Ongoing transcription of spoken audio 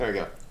we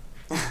go.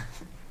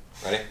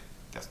 Ready?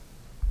 Yes.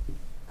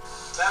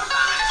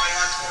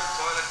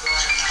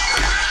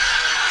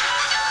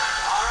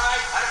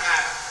 Alright, let him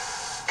have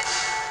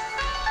it.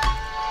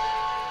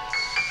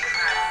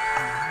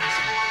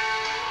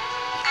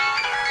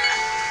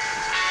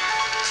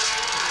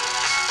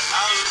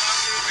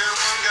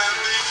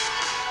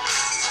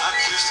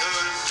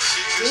 Dinah?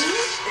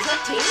 Is that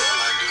Dinah?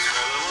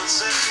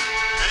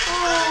 Oh,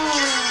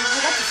 I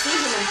got to see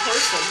him in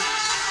person.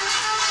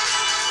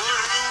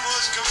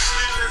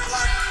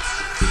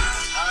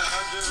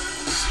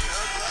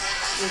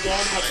 Your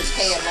dad had to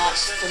pay a lot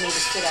for me to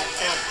sit up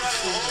front to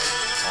see him.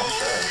 I'm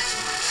sure.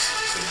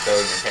 Some code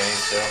in your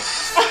panties still.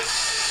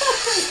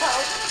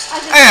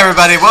 Hey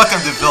everybody, welcome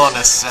to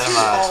Villainous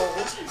Cinema,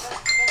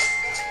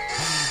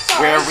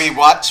 where we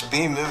watch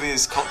B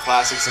movies, cult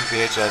classics, and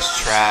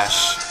VHS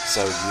trash,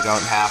 so you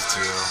don't have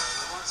to.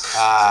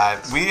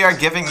 We are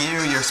giving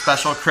you your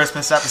special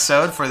Christmas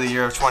episode for the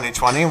year of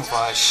 2020.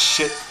 What a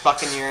shit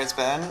fucking year it's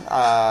been.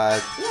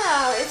 Yeah,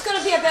 it's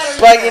gonna be a better year.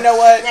 But you know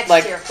what? Next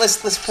Like, year. let's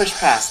push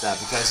past that,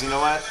 because you know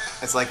what?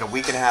 It's like a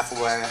week and a half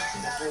away.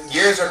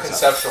 Years are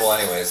conceptual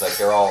anyways, like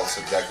they're all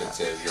subjective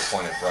to your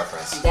point of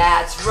reference.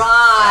 That's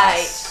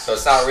right. So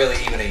it's not really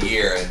even a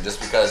year, and just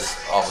because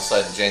all of a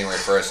sudden January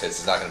 1st hits,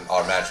 it's not going to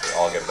automatically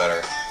all get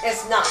better.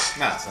 It's not.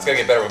 No, It's going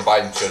to get better when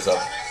Biden shows up.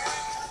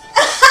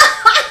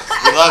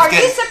 Are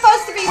you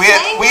supposed to be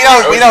saying we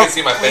that? don't. Is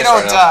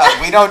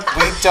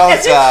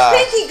this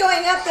pinky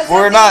going up? Does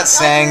We're that not mean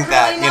saying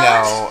that, really you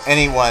not? know,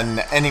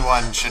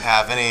 anyone should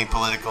have any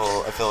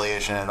political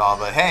affiliation at all,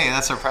 but hey,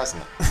 that's our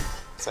president.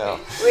 So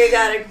We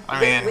gotta come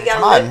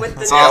live on. with the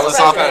Let's next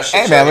all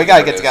president. hey man, we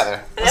gotta get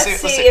together. Let's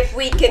see if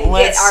we can get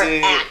Let's our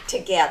see. act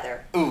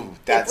together. Ooh,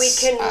 If that's we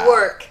can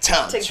work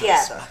intelligence.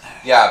 together.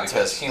 Yeah,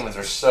 because humans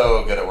are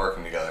so good at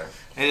working together.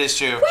 It is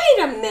true.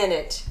 Wait a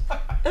minute.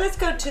 Let's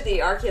go to the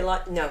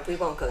No, we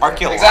won't go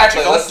there.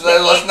 Exactly. Let's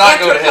not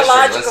go to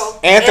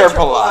history.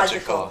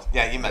 Anthropological.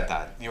 Yeah, you meant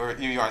that. You want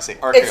to say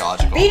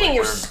archaeological. beating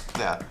your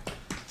yeah.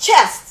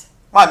 chest.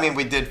 Well, I mean,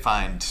 we did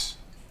find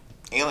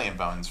alien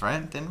bones,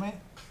 right? Didn't we?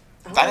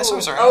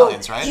 Dinosaurs are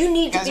aliens, right? You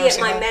need to guys be ever at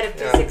seen my that?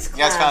 metaphysics class.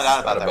 You guys found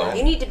out about that, About a right?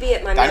 You need to be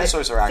at my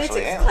Dinosaurs are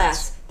actually metaphysics aliens.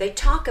 class. They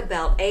talk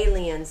about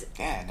aliens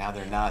Yeah, now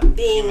they're not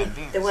being human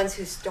beings. the ones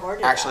who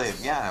started Actually,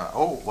 us. yeah.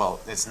 Oh, well,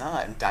 it's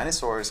not.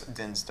 Dinosaurs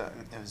didn't start.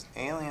 It was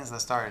aliens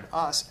that started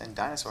us, and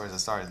dinosaurs that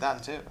started them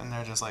too. And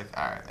they're just like,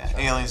 all right, man.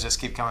 Aliens just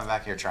keep coming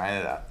back here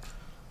trying it out.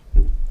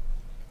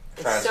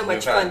 It's so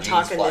much fun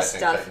talking this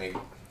stuff.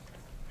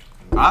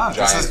 Wow,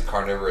 Giant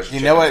carnivorous.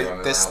 you know chickens what?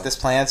 running This around. this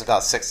planet's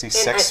about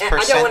 66%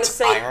 I don't want to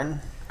say iron.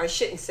 I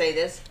shouldn't say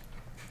this,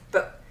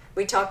 but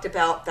we talked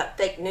about that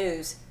fake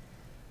news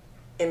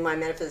in my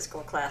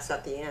metaphysical class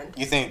at the end.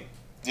 Do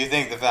you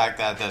think the fact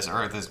that this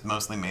Earth is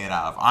mostly made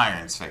out of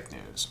iron is fake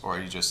news, or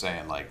are you just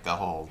saying like the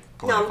whole?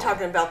 No, I'm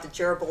talking about the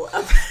gerbil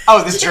of.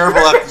 Oh, this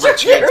gerbil of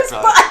Rich Gear's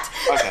butt.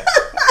 Okay.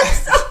 I'm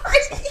sorry.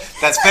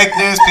 That's fake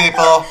news, people.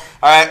 All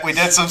right, we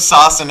did some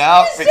saucing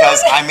out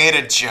because I made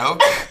a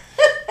joke,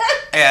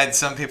 and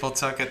some people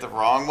took it the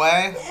wrong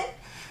way.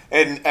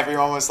 And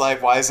everyone was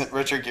like, "Why isn't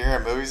Richard Gere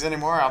in movies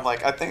anymore?" I'm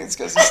like, "I think it's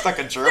because he stuck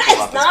a gerbil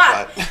up It's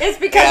not. his butt." It's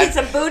because And he's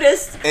a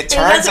Buddhist. It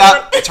turns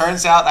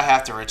out I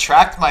have to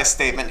retract my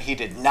statement. He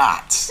did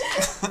not.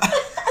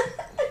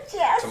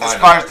 Yes. To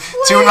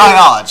my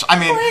knowledge. I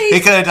mean, he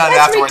could have done it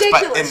That's afterwards,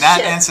 but ridiculous in that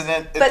shit.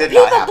 incident, it But did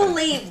people not happen.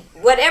 believe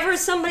whatever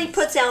somebody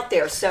puts out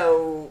there.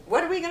 So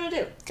what are we gonna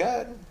do?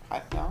 Good.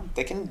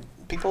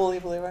 People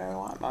believe whatever they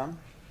want, Mom.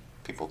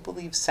 People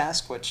believe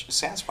Sasquatch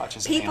is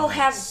an People alien.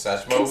 have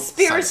Satchmo?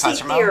 conspiracy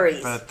Satchmo?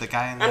 theories. But the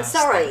guy in the I'm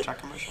sorry. Star Trek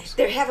commercials.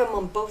 They have them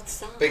on both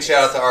sides. Big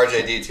shout out to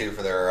RJD2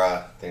 for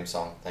their theme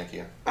song. Thank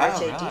you. Oh,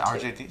 really?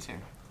 RJD2. RJD2.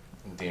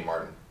 Dean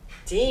Martin.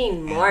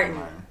 Dean Martin.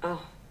 Martin.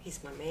 Oh, he's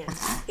my man.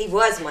 He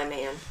was my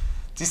man.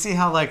 Do you see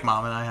how like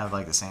Mom and I have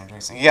like the same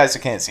drinks? You guys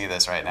can't see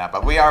this right now,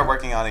 but we are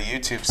working on a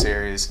YouTube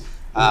series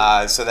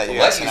so that you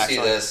guys can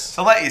actually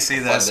to let you see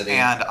this,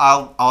 and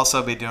I'll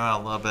also be doing a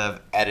little bit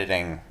of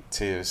editing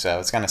too, so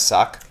it's gonna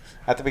suck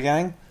at the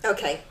beginning.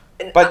 Okay.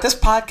 And But this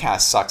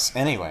podcast sucks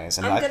anyways,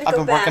 and I'm I've gonna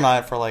been go working back.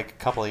 on it for like a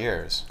couple of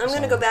years. I'm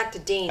going to so- go back to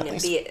Dean at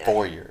and least be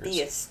 4 years.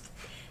 be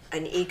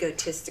an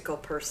egotistical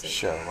person.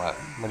 Sure, what?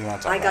 What do you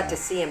want to talk I about? got to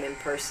see him in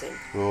person.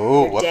 Ooh,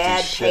 Your what the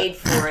dad shit. paid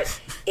for it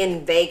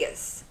in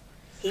Vegas.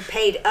 He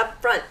paid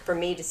up front for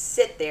me to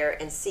sit there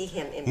and see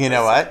him in person. You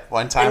know what?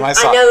 One time And I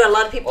saw. I know a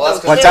lot of people Well,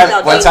 don't that's care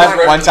good. about Dean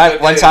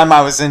Martin. One time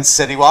I was in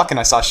City Walk and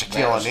I saw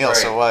Shaquille Man, O'Neal. great.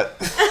 So what?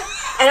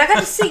 And I got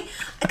to see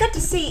I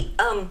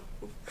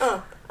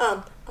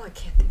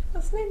can't think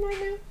of his name right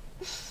now.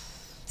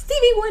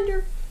 Stevie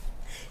Wonder.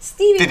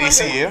 Stevie Did Wonder. he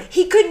see you?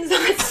 He could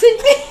not see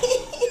me.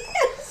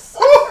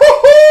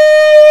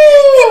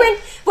 He went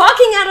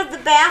walking out of the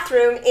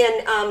bathroom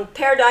in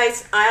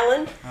Paradise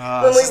Island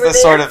when This is we were the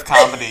there. sort of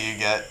comedy you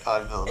get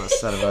out of this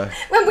set of a.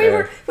 when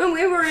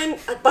we were in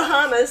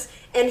Bahamas,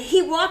 and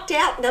he walked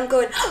out, and I'm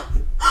going.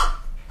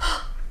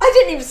 I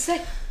didn't even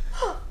say.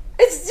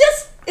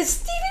 It's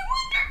Stevie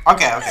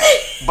Wonder. Okay.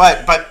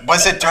 But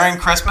was it during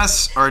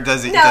Christmas or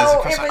does it? No, does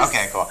it Christmas? was-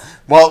 Okay, cool.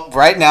 Well,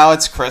 right now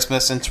it's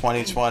Christmas in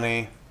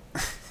 2020.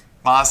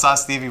 I saw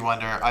Stevie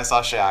Wonder. I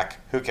saw Shaq.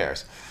 Who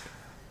cares?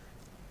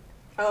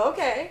 Oh,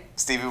 okay.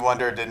 Stevie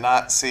Wonder or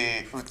Shaq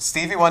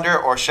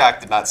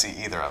did not see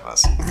either of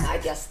us. I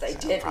guess they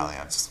did. Probably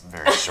I'm just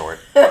very short.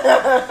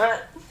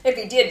 If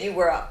you did, you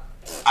were up.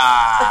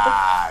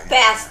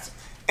 Fast.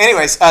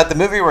 Anyways, the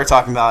movie we're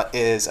talking about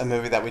is a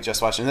movie that we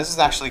just watched, and this is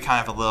actually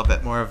kind of a little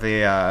bit more of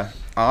a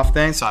off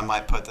thing, so I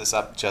might put this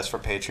up just for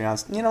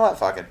Patreons. You know what?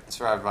 Fuck it. It's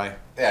for everybody.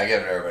 Yeah,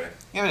 give it to everybody.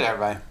 Give it to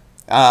everybody.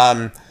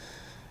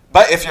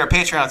 But if you're a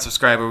Patreon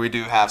subscriber, we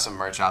do have some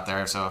merch out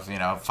there. So if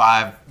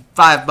 $5,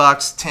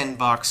 $10,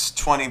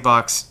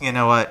 $20, you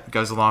know what, it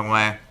goes a long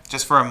way.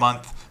 Just for a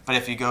month. But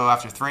if you go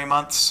after 3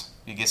 months,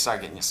 you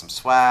start getting you some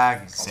swag.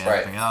 You can see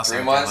everything else.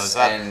 3 months,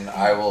 and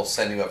I will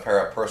send you a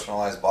pair of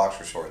personalized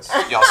boxer shorts.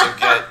 You also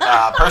get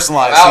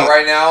personalized. I'm out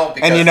right now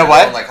because and you know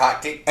what? Like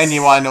hotcakes. And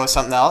you want to know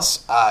something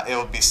else? It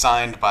will be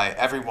signed by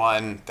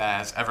everyone that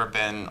has ever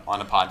been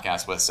on a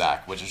podcast with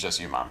Zach, which is just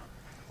you, Mom.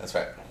 That's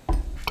right.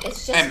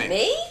 It's just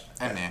me?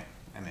 And me.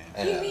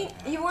 You mean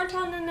you weren't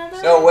on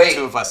another? No, wait.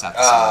 2 of us have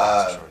to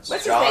sign shorts.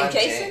 What's his name?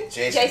 Jason?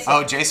 Jason.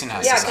 Oh, Jason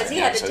has to sign him. Yeah, because he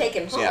had to take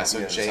him home. Yeah,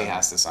 so Jay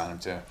has to sign him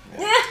too.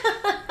 Yeah,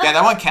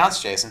 that one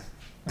counts, Jason.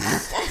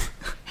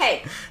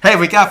 Hey,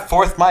 we got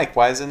 4th mic.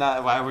 Why is it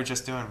not? Why we're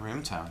just doing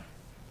room tone?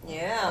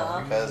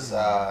 Yeah.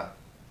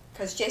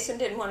 Because Jason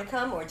didn't want to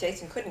come, or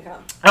Jason couldn't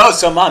come. Oh,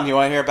 so Mom, you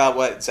want to hear about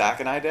what Zach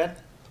and I did?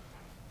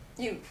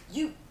 You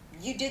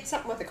did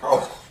something with the car.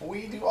 Oh,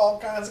 we do all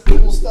kinds of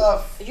cool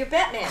stuff. You're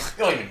Batman.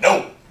 You don't even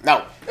know.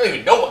 No. You don't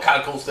even know what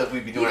kind of cool stuff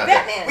we'd be doing You're out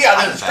Batman. there. We out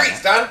there in the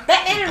streets, Don.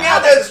 Batman and Robin.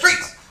 Out there in the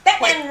streets.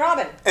 Batman and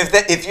Robin.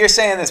 If you're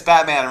saying it's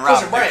Batman and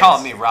Robin, you're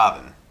calling me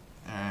Robin.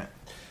 All right.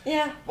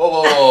 Yeah.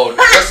 Whoa.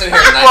 Listen here,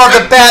 Nightwing.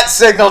 Well, the bat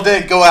signal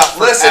did go out.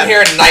 Listen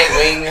here,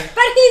 Nightwing.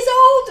 But he's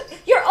old.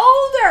 You're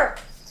older.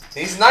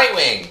 He's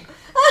Nightwing.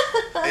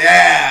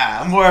 Yeah,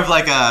 I'm more of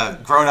like a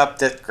grown-up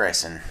Dick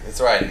Grayson.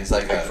 That's right. He's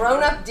like a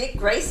grown-up Dick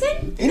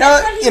Grayson. You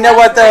know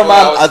what though,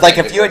 Mom? Like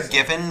if you had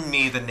given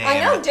me the name, I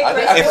know Dick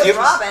Grayson was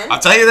Robin. I'll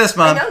tell you this,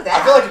 Mom. I know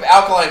that. I feel like if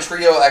Alkaline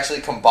Trio actually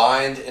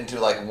combined into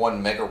like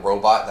one mega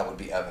robot, that would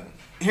be Evan.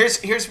 Here's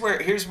where.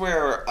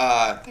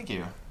 Thank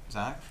you,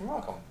 Zach. You're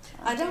welcome.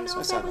 I don't know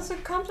if that was a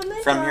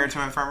compliment. From here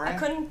to infirmary. I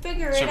couldn't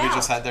figure it out. Should we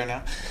just head there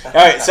now? All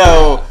right,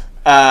 so.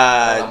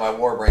 My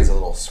war brain's a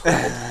little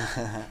scrambled.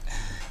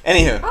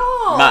 Anywho,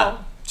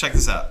 Mom, check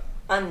this out.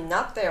 I'm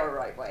not there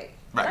right way.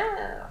 Right.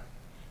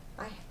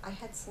 I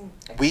had some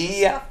extra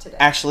We stuff today.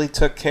 actually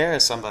took care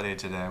of somebody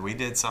today. We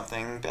did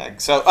something big.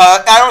 So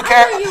I don't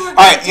care. All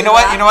right, you know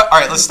what? All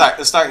right, let's start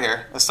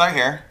here. Let's start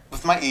here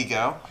with my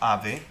ego,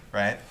 Avi.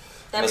 Right.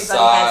 Everybody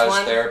has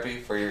one.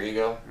 Therapy for your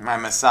ego. My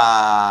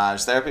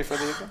massage therapy for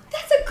the ego.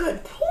 That's a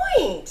good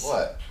point.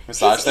 What?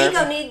 Massage therapy.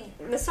 His ego need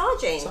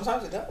massaging.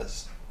 Sometimes it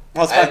does.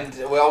 Well,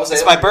 we always say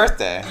it's my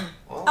birthday.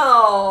 Well,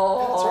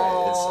 oh. That's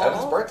right. It's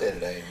Evan's birthday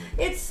today.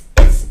 It's.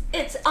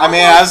 I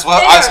mean, I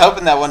was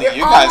hoping that one of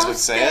you guys would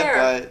say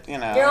it,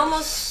 but you're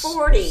almost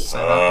 40.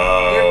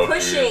 You're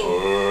pushing.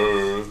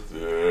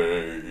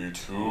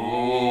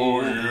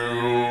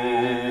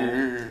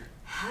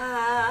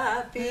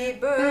 Happy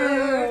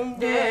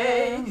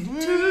Birthday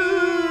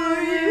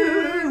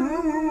to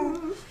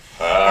you.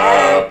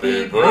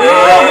 Happy birthday. Happy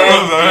birthday.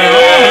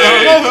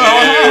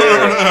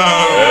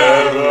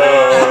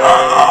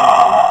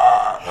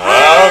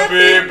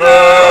 Happy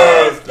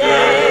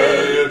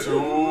birthday to you.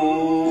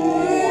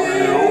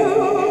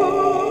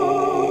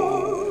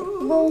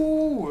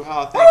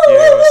 Oh, thank you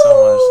so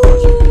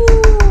much.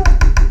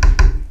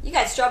 You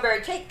got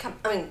strawberry cake.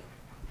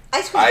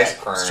 Ice cream cake.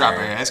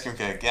 Strawberry ice cream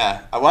cake,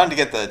 yeah. I wanted to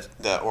get the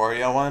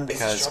Oreo one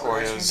because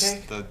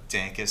Oreo's the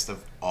dankest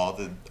of all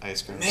the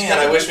ice creams. Man,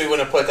 I wish we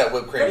wouldn't have put that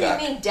whipped cream back.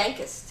 What do you mean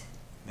dankest?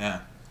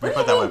 Yeah. What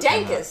do you mean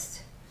dankest?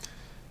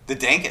 The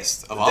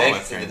dankest of all the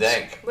whipped creams. The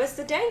dank. What's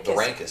the dankest? The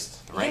rankest.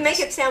 You make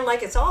it sound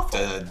like it's awful.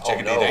 The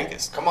jiggity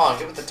dankest. Come on,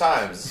 get with the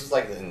times. This is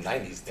like the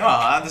 90s.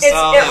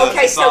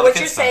 Okay, so what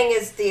you're saying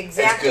is the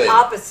exact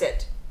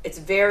opposite. It's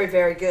very,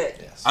 very good.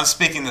 Yes. I'm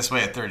speaking this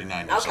way at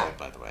 39 years old,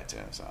 by the way, too.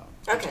 So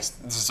this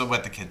is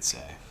what the kids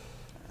say.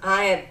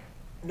 I have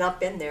not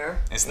been there.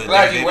 It's the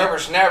glad you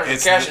whippersnappers are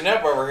catching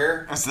up over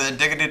here. It's the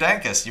diggity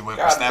dankest, you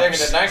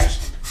whippersnappers. Diggity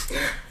dankest.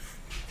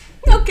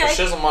 Okay.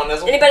 Shizzle my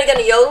nizzle. Anybody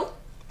gonna yodel?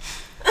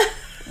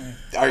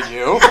 Are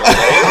you?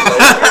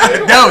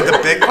 No, the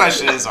big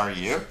question is, are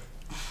you?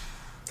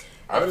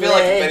 I feel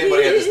like if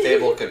anybody at this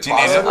table could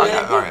possibly. Okay,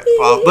 all right.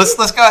 Well, let's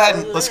go ahead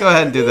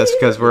and do this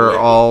because we're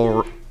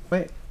all.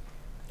 Wait.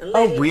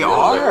 Oh, we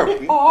are. We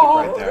look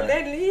right there. What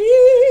are we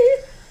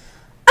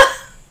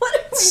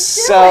doing?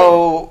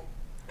 So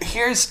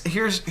here's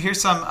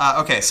some.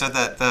 Okay, so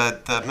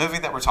the movie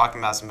that we're talking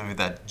about is a movie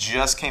that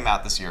just came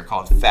out this year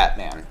called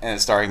FATMAN, and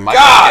it's starring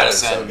Michael Gibson. It's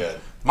so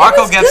good.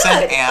 Michael Gibson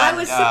and I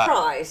was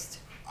surprised.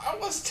 I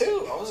was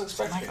too. I was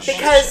expecting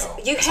because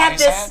you have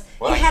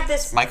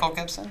this Michael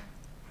Gibson.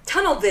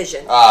 Tunnel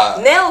vision.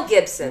 Mel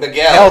Gibson.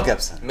 Mel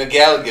Gibson. Mel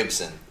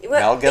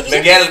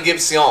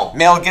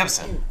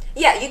Gibson.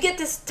 Yeah, you get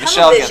this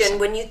tunnel vision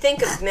when you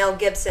think of Mel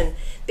Gibson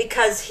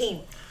because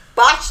he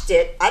botched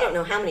it. I don't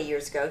know how many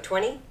years ago.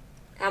 20?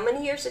 How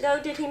many years ago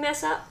did he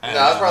mess up? No, it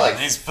was probably like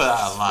he's put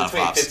out a lot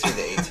between of flops. 15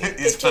 to 18.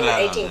 He's 15 put or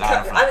out 18. a lot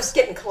of flops. I was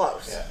getting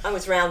close. Yeah. I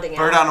was rounding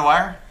Bird out. on the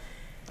Wire?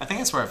 I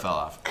think it's where it fell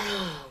off.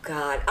 Oh,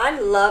 God. I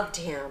loved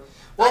him.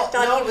 Well, I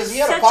thought no, he was because he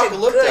had such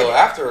Apocalypto a good...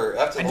 after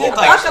the I whole did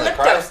like Passion of the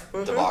Christ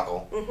Apocalypto.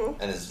 debacle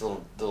and his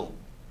little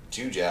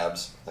Jew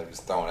jabs that he was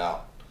throwing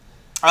out.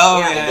 Oh,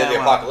 Yeah. He did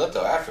the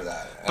Apocalypto after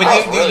that.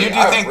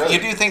 And But you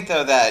do think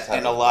though that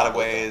in a lot of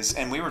ways,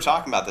 and we were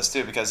talking about this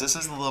too, because this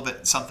is a little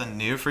bit something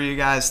new for you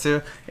guys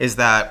too, is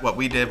that what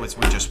we did was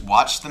we just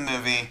watched the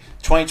movie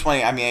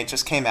 2020. I mean, it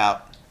just came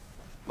out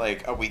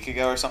like a week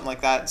ago or something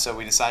like that. So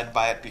we decided to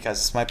buy it because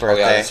it's my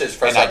birthday,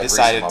 and I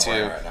decided to,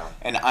 right now.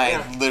 and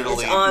I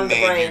literally It's on the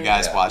made brain. you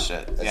guys watch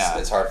it.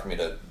 It's hard for me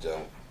to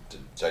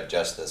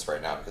digest this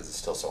right now because it's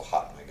still so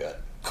hot in my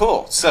gut.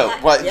 Cool. So,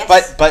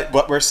 Yes. but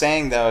what we're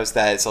saying though is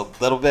that it's a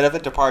little bit of a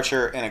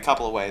departure in a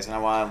couple of ways, and I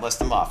want to list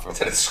them off.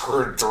 It's a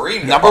screwed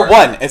dream. Number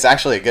one, it's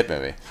actually a good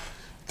movie.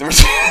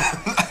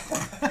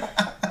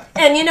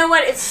 And you know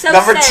what? It's so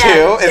Number sad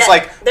two, it's that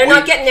like they're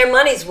not getting their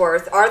money's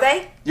worth, are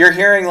they? You're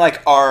hearing like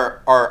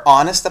our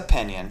honest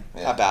opinion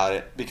Yeah. about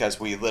it because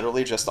we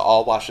literally just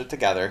all watched it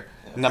together.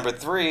 Number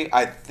three,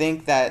 I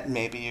think that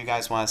maybe you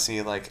guys want to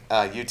see like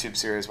a YouTube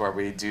series where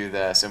we do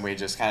this and we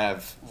just kind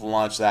of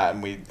launch that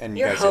and you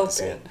You're guys get to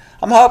see it.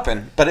 I'm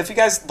hoping, but if you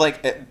guys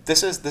like it,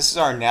 this is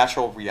our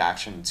natural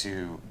reaction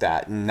to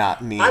that,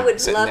 not me. I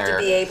would sitting love there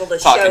to be able to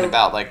talking show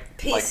about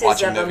pieces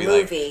watching of a movie.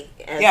 movie.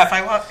 Yeah, if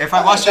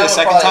I watched it a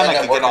second time, I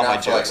could get all my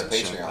jokes like and the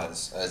shit.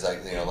 Patreons, as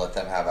like let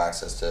them have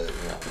access to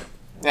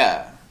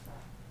Yeah.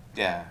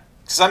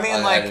 Because I mean,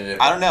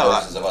 I don't know.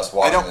 Versions of us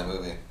watching the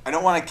movie. I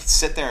don't want to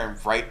sit there and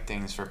write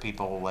things for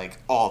people like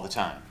all the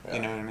time. Yeah.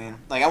 You know what I mean?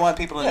 Like I want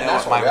people to know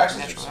natural my reactions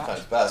natural are sometimes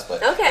reaction. best,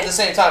 but Okay. at the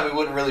same time, we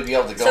wouldn't really be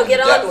able to go. So get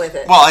into on depth. with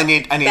it. Well, I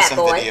need Fat some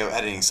boy. video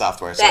editing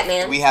software. So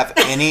Batman. if we have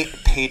any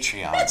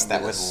Patreons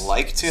that would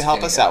like to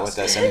help us out with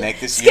this and make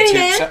this Skinny YouTube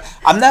man. show,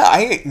 I'm not.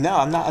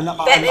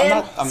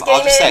 Batman.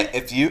 I'll just say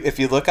if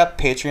you look up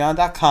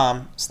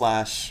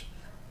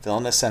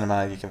patreon.com/villainous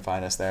cinema, you can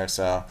find us there.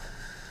 So.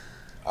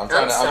 I'm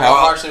trying to. I'm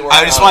I'm actually working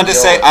I just on wanted a to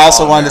deal say. with I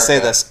also All wanted to say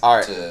America this. All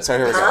right. So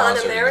here we go. On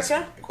sponsor America?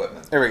 this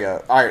equipment. Here we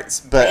go. All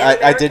right, but Pan I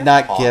America? did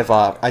not give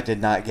up. I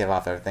did not give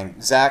off everything.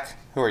 Zach,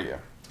 who are you?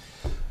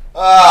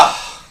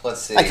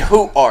 Let's see. Like,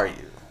 who are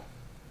you?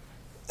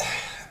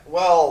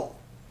 Well,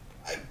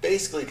 I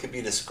basically could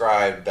be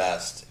described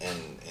best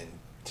in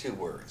 2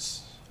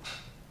 words,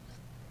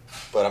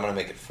 but I'm gonna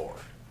make it 4.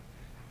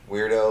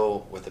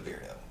 Weirdo with a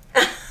beardo.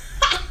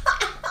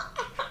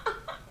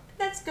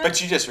 That's good.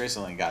 But you just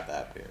recently got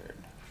that beard.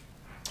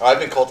 Oh, I've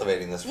been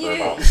cultivating this for You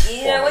about.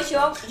 know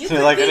what? You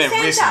could like, be I didn't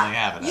Santa. recently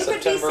have it. You could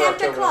be September, Santa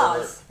October,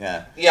 Claus.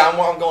 Yeah. Yeah, I'm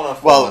going on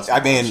 4 Well, months. I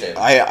mean, shaving.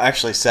 I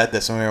actually said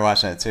this when we were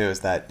watching it too. Is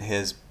that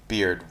his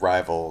beard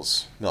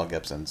rivals Mel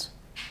Gibson's?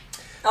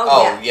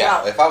 Oh yeah.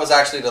 Well, If I was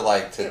actually to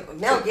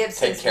Mel to Gibson's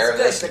take care is of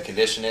good, this and but-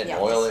 condition it yeah,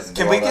 and oil it. And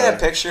Can do we all get that.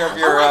 a picture of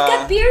your? I've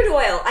got beard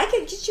oil. I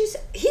could just use.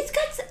 You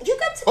got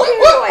some beard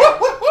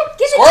What? oil.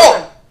 Give it Squirrel! to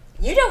him.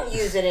 You don't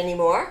use it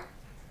anymore.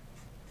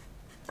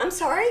 I'm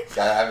sorry.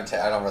 I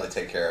don't really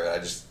take care of it. I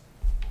just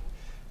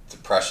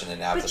depression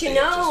and apathy. But you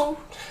know,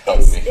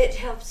 helps me. it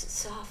helps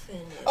soften.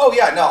 Oh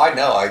yeah, no, I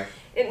know.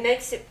 It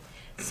makes it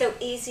so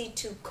easy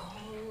to comb.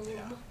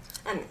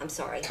 I'm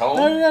sorry. Comb,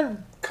 like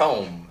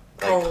Comb.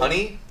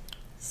 honey,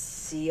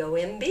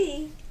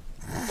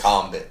 COMB.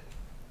 comb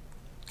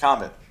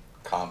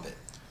it.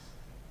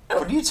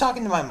 What are you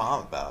talking to my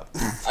mom about?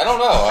 I don't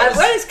know.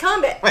 What is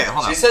combat? Wait,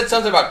 hold on. She said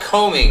something about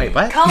combing. Wait,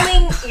 what?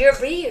 Combing your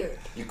beard.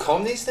 You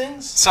comb these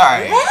things?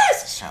 Sorry.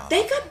 Yes,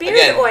 they got beard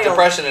Again, oil.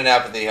 depression and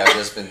apathy have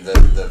just been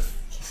the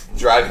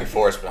driving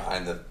force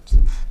behind the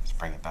Just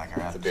bring it back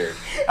around. beard.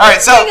 All right,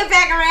 so Bring it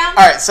back around.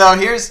 all right, so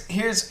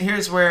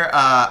here's where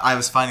I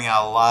was finding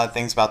out a lot of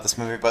things about this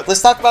movie. But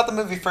let's talk about the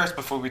movie first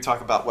before we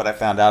talk about what I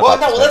found out. Well,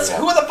 about no, this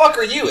who movie. the fuck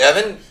are you,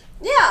 Evan?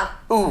 Yeah.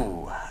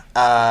 Ooh,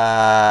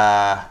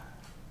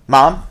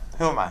 Mom,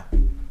 who am I?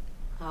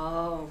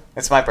 Oh.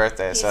 It's my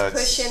birthday, He's so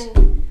it's.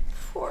 pushing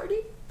 40.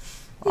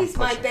 I'm He's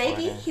my pushing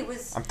baby. 40. He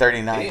was I'm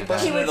 39 You ain't today.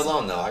 pushing He it was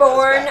alone, though. I got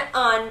born his back.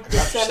 on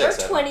December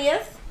 6,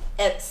 20th.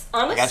 It's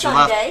on a got your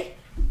love. Sunday,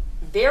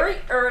 very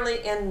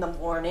early in the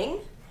morning,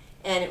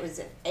 and it was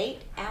an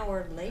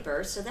 8-hour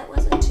labor, so that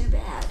wasn't too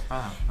bad.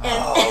 Wow.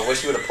 And, Oh, I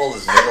wish you would have pulled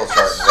his middle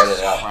chart and read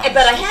it out.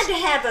 but I had to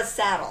have a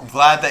saddle. I'm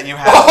glad that you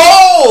have.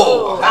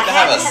 Oh! Ooh, I had to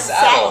have a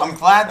saddle. I'm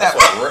glad that.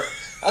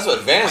 That's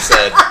what Van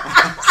said.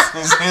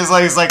 he's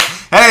like,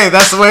 hey,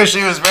 that's the way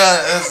she was.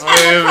 That's the way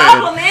And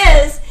you the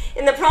made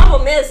it.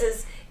 problem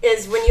is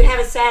when you have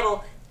a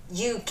saddle,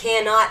 you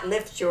cannot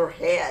lift your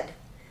head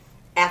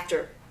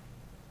after.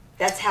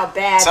 That's how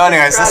bad. So,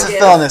 anyways, the this drug is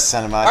Villainous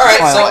Cinema. All right,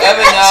 so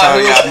Evan,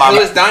 who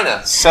is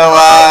Dinah?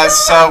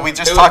 So we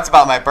just talked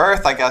about my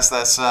birth. I guess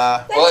that's.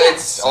 Well,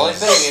 it's the only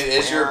thing. It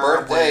is your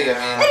birthday. It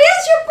I mean,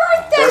 is your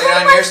birthday.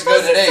 39 years ago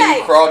today,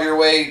 you crawled your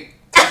way,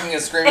 kicking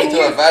and screaming And to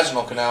a you-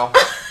 vaginal canal.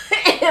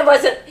 It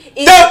wasn't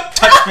easy. Don't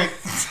touch me.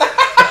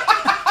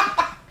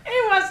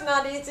 It wasn't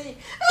not easy.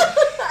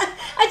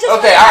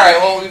 Okay, all right.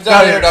 Well, we've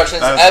done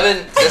introductions.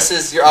 Evan, this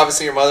is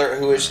obviously your mother.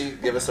 Who is she?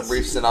 Give us a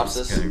brief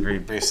synopsis. A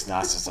brief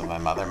synopsis of my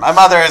mother. My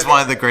mother is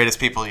one of the greatest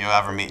people you'll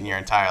ever meet in your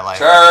entire life.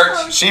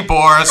 Church. She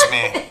bores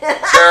me.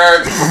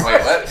 Church.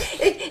 Wait,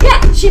 what?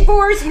 Yeah, she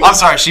bores me. I'm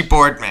sorry, she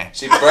bored me.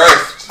 She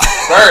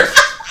birthed.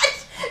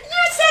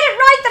 You said it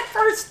right the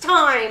first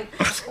time.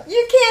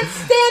 You can't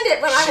stand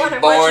it when I want to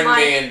watch She born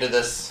me into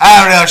this.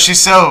 I don't know. She's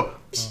so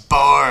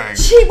boring.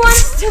 She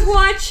wants to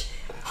watch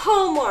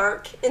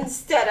Hallmark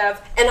instead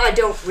of, and I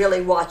don't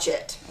really watch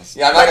it.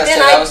 Yeah, I'm not gonna say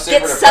that was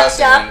super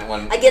depressing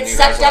when I get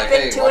sucked up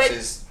into watch it.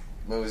 These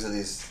movies of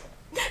these.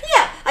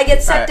 Yeah, I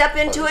get sucked up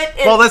into it.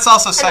 And, well, let's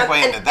also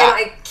segue into that.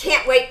 And I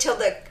can't wait till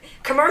the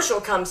commercial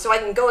comes so I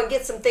can go and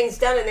get some things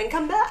done and then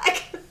come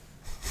back.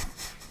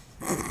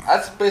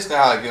 That's basically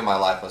how I view my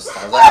life most of the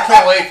time. Like, I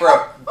can't wait for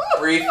a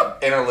brief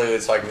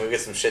interlude so I can go get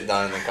some shit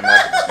done and then come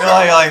back. You're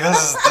like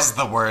this is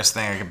the worst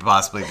thing I could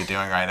possibly be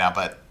doing right now.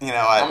 But you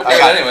know what?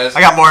 I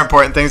got more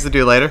important things to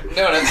do later. Doing it.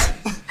 Are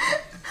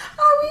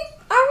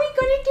we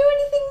going to do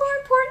anything more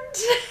important?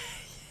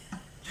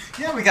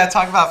 Yeah, we got to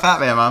talk about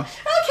FATMAN, Mom.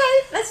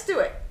 Okay, let's do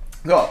it.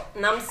 Go.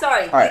 And I'm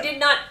sorry, All right. you did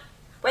not.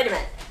 Wait a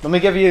minute. Let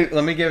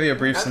me give you a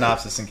brief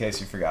synopsis in case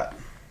you forgot.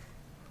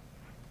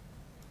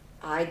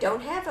 I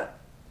don't have it.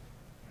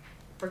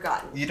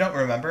 Forgotten. You don't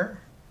remember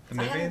the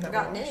movie? I haven't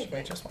forgotten anything.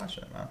 We just watched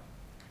it, Mom.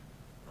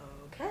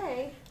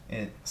 Okay.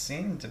 It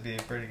seemed to be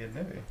a pretty good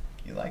movie.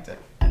 You liked it.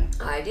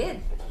 I did.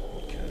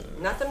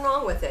 Nothing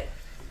wrong with it.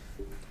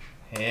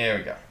 Here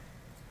we go.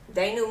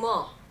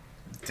 Denouement.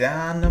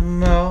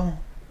 Dynamo.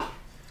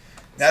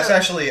 That's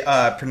actually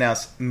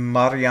pronounced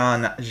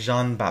Marianne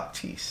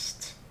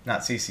Jean-Baptiste,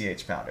 not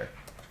CCH Pounder.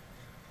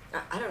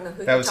 I don't know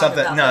who that you're was talking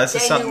something. about. No, this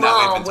is something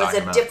that we've been was talking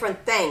a about.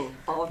 different thing.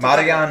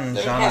 Marianne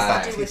It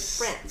has to do with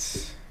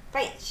Jean-Baptiste.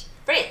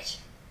 French.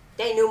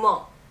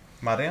 Denouement.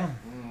 Marianne.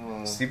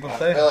 S'il vous I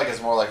plaît. feel like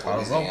it's more like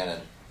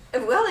Louisiana.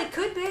 Well, it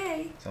could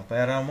be.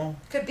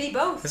 Could be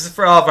both. This is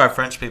for all of our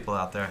French people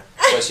out there.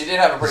 But she did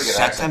have a pretty good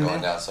accent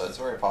going down, so it's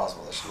very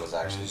possible that she was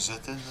actually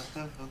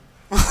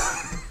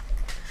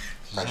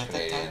French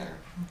Canadian or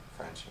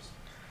French.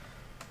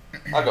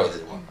 I'll go with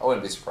either one. I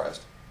wouldn't be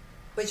surprised.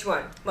 Which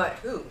one? What?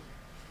 Who?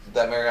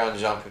 That Marianne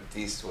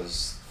Jean-Baptiste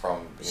was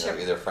from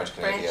either French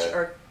Canadian. French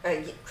or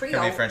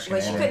Creole. Could be French well,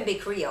 she Canadian. couldn't be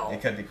Creole.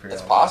 It could be Creole.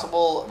 It's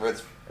possible. But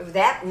it's,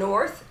 That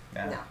north?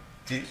 Yeah. No.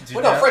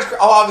 well, no, French.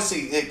 Oh,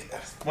 obviously.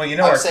 Well, you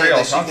know I'm where saying Creole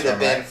that she comes could have from,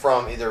 been right?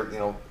 from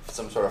either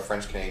some sort of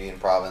French Canadian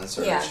province,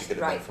 or Yes, she could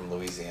have right. been from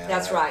Louisiana.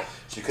 That's right.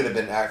 She could have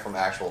been from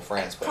actual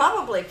France, but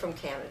Probably from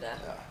Canada.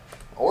 yeah.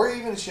 Or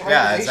even she might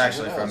Yeah, be it's Haitian,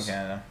 actually who from knows?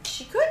 Canada.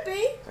 She could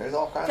be. There's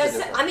all kinds of Because,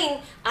 different. I mean,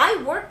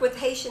 I work with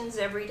Haitians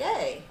every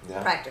day,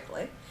 Yeah.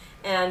 practically.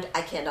 And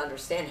I can't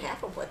understand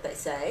half of what they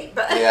say.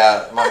 But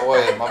Yeah, my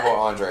boy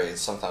Andre,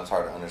 it's sometimes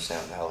hard to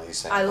understand what the hell he's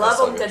saying. I but love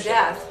still them give to a shit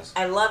death. anyways.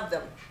 I love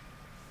them.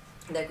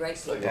 They're great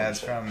Still people. give Yeah, a it's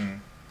shit.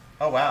 from.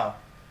 Oh wow.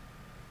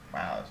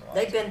 Wow, that's a lot.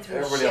 They've been through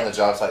Everybody shit. on the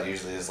job site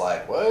usually is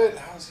like, "What?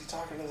 How is he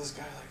talking to this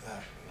guy like that?"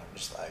 And I'm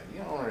just like,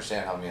 "You don't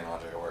understand how me and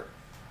Andre work."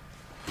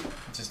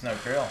 Just no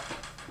Creole.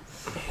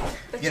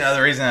 But You know,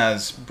 the reason I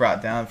was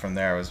brought down from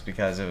there was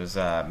because it was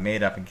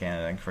made up in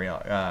Canada in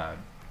Creole.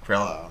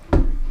 Creole.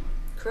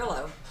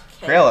 Creole.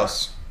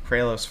 Creoles.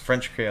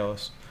 French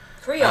Creoles.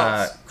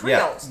 Creoles.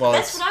 Yeah, well,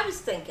 That's what I was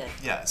thinking.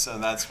 Yeah, so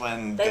that's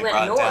when They they went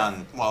brought north.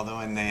 down. Well,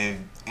 when they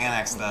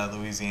annexed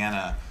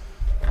Louisiana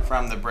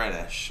from the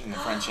British in the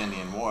French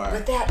Indian War.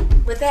 With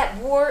that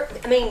war,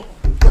 I mean,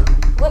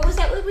 what was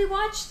that we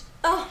watched?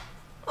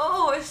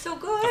 Oh, it's so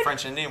good. The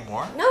French Indian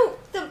War? No,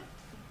 the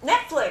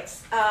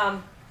Netflix.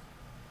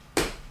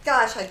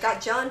 Gosh, I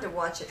got John to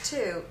watch it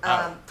too.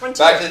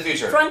 Frontier. Back to the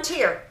Future.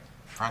 Frontier.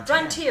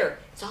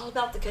 It's all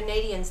about the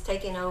Canadians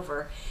taking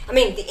over. I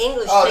mean, the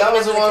English Oh, taking that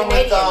was over the one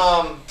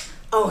Canadians.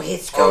 with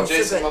It's good.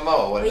 Jason so good.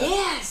 Momoa, wasn't it?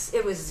 Yes,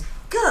 it was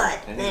good,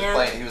 And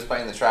man. he was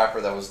playing the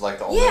trapper that was like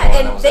the only one Yeah,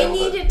 that and was they able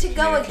needed to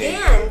go communicate.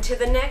 again to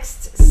the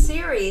next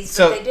series,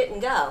 So, but they didn't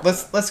go.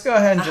 Let's go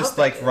ahead and I just hope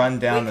they like do. run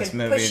down We this could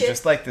movie push it.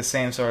 just like the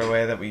same sort of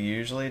way that we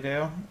usually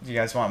do. Do you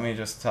guys want me to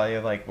just tell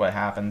you like what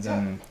happens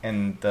in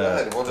Go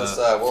ahead. the We'll just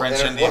French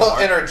Indian we'll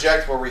War?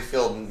 interject where we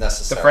feel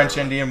necessary. The French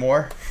Indian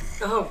War?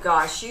 Oh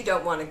gosh, you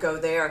don't want to go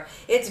there.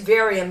 It's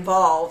very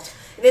involved.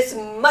 It's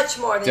much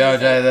more than you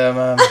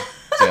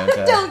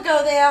think. Don't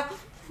go there.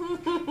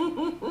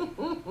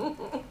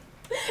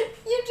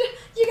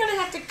 You're gonna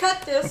have to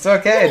cut this. It's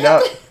okay. You're gonna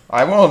No, have to-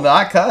 I will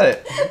not cut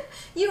it.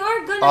 You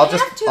are gonna I'll have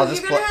just, to. I'll You're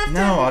just, gonna have to.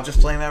 no, I'll just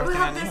blame everything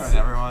have on you, this and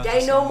everyone.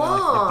 Just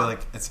denouement. be like,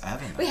 it's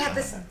Evan. We have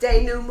that this did it.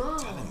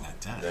 denouement. Evan that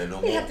did it. They no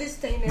We more. have this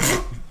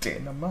denouement.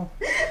 Dynamo.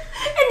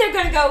 And they're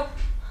gonna go.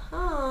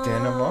 Ah.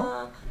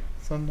 Dynamo?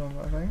 Something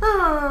like that.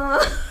 Ah.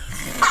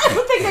 I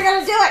don't think they're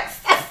gonna do it.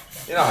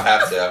 You don't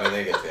have to. I mean,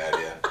 they get the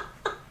idea.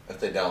 If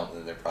they don't,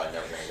 then they're probably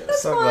never going to get it.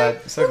 So fine. glad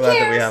Who that we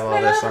cares? have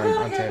all this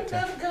on tape too.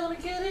 Never gonna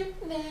get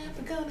it.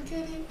 Never gonna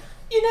get it.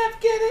 You never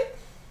get it.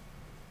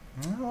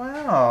 Oh,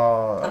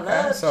 wow.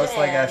 Okay. So it's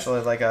like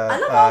actually like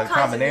a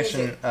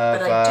combination of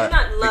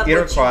the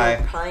Iroquois,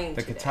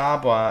 the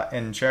Catawba,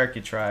 and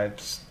Cherokee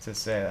tribes to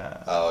say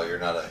that. Oh, you're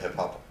not a hip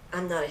hop.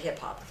 I'm not a hip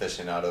hop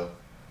aficionado.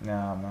 No,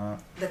 I'm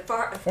not. The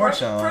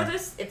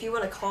furthest, if you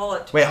want to call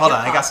it. Wait, hold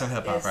on. I got some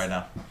hip hop right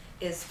now.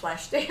 Is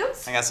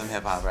Flashdance? I got some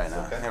hip hop right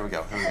now. Okay. Here we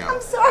go.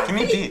 I'm sorry. Give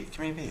me a beat.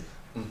 Wait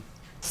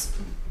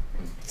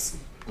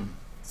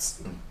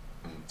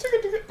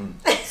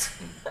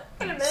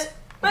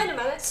a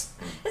minute.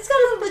 It's got a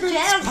little bit of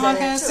jazz in it.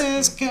 Podcast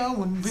is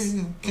going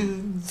real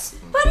good.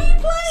 What are you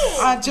playing?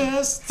 I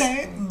just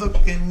ain't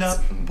looking up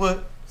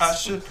what I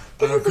should.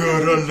 I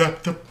got a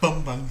laptop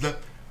on my lap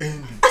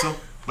and it's on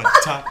my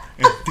top.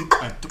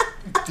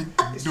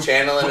 He's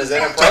channeling his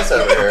inner Prince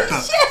over here.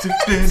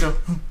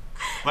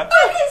 What?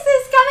 Where is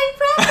this coming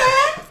from,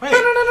 man? Wait,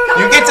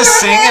 you get to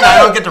sing and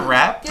I don't get to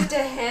rap? Get to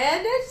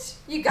head it?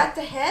 You got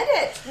to head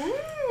it.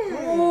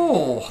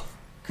 Oh.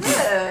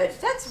 Good.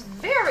 That's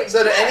very good.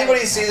 So did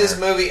anybody see this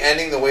movie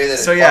ending the way that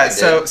it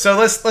did? So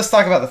let's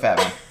talk about the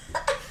FATMAN.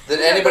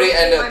 Did anybody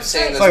end up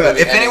seeing this movie?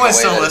 If anyone's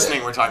still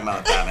listening, we're talking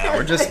about the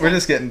FATMAN. We're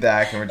just getting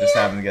back and we're just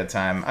having a good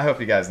time. I hope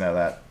you guys know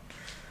that.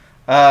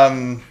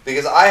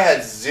 Because I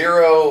had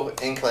zero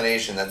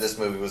inclination that this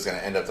movie was going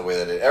to end up the way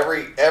that it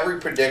did. Every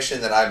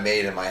prediction that I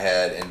made in my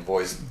head and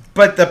voiced.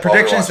 But the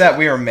predictions that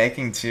we were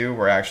making too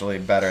were actually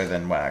better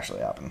than what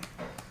actually happened.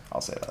 I'll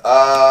say that.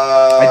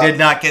 I did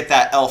not get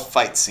that elf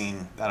fight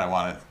scene that I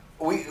wanted.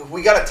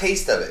 We got a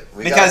taste of it.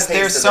 Because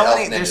there's so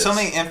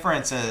many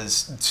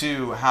inferences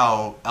to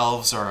how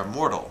elves are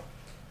immortal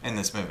in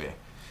this movie.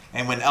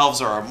 And when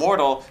elves are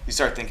immortal, you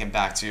start thinking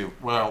back to,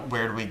 well,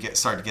 where do we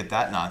start to get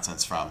that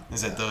nonsense from?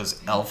 Is it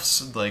those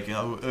elves, like,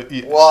 eel,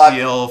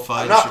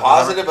 fudge? I'm not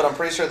positive, but I'm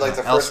pretty sure like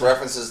the first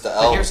references to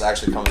elves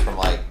actually comes from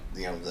like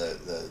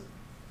the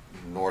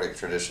Nordic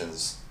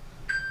traditions.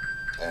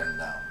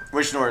 And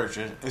which Nordic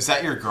tradition? Is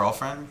that your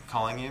girlfriend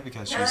calling you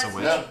because she's a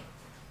witch? No.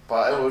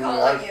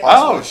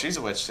 Oh, she's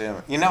a witch too.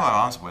 You know my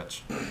mom's a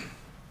witch.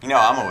 You know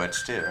I'm a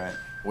witch too, right?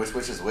 Which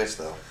witch is which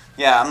though?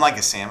 Yeah, I'm like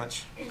a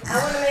sandwich. I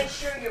want to make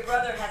sure your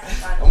brother hasn't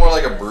found. I'm more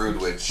like a brood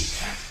witch.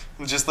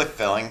 Just like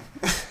filling.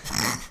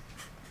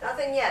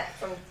 Nothing yet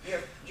from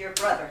your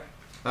brother.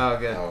 Oh,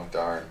 good. Oh,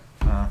 darn.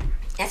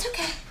 That's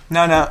okay.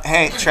 No.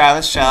 Hey,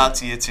 Travis, shout out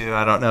to you too.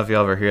 I don't know if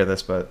you'll ever hear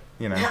this, but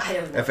you know, I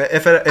don't know. If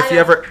you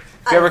ever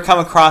come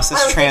across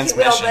this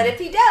transmission, I don't think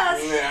he will, but if he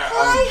does,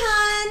 hi,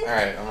 hon. All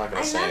right, I'm not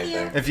gonna say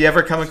anything. If you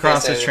ever come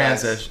across this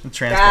transmission,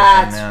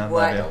 that's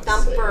what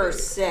Thumper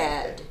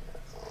said.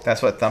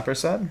 That's what Thumper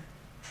said?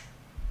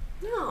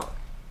 No.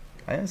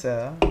 I didn't say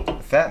that. The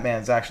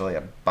FATMAN's actually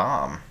a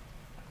bomb.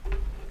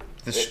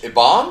 It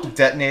bombed?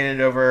 Detonated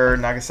over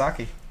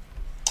Nagasaki.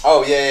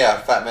 Oh, yeah.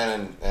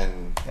 FATMAN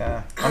and...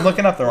 Yeah. I'm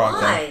looking up the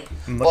wrong thing.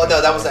 Well,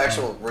 no, that was the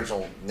actual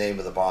original name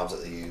of the bombs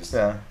that they used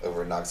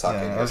over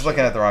Nagasaki. Yeah, I was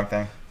looking at the wrong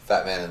thing.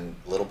 FATMAN and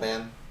Little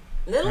Man.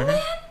 Little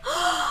Man?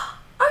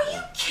 Are you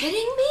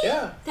kidding me?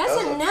 Yeah. That's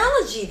an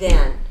analogy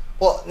then.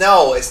 Well,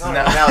 no, it's not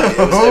an analogy. It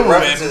was a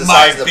reference to the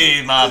size of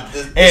the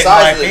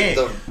size of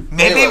the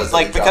maybe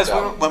like because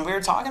when we were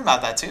talking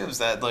about that too, is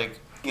that like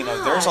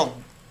there's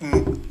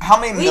how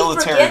many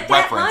military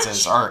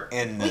references are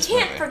in this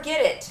movie? We can't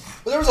forget it.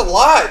 Well, there was a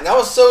lot, and I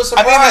was so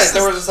surprised.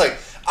 There was just like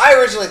I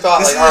originally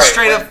thought this like is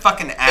straight up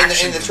fucking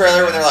action in the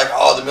trailer when they're like,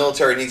 oh, the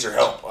military needs your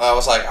help. I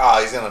was like,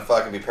 he's gonna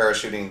fucking be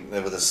parachuting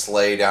with a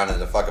sleigh down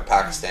into fucking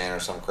Pakistan or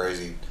some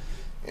crazy.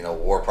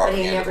 War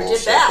propaganda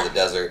bullshit for the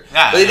desert.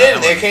 But they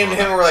didn't. They came to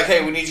him and were like,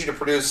 hey, we need you to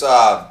produce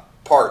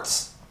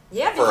parts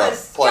for a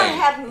plane.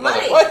 Have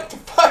money. Like, what the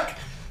fuck?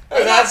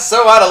 That's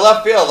so out of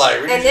left field.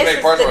 Like, we need you to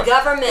make parts for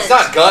government. It's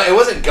not gun. It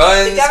wasn't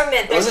guns. The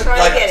government. It wasn't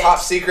like a top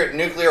secret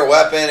nuclear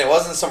weapon. It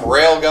wasn't some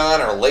rail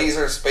gun or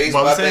laser space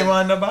weapon. What was they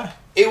wanting to buy?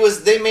 It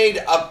was. They made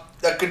a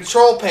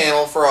control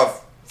panel for a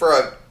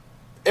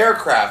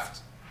aircraft.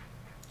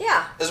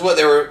 Yeah. Is what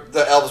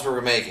the elves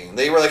were making.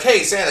 They were like,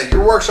 hey, Santa,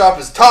 your workshop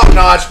is top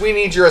notch. We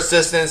need your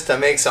assistance to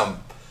make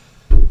some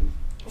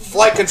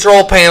flight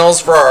control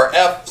panels for our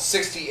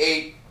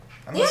F-68.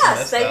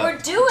 Yes, they were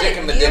doing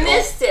it. You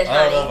missed it, honey.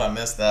 I don't know if I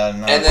missed that.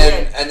 No.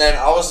 And then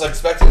I was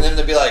expecting them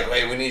to be like,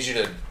 hey, we need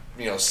you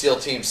to,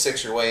 SEAL Team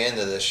 6 your way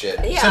into this shit.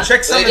 Yeah. So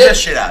check some of this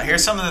shit out.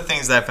 Here's some of the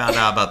things that I found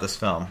out about this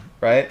film,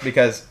 right?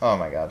 Because, oh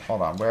my god,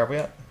 hold on. Where are we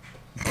at?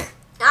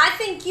 I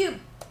think you...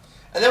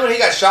 And then when he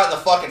got shot in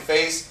the fucking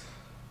face...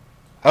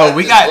 Oh,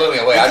 we can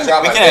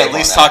at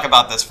least talk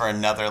about this for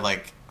another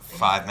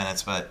 5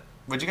 minutes, but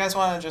would you guys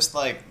want to just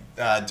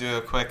do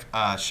a quick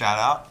shout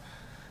out?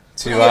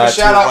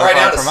 Shout out right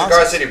now to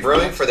Cigar City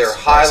Brewing for their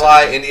High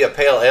Lie India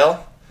Pale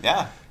Ale.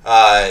 Yeah.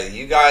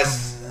 You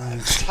guys,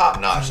 top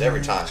notch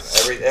every time.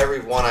 Every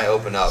one I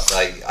open up.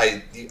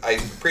 I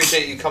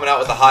appreciate you coming out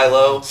with the high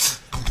low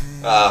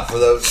for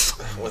those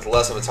with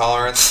less of a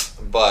tolerance,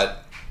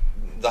 but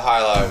the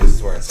high lie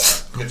is where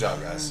it's at. Good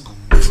job, guys.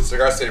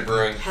 Cigar City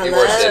Brewing,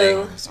 Ybor City.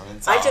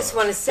 I just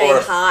want to say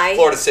hi.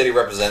 Florida City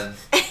representing.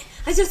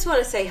 I just want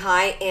to say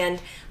hi,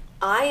 and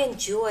I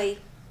enjoy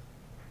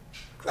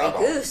Grey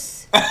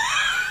Goose.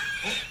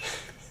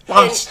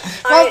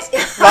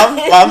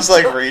 Mom's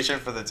like reaching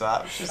for the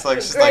top. She's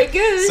like,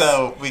 Goose.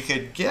 So we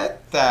could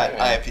get that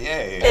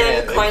IPA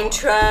and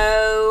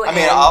Cointreau. I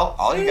mean,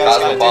 all you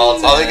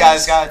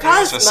guys got to do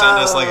is just send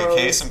us like a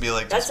case and be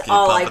like, that's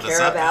all I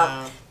care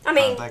about. I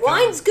mean,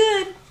 wine's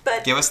good,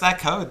 but give us that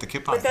code, the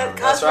coupon code.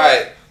 That's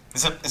right.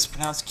 Is it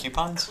pronounced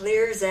coupons?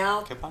 Clears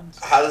out. Coupons.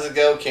 How does it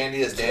go?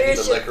 Candy is dandy,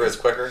 but liquor is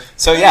quicker.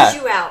 So yeah.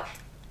 Clears you out.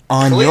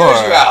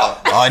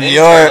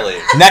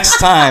 Next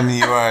time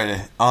you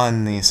are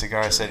on the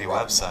Cigar City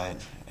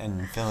website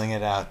and filling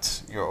it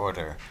out your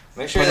order,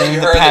 make sure that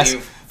you heard that you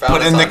found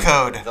put in the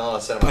code.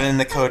 Put in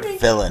the code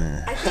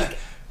villain.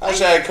 I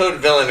should add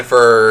code villain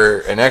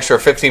for an extra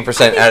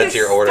 15% added to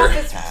your order.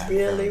 It's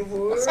really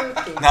working.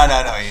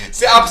 No. It's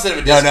the opposite of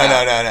a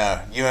discount.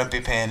 No. You won't be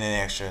paying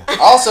an extra.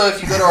 Also,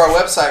 if you go to our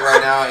website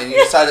right now and you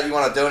decide that you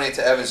want to donate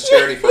to Evan's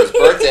charity for his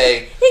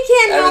birthday,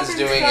 Evan's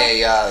doing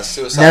a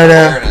suicide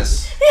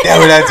awareness. Yeah,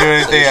 we're not doing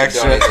anything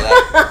extra.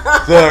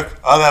 Look,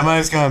 all that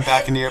money's going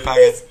back into your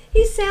pocket.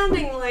 He's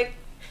sounding like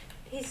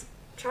he's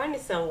trying to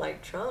sound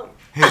like Trump.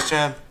 Here's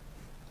Trump.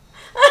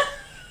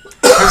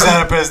 Who's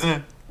not a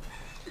president?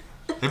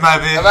 He might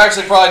be. I've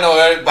actually probably know.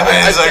 I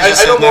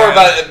know more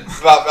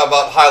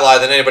about High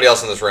Life than anybody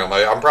else in this room.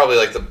 I'm probably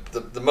like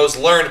the most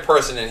learned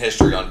person in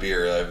history on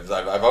beer.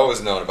 I've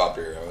always known about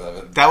beer.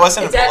 That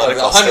wasn't a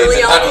political hundreds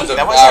and hundreds of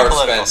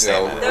hours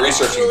spent,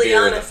 researching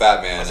beer in the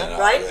FATMAN.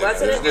 Right?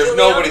 Wasn't it? There's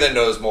nobody that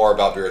knows more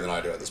about beer than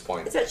I do at this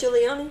point. Is that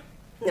Giuliani?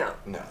 No,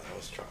 that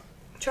was Trump.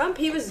 Trump,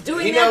 he was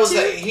doing he that knows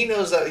too. He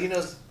knows.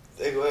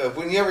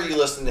 Whenever you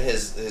listen to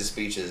his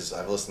speeches,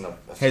 I've listened to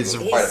he's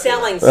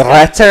selling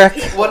rhetoric.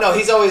 Well, no,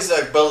 he's always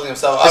building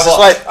himself.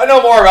 I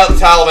know more about the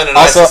Taliban and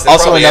ISIS than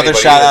also another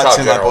shout out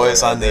to my general.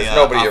 boys on the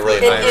nobody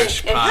really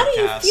Irish and how do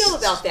you feel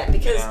about that?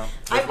 Because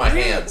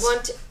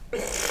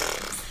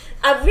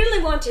I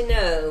really want to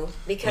know,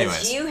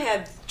 because you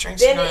have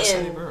been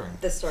in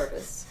the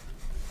service.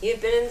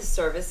 You've been in the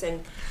service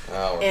and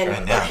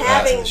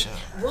having.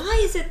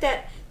 Why is it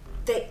that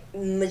the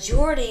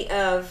majority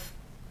of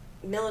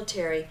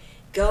military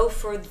go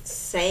for the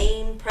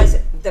same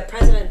the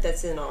president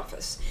that's in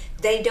office?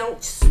 They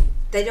don't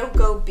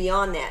go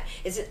beyond that.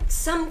 Is it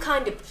some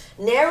kind of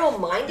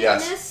narrow-mindedness?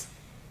 Yes.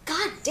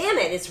 God damn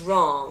it, it's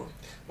wrong.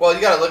 Well,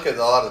 you got to look at a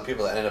lot of the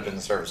people that end up in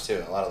the service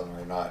too. A lot of them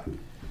are not,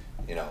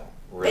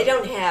 really they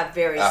don't have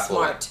very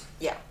affluent. smart.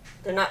 Yeah,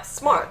 they're not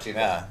smart.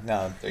 Yeah,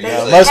 no.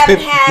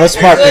 Most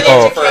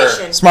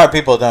smart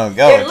people don't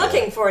go. They're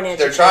looking for an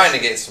education. They're trying to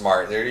get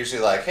smart. They're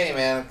usually like, "Hey,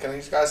 man, can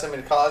you guys send me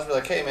to college?" We're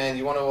like, "Hey, man,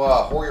 you want to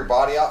whore your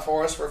body out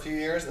for us for a few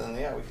years? Then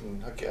yeah, we can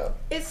hook you up."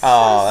 It's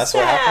that's sad.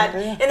 What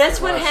happened, and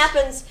that's what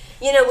happens.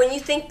 When you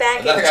think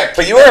back.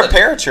 But you were a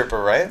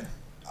paratrooper, right?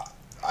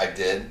 I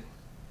did.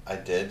 I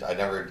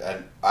never.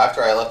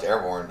 After I left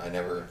Airborne,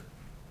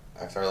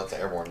 After I left the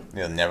Airborne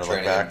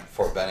training at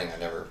Fort Benning, I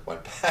never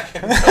went back.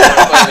 And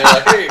they're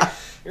like, "Hey,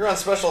 you're on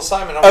special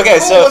assignment." I'm okay,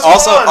 like, so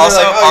also,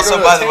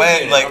 like, by the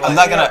way, like, I'm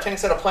not gonna tank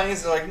set of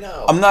planes. They're like,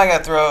 no. I'm not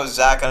gonna throw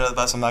Zach under the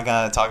bus. I'm not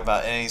gonna talk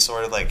about any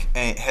sort of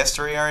any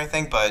history or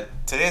anything. But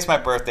today's my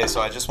birthday, so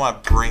I just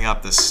want to bring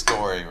up this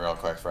story real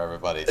quick for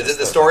everybody. Is it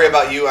the story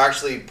about you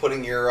actually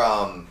putting your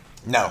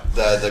No.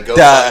 The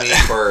GoFundMe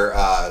for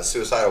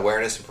suicide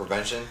awareness and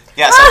prevention?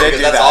 Yes, I did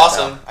do that. That's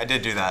awesome. I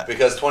did do that.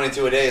 Because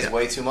 22 a day is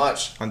way too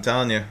much. I'm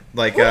telling you.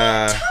 What are you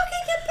talking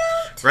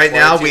about? Right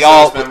now, we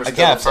all...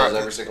 Again, for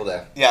every single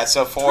day. Yeah,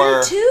 so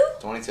for...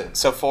 22?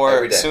 So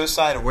for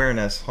suicide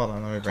awareness... Hold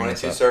on, let me bring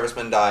this up. 22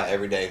 servicemen die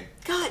every day.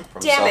 God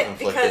damn it.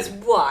 Because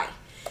why?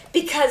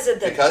 Because of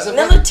the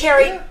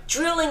military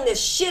drilling this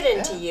shit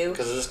into you,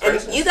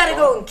 and you got to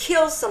go and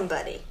kill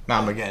somebody.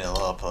 Mom, we're getting a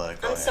little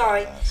political. I'm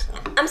sorry.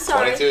 I'm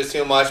sorry. 22 is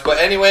too much, but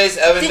anyways,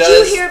 Evan Did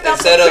you hear about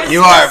instead of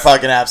you are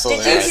fucking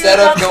absolutely.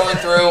 Instead of going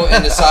through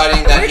and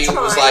deciding that he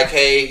was like,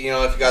 hey,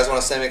 if you guys want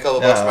to send me a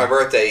couple bucks for my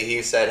birthday,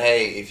 he said,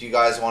 hey, if you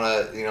guys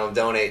want to,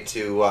 donate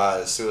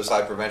to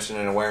suicide prevention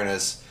and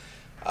awareness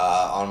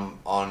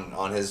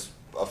on his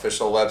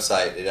official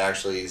website, it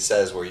actually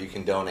says where you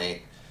can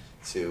donate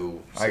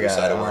to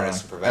suicide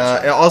awareness and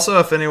prevention. Also,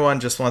 if anyone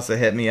just wants to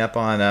hit me up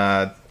on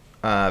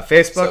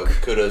Facebook. So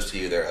kudos to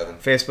you there, Evan.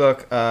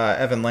 Facebook,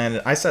 Evan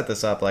Landon. I set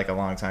this up like a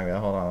long time ago.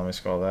 Hold on, let me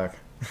scroll back.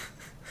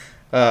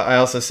 I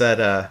also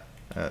said,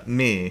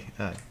 me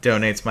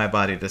donates my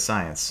body to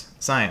science.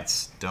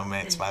 Science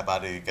donates my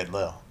body to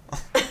Goodwill.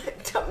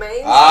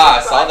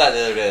 I saw that the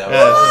other day. That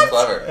was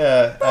clever.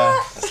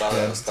 I saw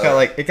that.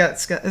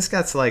 It's got it's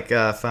got like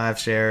 5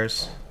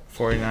 shares.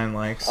 49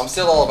 likes. I'm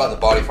still all about the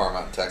body farm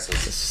out in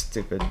Texas.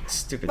 Stupid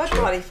what shit.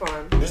 Body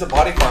farm? There's a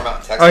body farm out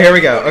in Texas. Oh, here we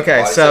go.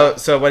 Okay,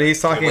 so what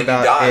he's talking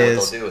about is...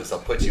 What they'll do is they'll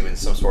put you in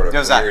some sort of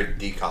weird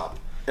decomp.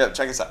 Yeah,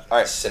 check this out. All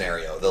right.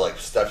 Scenario. They'll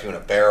stuff you in a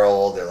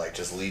barrel. They'll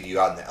just leave you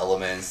out in the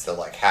elements.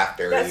 They'll half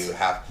bury you,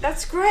 half...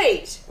 That's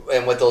great.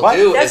 And what they'll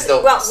do is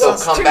they'll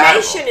come back...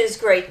 cremation is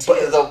great too.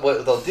 But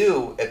what they'll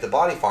do at the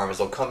body farm is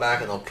they'll come back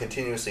and they'll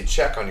continuously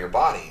check on your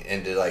body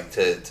and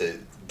to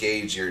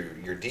gauge your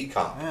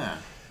decomp. Yeah.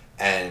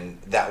 And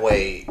that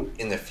way,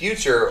 in the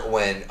future,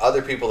 when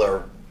other people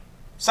are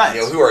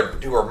Science. who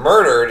are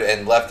murdered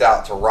and left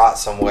out to rot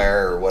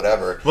somewhere or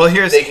whatever. Well,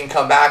 they can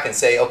come back and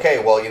say, okay,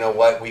 well, you know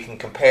what? We can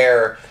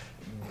compare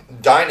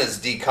Dinah's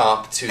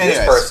decomp to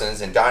this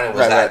person's, and Dinah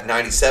was at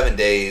 97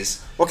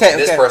 days. Okay,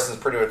 this person's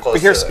pretty close.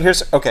 But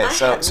here's okay.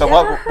 So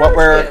what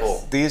we're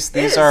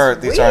these are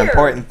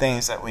important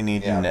things that we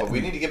need to know. But we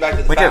need to get back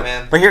to the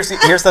FATMAN. But here's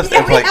the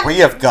thing. Like we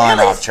have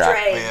gone off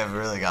track. We have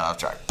really gone off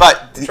track.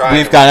 But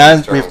we've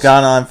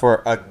gone on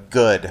for a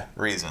good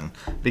reason,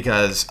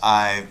 because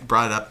I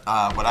brought up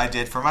what I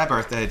did for my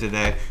birthday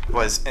today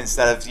was,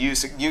 instead of you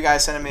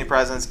guys sending me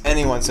presents,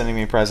 anyone sending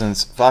me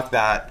presents, fuck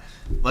that.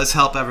 Let's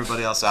help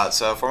everybody else out.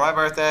 So for my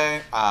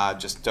birthday,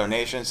 just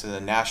donations to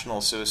the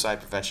National Suicide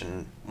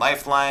Prevention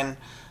Lifeline.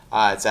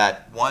 It's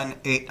at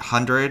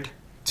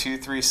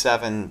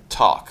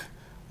 1-800-237-TALK,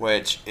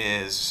 which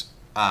is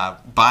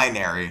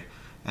binary,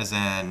 as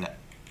in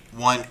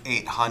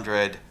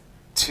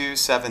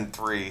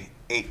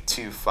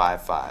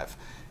 1-800-273-8255.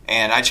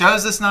 And I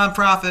chose this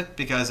nonprofit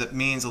because it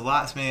means a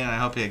lot to me, and I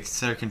hope you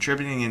consider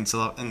contributing and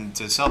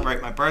to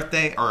celebrate my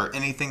birthday or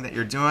anything that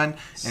you're doing.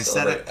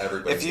 Instead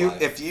of if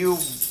you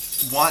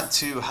want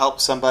to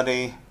help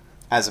somebody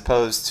as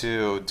opposed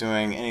to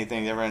doing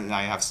anything different, and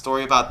I have a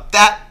story about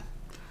that.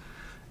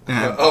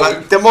 Then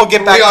we'll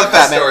get back to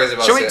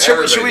FATMAN.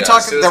 Should we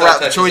talk?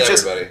 Should we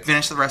just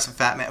finish the rest of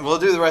FATMAN? We'll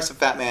do the rest of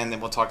FATMAN, then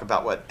we'll talk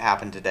about what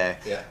happened today.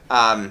 Yeah.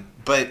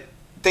 But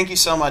thank you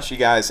so much, you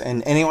guys,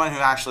 and anyone who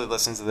actually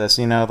listens to this.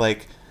 You know,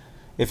 like,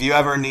 if you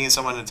ever need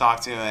someone to talk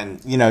to, and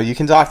you know, you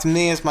can talk to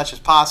me as much as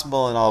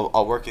possible, and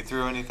I'll work you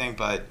through anything.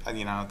 But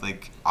you know,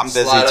 like, I'm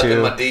busy Slide too. Up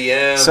in my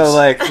DMs. So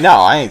like, no,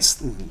 I ain't.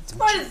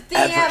 What does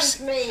DMs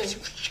mean?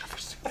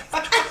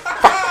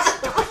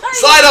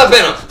 Slide up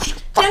in them.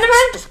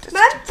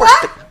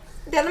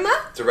 Gentlemen?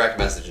 Direct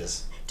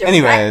messages.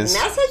 Anyways,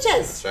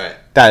 messages. That's right.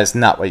 That is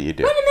not what you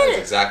do. Wait a minute.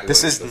 Exactly.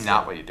 This is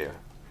not what you do.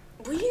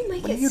 Will you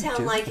make it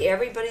sound like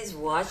everybody's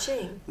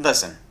watching?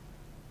 Listen,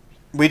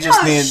 we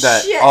just need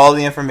that all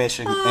the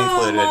information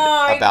included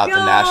about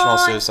the National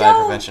Suicide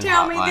Prevention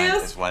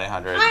Hotline is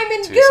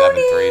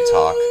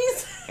 1-800-273-TALK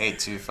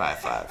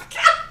 8255.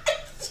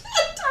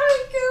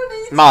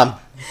 Mom,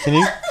 can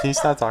you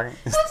stop talking?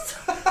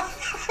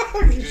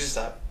 Can you just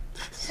stop?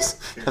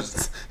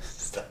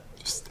 Stop.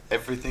 Just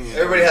everything.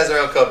 Everybody has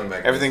their own coping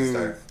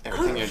mechanism.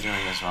 Everything you're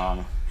doing is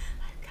wrong.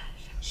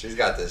 She's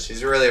got this.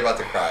 She's really about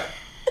to cry.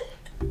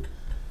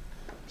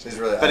 She's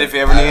really. But if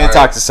you ever need to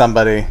talk to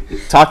somebody,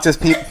 talk to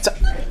people.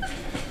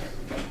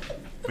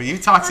 Will you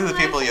talk to the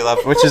people you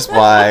love? Which is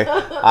why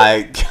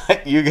I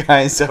got you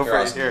guys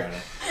over here.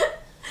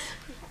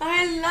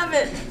 I love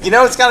it. You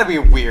know, it's gotta be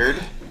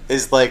weird.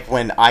 Is like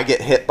when I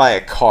get hit by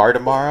a car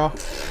tomorrow,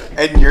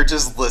 and you're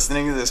just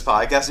listening to this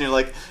podcast, and you're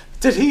like,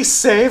 "Did he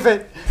save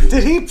it?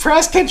 Did he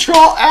press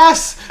Control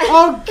S?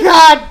 Oh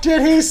God,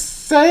 did he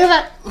save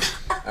it?"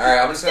 All right,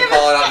 I'm just gonna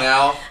call it out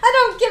now. I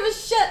don't give a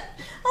shit.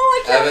 Oh,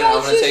 I can't Evan,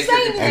 I'm gonna take your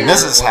computer. And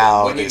this is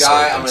how when you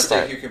die, I'm gonna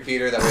take your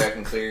computer. That way I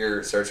can clear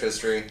your search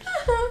history.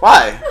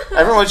 Why?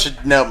 Everyone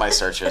should know my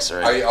search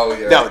history.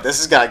 Yeah. No, this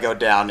has got to go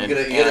down in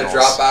annals. You gonna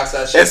Dropbox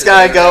that shit? It's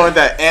got to go in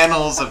the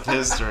annals of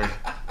history.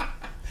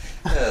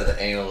 The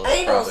annals.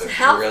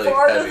 How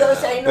far do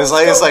those annals go?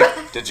 It's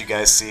like, did you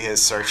guys see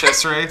his search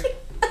history?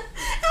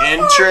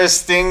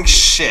 Interesting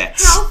shit.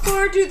 How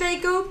far do they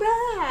go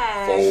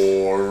back?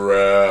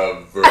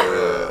 Forever.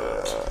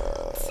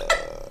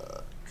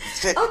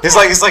 Okay.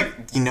 It's like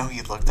you know,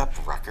 he looked up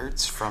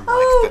records from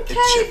like the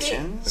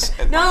Egyptians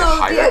and like the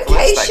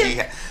hieroglyphs that he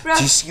had.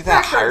 Do you see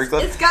that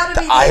hieroglyph?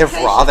 The Eye of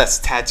Ra that's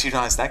tattooed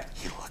on his neck.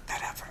 He looked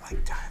that up for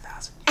like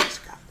 9,000 years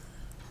ago.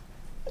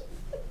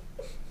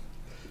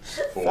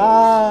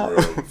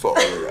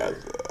 Forever.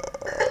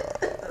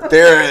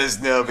 There is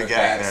no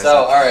beginning. Okay,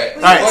 so all right.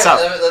 We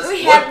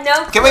have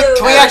no clue. Can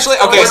we actually?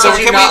 Okay, what so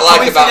did you not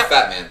like about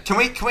FATMAN? Can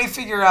we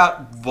figure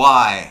out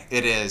why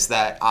it is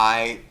that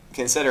I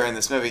consider in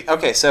this movie?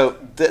 Okay, so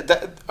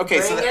the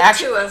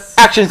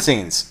action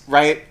scenes,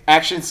 right?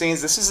 Action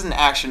scenes. This is an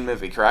action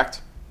movie,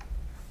 correct?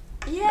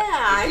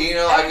 Yeah. You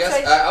know, I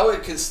guess I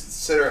would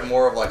consider it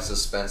more of like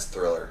suspense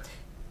thriller.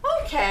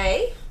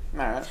 Okay. All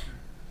right.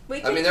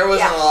 I mean, there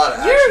wasn't a lot of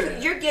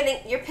action. You're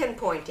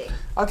pinpointing.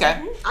 Okay.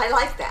 Mm-hmm. I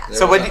like that.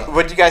 So what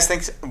do you guys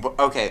think?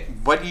 Okay,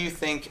 what do you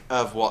think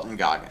of Walton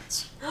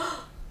Goggins?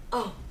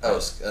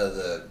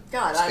 The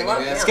God, Skinny I love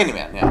Man? him. Skinny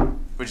Man, yeah.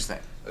 What'd you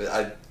think?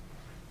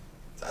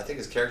 I think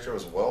his character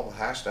was well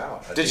hashed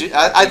out. He did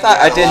not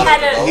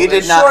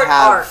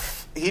have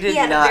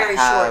very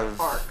short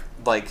arc.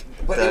 Like,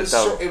 but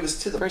it was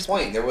to the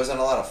point. There wasn't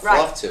a lot of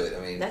fluff to it.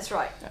 I mean, that's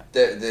right.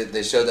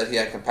 They showed that he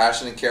had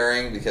compassion and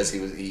caring because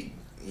he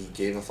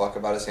gave a fuck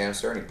about his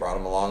hamster and he brought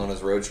him along on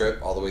his road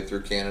trip all the way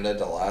through Canada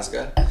to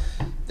Alaska.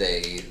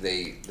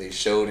 They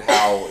showed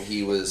how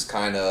he was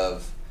kind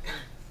of.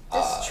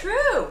 That's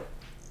true.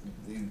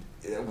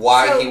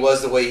 Why he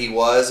was the way he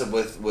was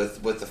with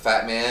the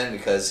FATMAN,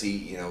 because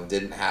he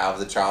didn't have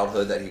the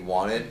childhood that he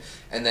wanted,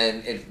 and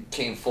then it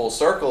came full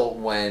circle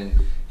when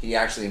he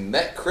actually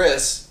met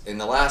Chris in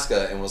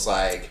Alaska and was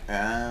like,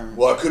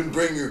 well, I couldn't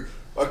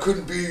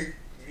be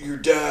your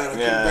dad. I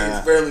couldn't bring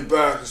his family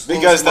back.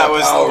 Because that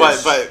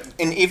was but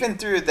and even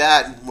through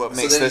that, what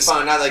makes this? So then he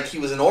found out like he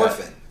was an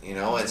orphan, you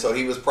know, and so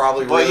he was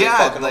probably really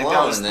fucking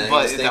alone. And then he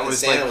was thinking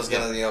Santa was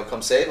gonna, you know,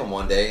 come save him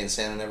one day, and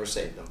Santa never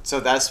saved him. So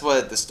that's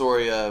what the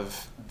story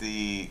of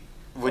the.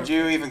 Would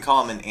you even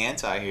call him an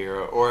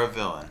anti-hero or a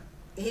villain?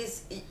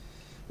 It's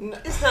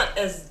not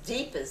as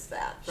deep as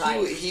that,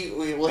 right? He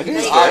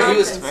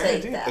was very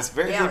deep. It's a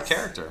very deep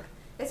character.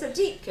 It's a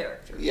deep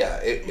character. Yeah,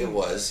 it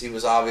was. He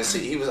was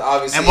obviously. And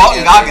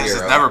Walton Goggins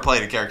has never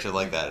played a character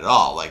like that at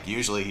all. Like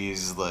usually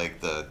he's like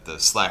the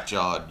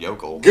slack-jawed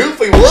yokel.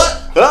 Goofy,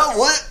 what?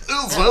 What?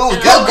 Good lord,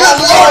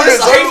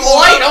 it's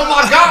light. Oh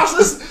my gosh,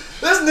 this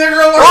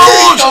nigger over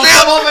here don't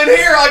come up in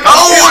here like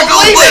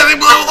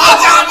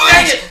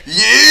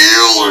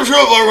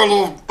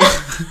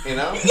you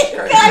know?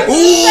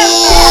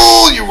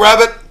 Ooh, you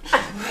rabbit.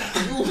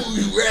 Ooh,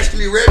 you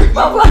rascally rabbit.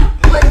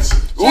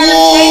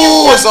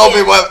 Ooh, it's all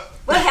be wet.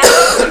 What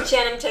happens when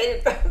Channing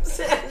Tatum comes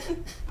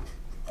in?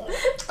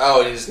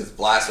 Oh, he just gets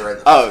blasted right in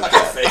the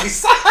fucking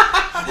face.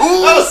 That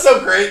was so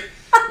great.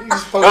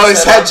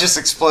 His head just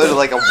exploded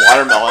like a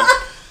watermelon.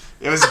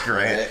 It was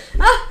great.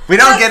 We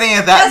don't get any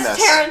of that in this.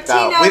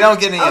 No, we don't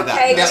get any of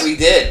that. Yeah, we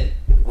did.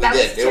 We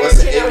did. It was.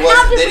 They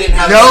didn't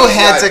have no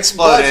heads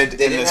exploded.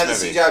 They didn't have the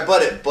CGI,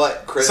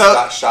 but Chris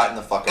got shot in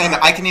the fucking. And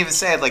I can even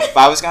say it like if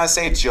I was gonna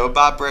say Joe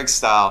Bob Briggs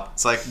style,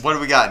 it's like, what do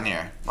we got in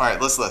here? All right,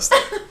 let's list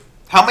it.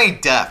 How many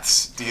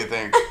deaths do you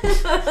think?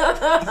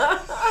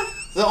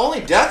 The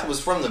only death was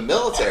from the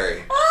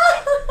military.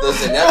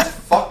 Those inept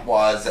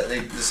fuckwads that they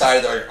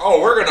decided, like, oh,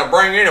 we're going to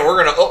bring in and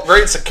we're going to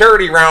upgrade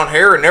security around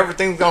here and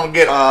everything's going to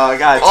get... all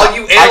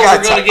you elves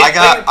are going to get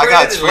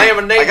fingerprinted and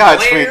laminated. I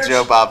got to tweet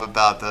Joe Bob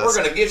about this. We're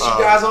going to get you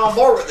guys on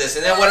board with this.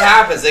 And then what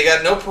happens? They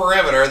got no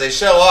perimeter. They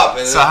show up.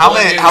 And so how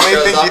many people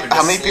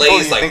do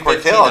you think were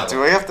killed? Do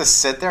we have to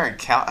sit there and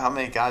count how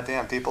many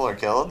goddamn people are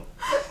killed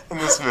in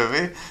this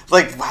movie?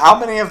 Like, how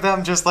many of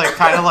them just, like,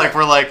 kind of like,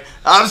 were like,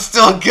 I'm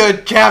still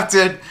good,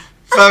 Captain.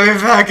 Put me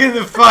back in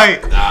the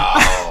fight. No.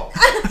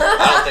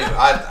 I don't think...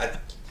 I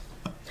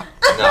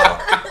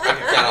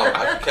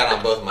can count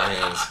on both of my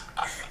hands.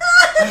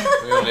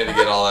 We don't need to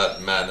get all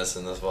that madness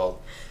in this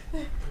world.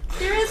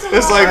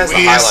 It's like,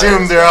 we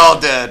assume they're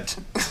all dead.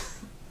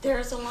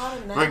 There's a lot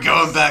of madness. We're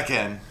going back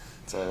in.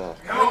 Come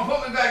on,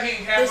 put me back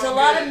in, Captain. There's a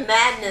lot of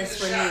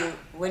madness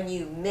when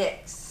you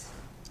mix.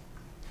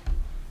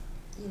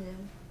 You know.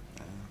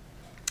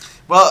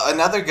 Well,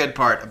 another good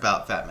part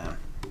about FATMAN.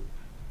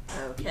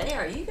 Okay,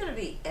 are you going to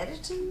be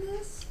editing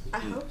this? I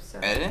hope so.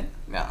 Editing?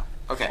 No.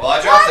 Okay. Well, I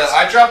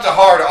dropped a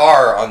hard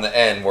R on the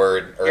N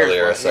word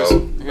earlier, so I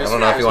don't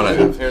know if you want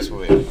to... Here's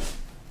what we have.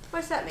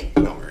 What's that mean?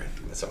 Don't worry.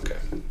 It's okay.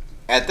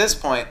 At this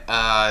point,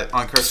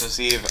 on Christmas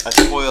Eve, a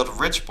spoiled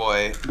rich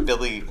boy,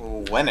 Billy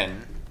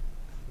Winnan...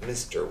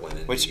 Mr.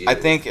 Winnan. Which I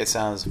think it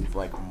sounds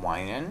like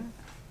Winan.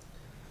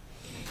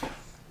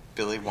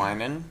 Billy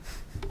Winan.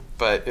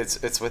 But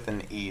it's with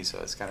an E, so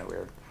it's kind of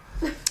weird.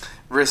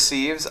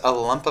 Receives a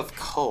lump of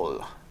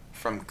coal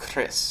from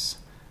Chris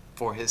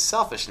for his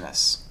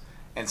selfishness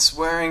and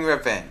swearing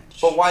revenge.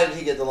 But why did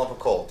he get the lump of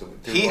coal?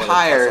 He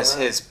hires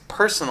his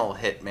personal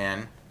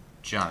hitman,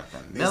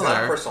 Jonathan Miller, he's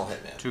not a personal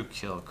hitman, to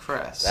kill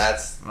Chris.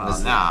 That's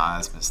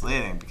that's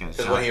misleading because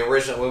when we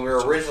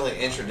were originally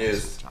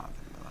introduced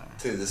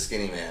to the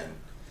skinny man,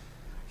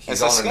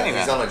 he's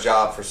on a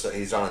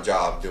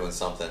job doing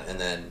something, and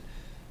then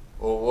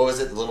what was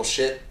it? The little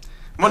shit.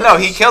 Well, no,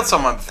 he killed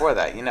someone before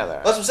that. You know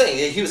that. That's what I'm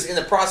saying. He was in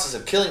the process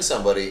of killing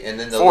somebody, and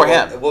then him.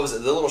 What was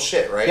it? The little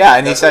shit, right? Yeah,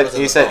 and he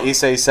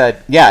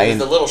said, yeah.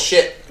 And the little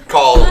shit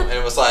called him, and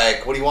it was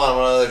like, "What do you want? I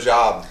want another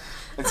job."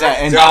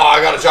 Exactly. And,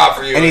 I got a job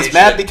for you. And he's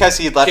mad because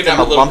he left him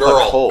a lump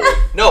of coal.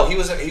 No, he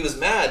was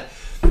mad.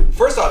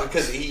 First off,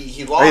 because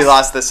he lost. Or he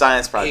lost the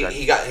science project.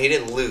 He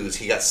didn't lose.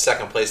 He got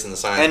second place in the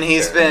science.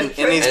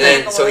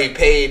 And so he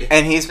paid.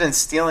 And he's been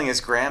stealing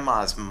his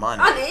grandma's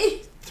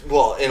money.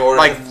 Well, in order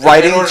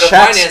writing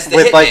checks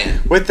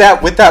with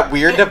that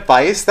weird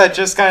device that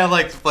just kind of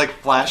like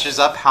flashes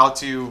up how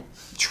to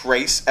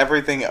trace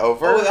everything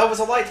over. Oh, that was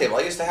a light table.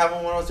 I used to have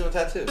one when I was doing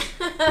tattoos.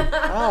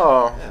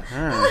 Oh,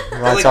 yeah.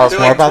 You want to tell us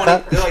more about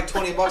that? They're like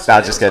 $20.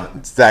 No, just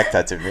kidding. Zach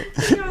tattooed me.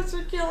 You guys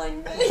are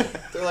killing me.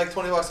 They're like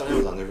 $20 on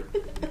Amazon.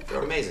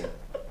 They're amazing.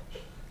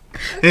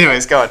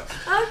 Anyways, go on.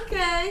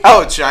 Okay.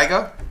 Oh, should I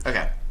go?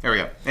 Okay, here we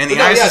go. And he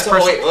hires this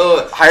person.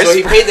 So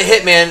he paid the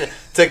hitman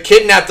to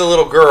kidnap the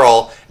little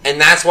girl, and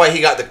that's why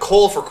he got the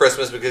coal for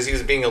Christmas, because he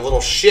was being a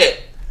little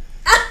shit.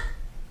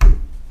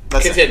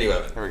 Continue,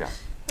 Evan. Here we go.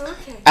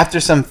 Okay.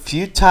 After some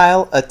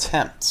futile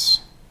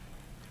attempts,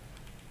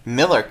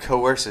 Miller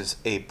coerces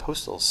a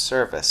postal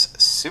service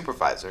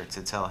supervisor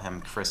to tell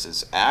him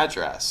Chris's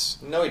address.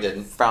 No, he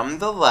didn't. From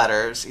the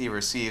letters he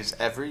receives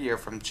every year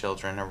from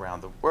children around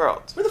the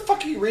world. Where the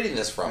fuck are you reading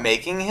this from?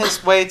 Making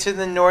his way to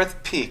the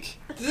North Peak.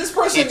 Did this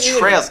person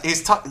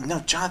He's talking. No,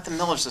 Jonathan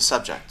Miller's the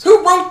subject.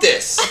 Who wrote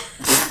this?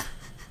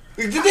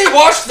 Did they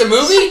watch the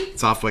movie?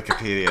 It's off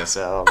Wikipedia,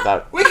 so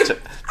that. All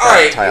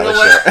right. You know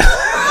what?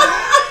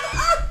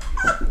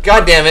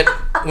 God damn it.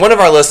 one of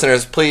our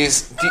listeners,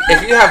 please,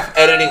 if you have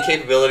editing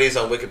capabilities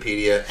on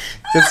Wikipedia,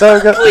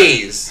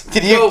 please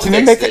can you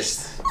make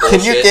this. Can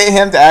you get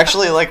him to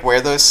actually like wear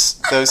those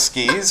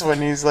skis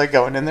when he's like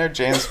going in there,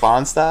 James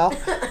Bond style?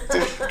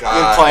 Dude,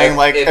 God, playing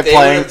if they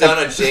would have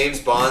done a James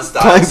Bond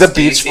style playing the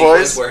Beach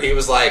Boys where he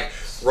was like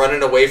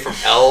running away from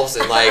elves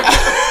and like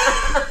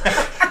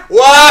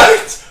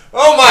what?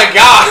 Oh my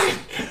God!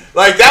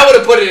 Like that would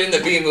have put it in the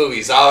B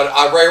movies.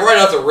 I'd right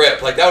off the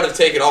rip. Like that would have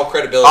taken all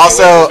credibility.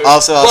 Also, I'll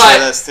say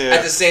this too.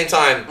 At the same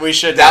time,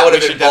 that would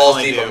have been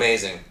balls deep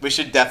amazing. We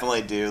should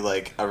definitely do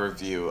like a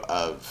review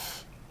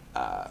of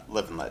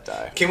Live and Let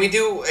Die. Can we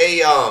do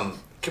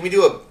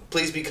a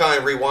Please Be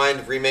Kind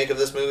Rewind remake of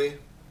this movie,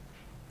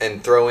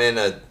 and throw in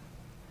a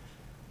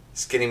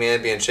skinny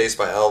man being chased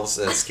by elves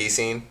in a ski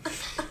scene?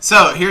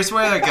 So here's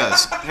where it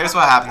goes. Here's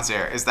what happens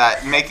here: is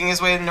that making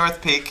his way to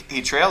North Peak,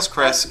 he trails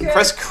Kris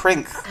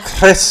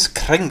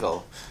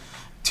Kringle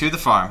to the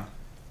farm,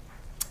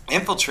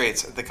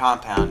 infiltrates the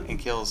compound, and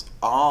kills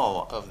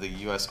all of the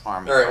U.S.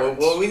 Army. All right.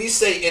 Well, when you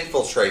say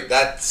infiltrate,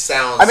 that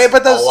sounds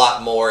a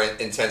lot more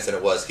intense than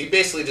it was. He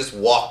basically just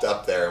walked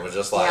up there and was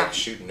just like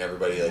shooting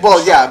everybody. Like,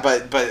 well, yeah,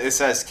 but it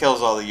says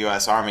kills all the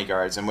U.S. Army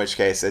guards, in which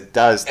case it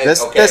does.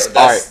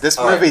 This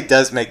movie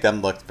does make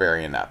them look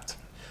very inept.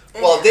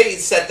 Well, they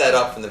set that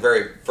up from the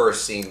very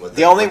first scene with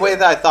the only way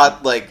that I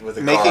thought like with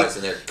the guards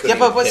and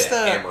but what's the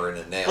hammer and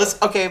a nail?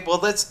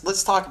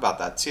 Let's talk about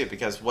that too,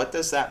 because what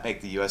does that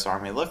make the U.S.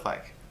 Army look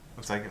like?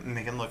 Looks like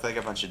make them look like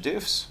a bunch of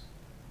doofs,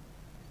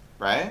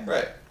 right?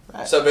 Right.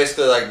 So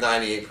basically, like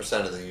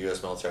 98% of the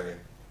U.S. military.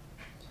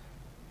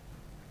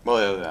 Well,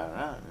 I don't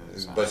know.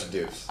 It's a bunch of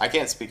doofs. I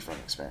can't speak from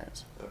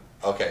experience.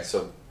 Okay,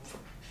 so from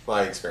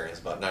my experience,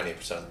 about 90%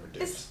 of them are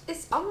doofs.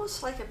 It's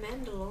almost like a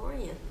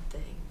Mandalorian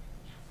thing.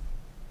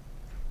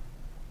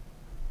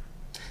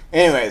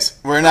 Anyways,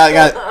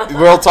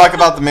 we'll talk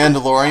about the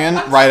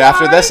Mandalorian right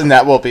after this, and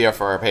that will be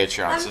for our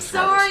Patreon. I'm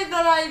sorry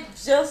that I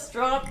just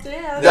dropped in.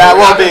 That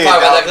will be. Talk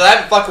about that because I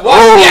haven't fucking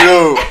watched it yet.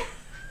 No.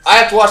 I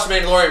have to watch the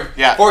Mandalorian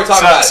before we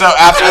talk about it. So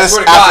after this,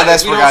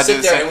 we're gonna do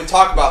this. And we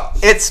talk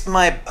about. It's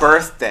my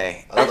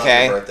birthday.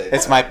 Okay,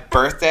 it's my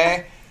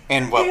birthday.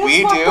 And what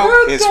we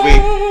do is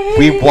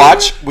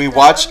we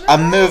watch a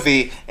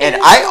movie, and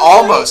I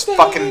almost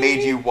fucking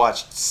made you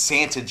watch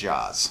Santa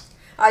Jaws.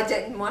 I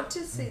didn't want to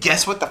see.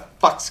 Guess what the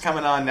fuck's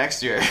coming on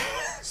next year?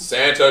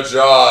 Santa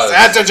Jaws.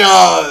 Santa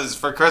Jaws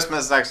for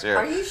Christmas next year.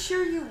 Are you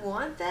sure you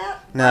want that?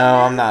 No,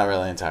 I'm not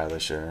really entirely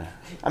sure.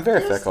 I'm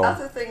very fickle.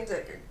 Other things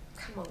that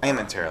come on. I am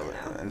entirely.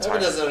 Everyone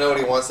doesn't know what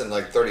he wants in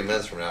like 30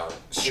 minutes from now.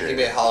 Sure. He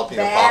made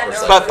jalapeno poppers.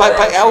 But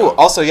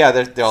also yeah,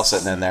 they're all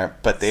sitting in there,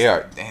 but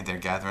they're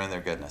gathering their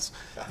goodness.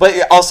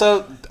 But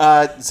also,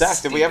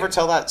 Zach, did we ever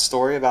tell that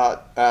story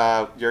about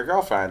your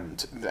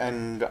girlfriend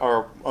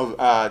no,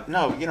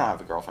 you don't have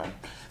a girlfriend.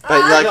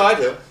 But no, I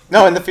do.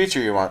 No, in the future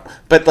you won't.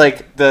 But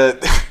like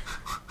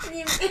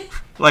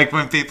like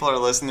when people are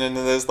listening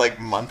to this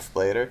like months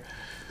later.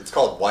 It's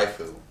called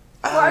waifu.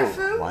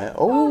 Waifu?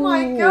 Oh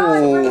my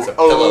God! It's a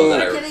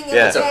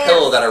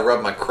pillow that I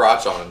rub my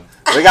crotch on.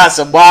 We got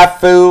some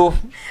waifu.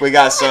 We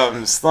got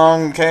some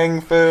slung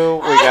king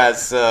fu. We got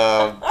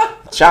some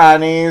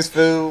Chinese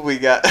food. We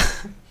got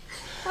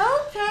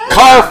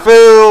car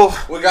fu.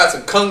 We got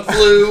some kung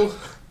flu.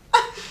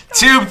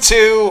 Tube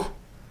 2.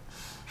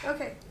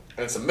 Okay.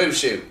 And some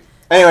mushu.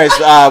 Anyways,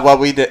 what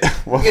we did. Get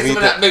some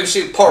of that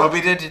mushu pork. What we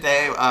did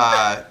today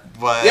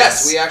was.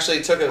 Yes, we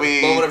actually took a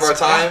moment of our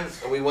time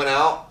and we went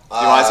out. You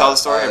want to tell the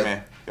story or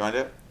me? You want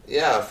to do it?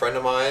 Yeah, a friend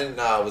of mine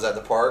was at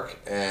the park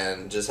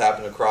and just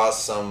happened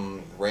across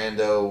some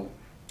rando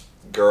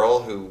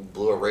girl who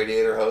blew a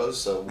radiator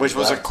hose. Which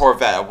was a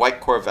Corvette, a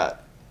white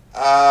Corvette.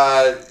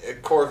 A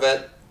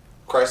Corvette,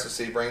 Chrysler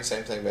Sebring,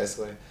 same thing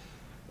basically.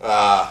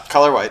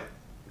 Color white.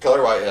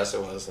 Color white, yes,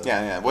 it was.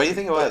 Yeah. What do you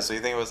think it was? So you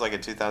think it was like a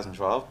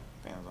 2012?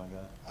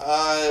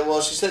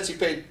 Well, she said she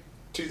paid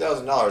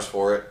 $2,000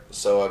 for it,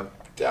 so I'm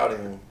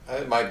doubting.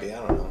 It might be.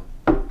 I don't know.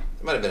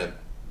 It might have been a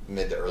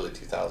mid to early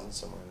 2000s,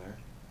 somewhere in there.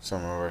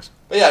 Somewhere worse.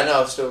 But yeah,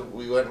 no. So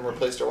we went and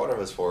replaced her water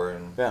hose for her,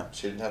 and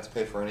she didn't have to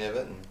pay for any of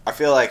it. And I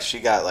feel like she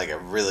got like a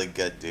really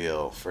good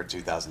deal for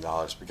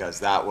 $2,000 because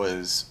that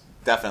was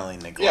definitely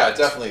neglect. Yeah,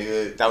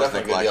 definitely. That was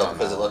a good deal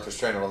because it left her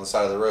stranded on the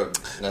side of the road.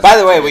 By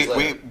the way,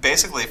 we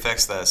basically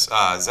fixed this,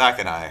 Zach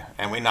and I,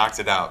 and we knocked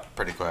it out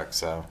pretty quick.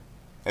 So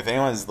if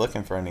anyone's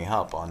looking for any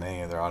help on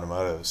any of their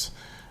automotives.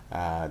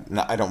 I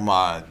don't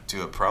want to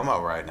do a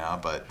promo right now,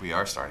 but we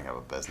are starting up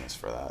a business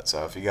for that.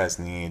 So if you guys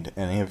need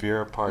any of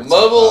your parts,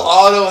 Mobile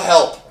Auto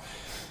Help.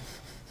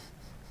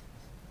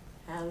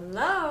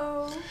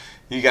 Hello.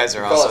 You guys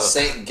are also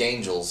Saint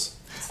Gangels.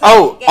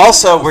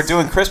 Also we're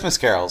doing Christmas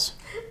carols.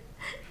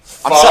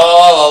 I'm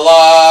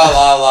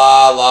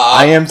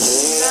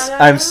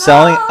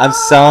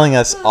selling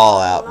us all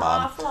out,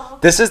 Mom.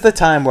 This is the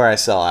time where I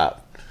sell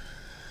out.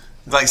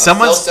 Like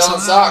someone's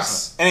selling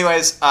socks.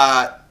 Anyways,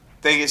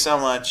 thank you so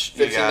much,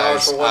 you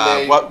guys. $15 for 1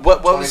 day.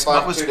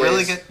 What was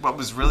really good? What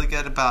was really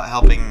good about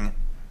helping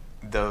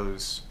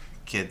those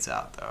kids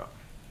out though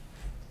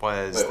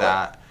was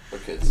What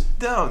kids?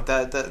 No,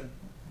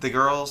 The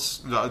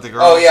girls.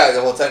 Oh yeah,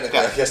 well technically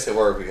I guess they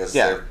were because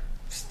they're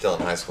still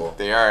in high school.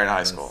 They are in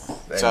high school.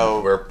 And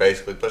so we're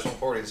basically pushing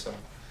 40. So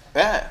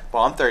yeah,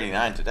 well I'm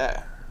 39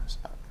 today. So,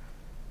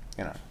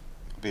 I'll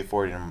be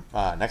 40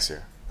 next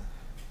year.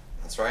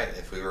 That's right.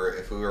 If we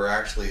were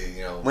actually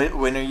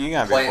When are you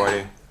gonna be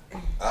 40?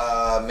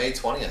 May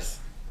 20th.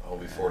 I'll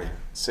be 40.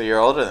 So you're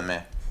older than me.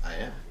 I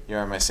am.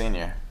 You're my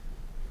senior.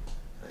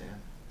 I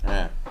am.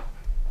 Yeah.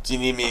 Do you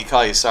need me to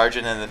call you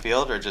sergeant in the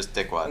field or just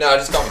dickwad? No,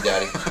 just call me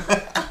daddy.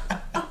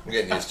 I'm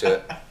getting used to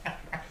it.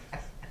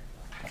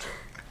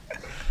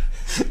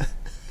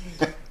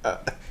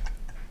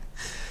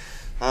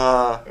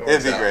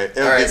 It'd be great.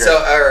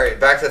 All right,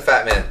 back to the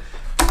Fat Man.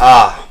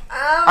 All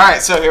right,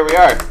 so here we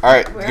are. All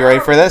right, you ready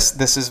for this?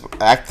 This is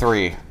Act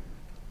 3.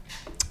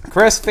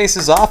 Chris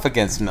faces off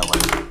against Miller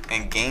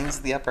and gains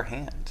the upper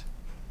hand.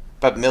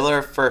 But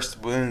Miller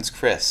first wounds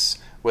Chris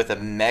with a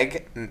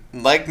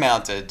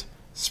leg-mounted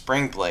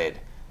spring blade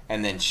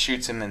and then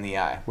shoots him in the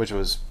eye, which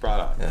was brought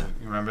up. Yeah.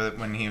 You remember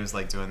when he was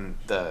like doing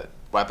the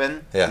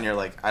weapon? Yeah. And you're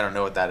like, I don't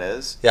know what that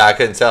is. Yeah, I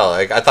couldn't tell.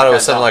 Like I thought it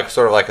was something like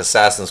sort of like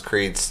Assassin's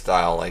Creed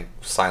style, like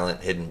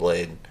silent hidden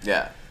blade.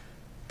 Yeah.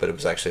 But it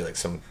was actually like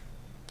some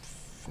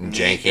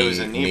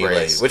janky knee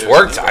blade, which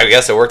worked. I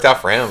guess it worked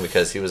out for him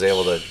because he was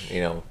able to,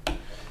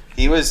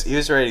 he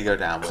was ready to go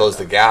down. Close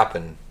the gap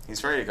and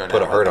he's ready to go down.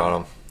 Put a hurt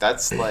on him.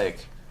 That's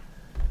like,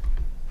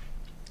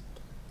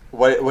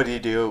 what do you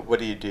do? What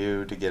do you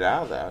do to get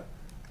out of that?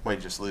 What,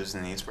 you just lose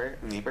the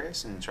knee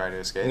brace and try to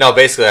escape? No,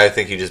 basically, I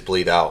think you just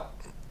bleed out.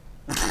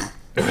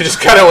 Which is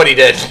kind of what he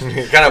did.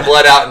 He kind of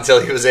bled out until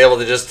he was able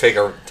to just take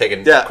a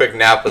quick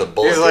nap with a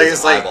bullet through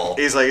his eyeball.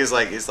 He's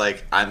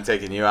like, I'm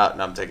taking you out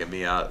and I'm taking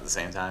me out at the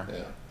same time.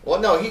 Yeah. Well,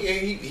 no,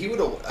 he would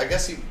have. I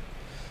guess he.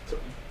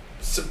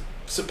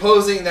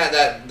 Supposing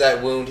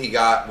that wound he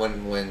got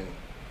when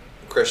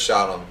Chris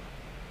shot him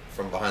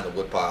from behind the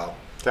woodpile.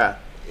 Yeah.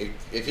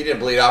 If he didn't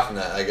bleed out from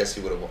that, I guess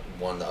he would have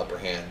won the upper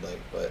hand.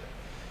 But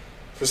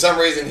for some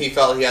reason, he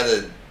felt he had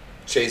to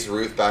chase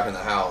Ruth back in the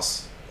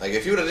house. Like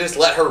if you would have just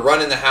let her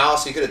run in the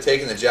house, he could have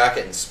taken the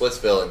jacket in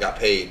Splitsville and got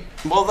paid.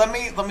 Well, let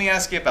me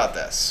ask you about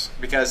this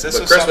because this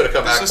was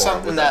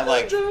something that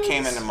like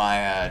came into my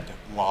head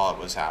while it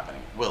was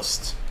happening.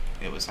 Whilst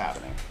it was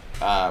happening,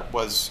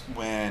 was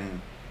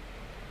when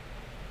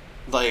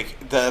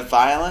like the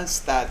violence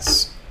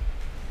that's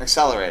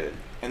accelerated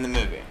in the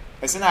movie.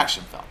 It's an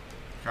action film.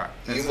 Right.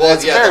 It's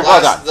very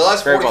well done. The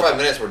last 45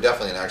 minutes were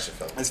definitely an action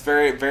film. It's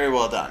very, very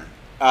well done.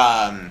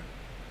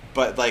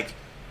 But like,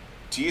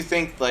 do you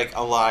think like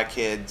a lot of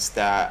kids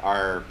that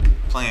are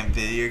playing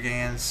video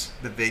games,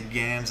 the vid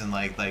games, and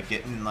like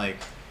getting like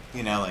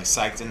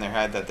psyched in their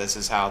head that this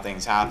is how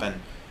things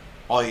happen,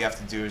 all you have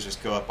to do is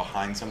just go up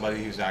behind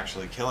somebody who's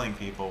actually killing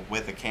people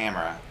with a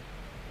camera,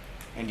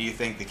 and do you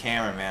think the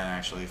cameraman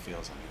actually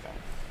feels anything?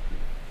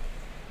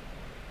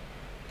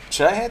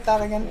 Should I hit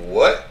that again?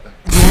 What?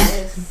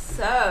 It's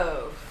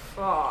so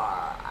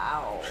far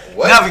out.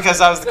 What? No,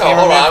 because I was the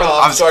cameraman.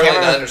 I'm starting to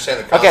understand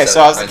the concept. Okay, so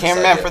I was the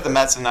cameraman for the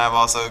Mets, and I'm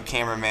also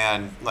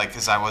cameraman,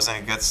 because I wasn't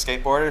a good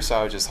skateboarder, so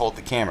I would just hold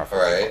the camera for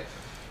people.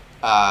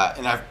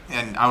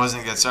 And I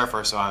wasn't a good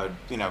surfer, so I would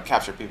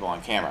capture people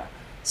on camera.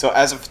 So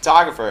as a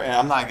photographer, and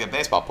I'm not a good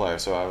baseball player,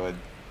 so I would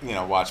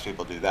watch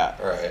people do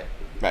that.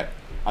 Right.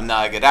 I'm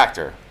not a good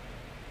actor,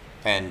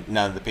 and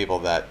none of the people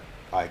that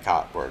I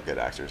caught were good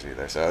actors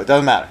either, so it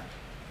doesn't matter.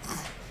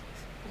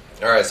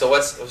 All right, so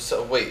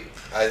wait,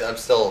 I'm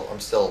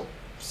still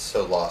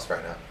so lost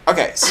right now.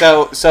 Okay,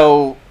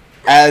 so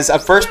as a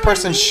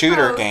first-person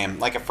shooter game,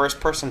 like a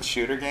first-person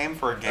shooter game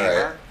for a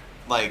gamer,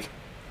 like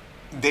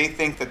they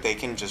think that they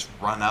can just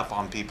run up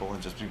on people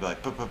and just be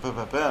like boom, boom, boom,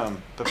 boom,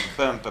 boom, boom,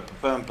 boom, boom,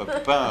 boom,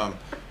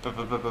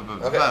 boom,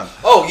 boom.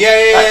 Oh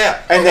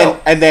yeah. And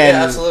then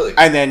absolutely.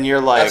 And then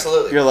you're like,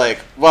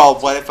 well,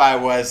 what if I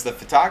was the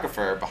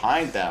photographer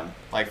behind them,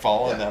 like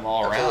following them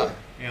all around?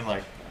 You're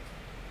like,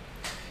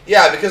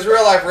 yeah, because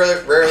real life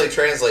rarely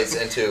translates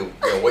into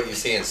what you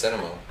see in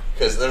cinema.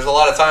 Because there's a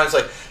lot of times,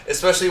 like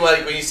especially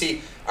when you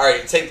see, all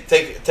right, take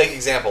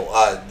example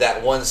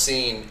that one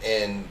scene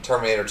in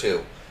Terminator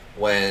 2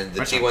 when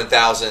the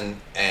T-1000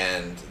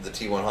 and the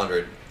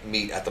T-100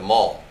 meet at the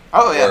mall.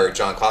 Oh yeah, where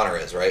John Connor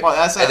is, right? Well,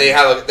 and they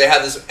have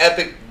this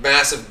epic,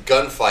 massive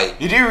gunfight.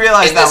 You do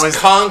realize in this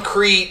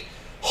concrete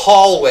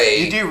hallway.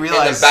 You do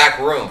realize in the back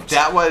rooms.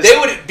 They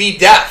would be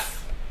deaf.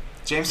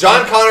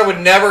 John Connor would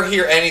never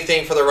hear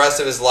anything for the rest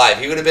of his life.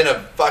 He would have been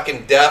a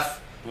fucking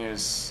deaf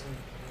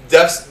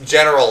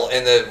general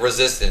in the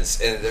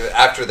resistance. And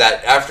after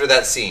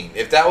that scene,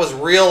 if that was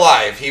real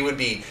life,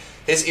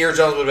 his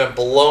eardrums would have been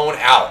blown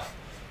out.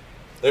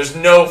 There's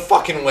no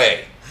fucking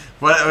way.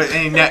 What?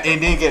 He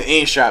didn't get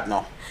any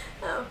shrapnel.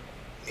 Oh.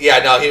 Yeah,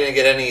 no, he didn't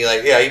get any.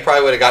 He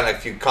probably would have gotten a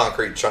few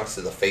concrete chunks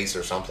to the face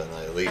or something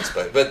at least.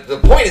 But the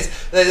point is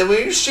that when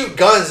you shoot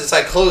guns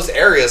inside closed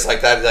areas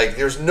like that, like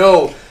there's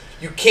no.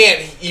 You can't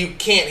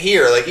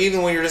hear, like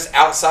even when you're just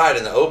outside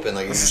in the open,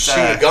 like you shoot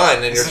a gun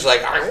and you're just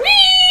like,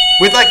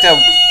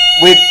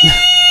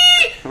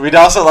 we'd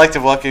also like to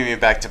welcome you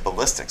back to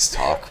Ballistics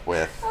Talk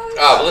with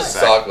Ballistics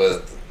Talk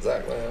with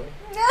Zach.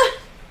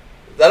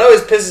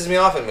 always pisses me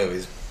off in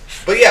movies.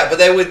 But yeah, but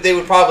they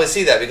would probably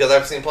see that because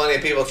I've seen plenty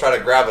of people try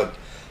to grab a.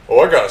 Oh,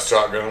 I got a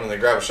shotgun, and they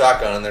grab a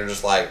shotgun, and they're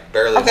just like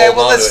barely. Okay,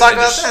 well, let's talk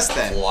about this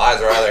then.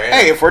 Flies right out of their hand.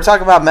 Hey, if we're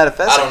talking about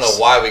metaphysics, I don't know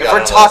why we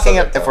got.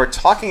 If we're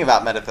talking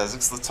about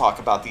metaphysics, let's talk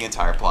about the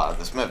entire plot of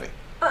this movie.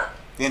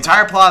 The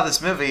entire plot of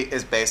this movie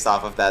is based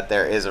off of that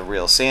there is a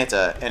real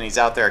Santa, and he's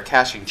out there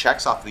cashing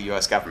checks off the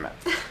U.S. government.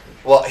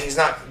 Well, he's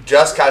not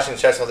just cashing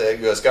checks off the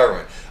U.S.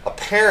 government.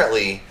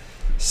 Apparently,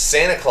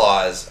 Santa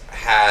Claus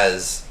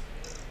has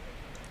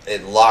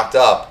it locked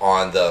up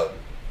on the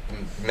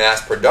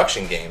mass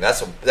production game.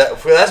 That's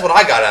what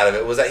I got out of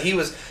it, was that he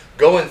was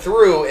going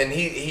through and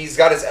he's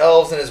got his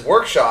elves in his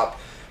workshop,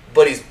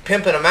 but he's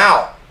pimping them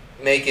out,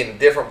 making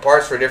different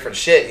parts for different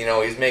shit. You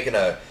know, he's making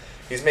a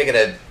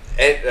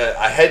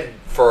head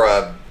for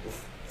a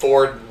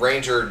Ford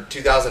Ranger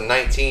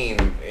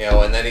 2019, you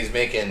know, and then he's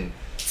making,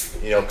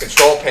 you know,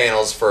 control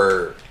panels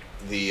for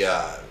the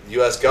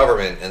U.S.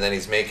 government, and then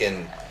he's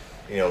making,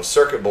 you know,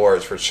 circuit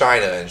boards for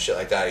China and shit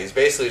like that. He's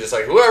basically just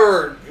like,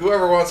 whoever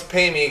wants to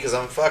pay me because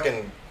I'm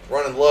fucking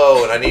running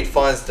low and I need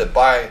funds to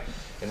buy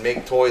and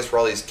make toys for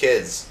all these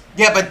kids.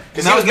 Yeah, but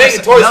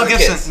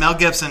Mel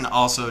Gibson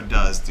also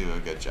does do a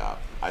good job,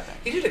 I think.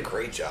 He did a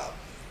great job.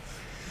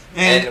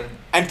 And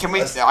can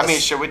we?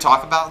 Should we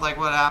talk about like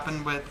what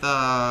happened with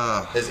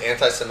his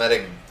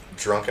anti-Semitic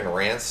drunken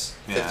rants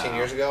 15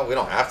 years ago? We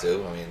don't have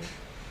to. I mean,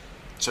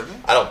 certainly.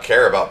 I don't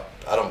care about.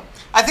 I don't.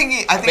 I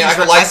think I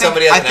could like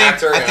somebody as an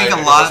actor. I think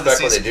and a lot of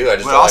respect what they do. I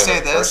just what don't I'll like say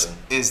them this person.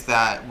 is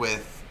that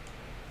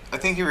I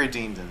think he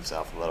redeemed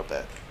himself a little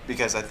bit,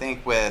 because I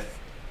think with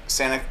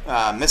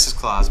Mrs.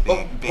 Claus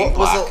being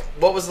black.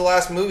 What was the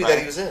last movie that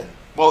he was in?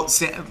 Well,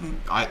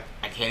 I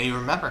can't even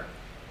remember.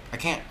 I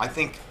can't. I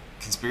think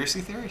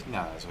Conspiracy Theory.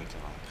 No, that was way too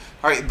long.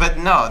 All right, but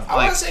no. I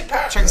want to say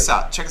Patriot.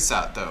 Check this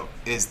out though.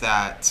 Is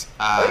that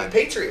I think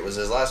Patriot was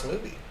his last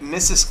movie.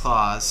 Mrs.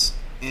 Claus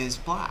is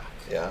black.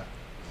 Yeah.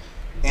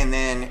 And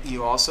then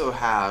you also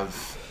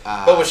have.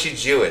 But was she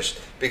Jewish?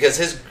 Because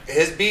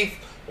his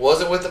beef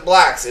wasn't with the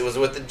blacks; it was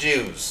with the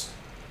Jews.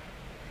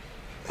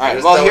 All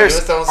right. Well,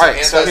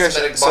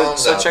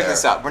 so check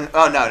this out. We're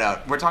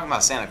talking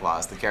about Santa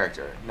Claus, the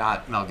character,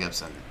 not Mel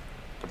Gibson,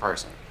 the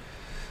person.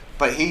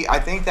 But I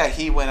think that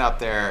he went up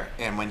there,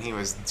 and when he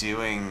was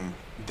doing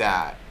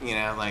that, you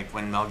know, like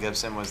when Mel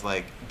Gibson was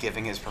like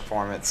giving his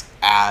performance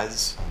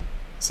as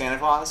Santa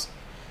Claus,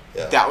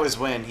 that was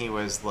when he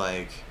was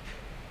like,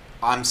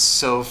 I'm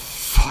so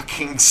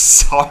fucking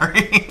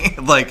sorry.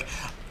 Like,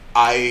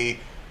 I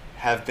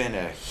have been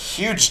a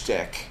huge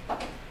dick.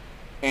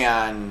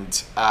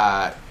 And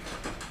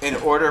in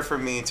order for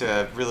me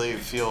to really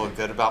feel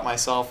good about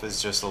myself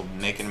is just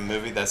making a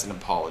movie that's an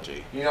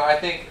apology. You know, I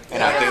think...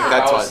 And I think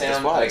that's what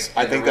this was.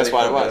 I think that's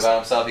what it was. About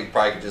himself, he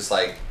probably could just,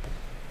 like,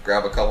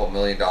 grab a couple $1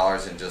 million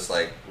and just,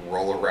 like,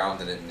 roll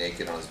around in it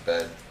naked on his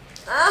bed.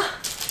 I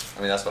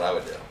mean, that's what I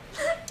would do.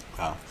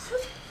 Wow.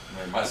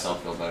 Made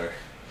myself feel better.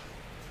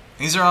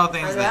 These are all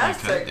things that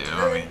you could do.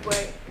 I mean,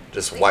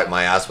 just wipe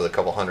my ass with a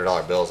couple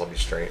 $100 bills. I'll be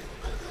straight.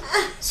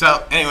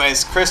 So,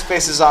 anyways, Chris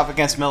faces off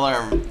against Miller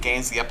and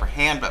gains the upper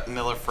hand, but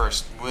Miller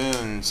first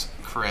wounds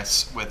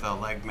Chris with a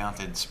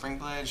leg-mounted spring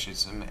blade,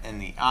 shoots him in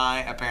the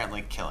eye,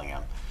 apparently killing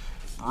him.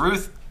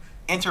 Ruth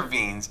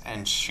intervenes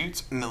and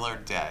shoots Miller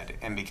dead,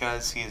 and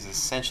because he is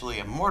essentially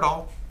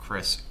immortal,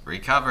 Chris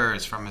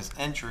recovers from his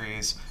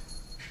injuries.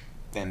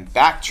 Then,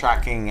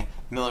 backtracking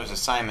Miller's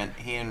assignment,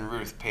 he and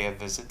Ruth pay a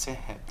visit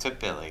to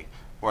Billy,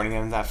 warning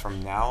him that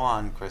from now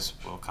on, Chris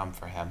will come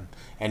for him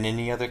and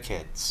any other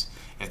kids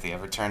if they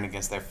ever turn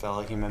against their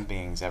fellow human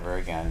beings ever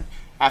again.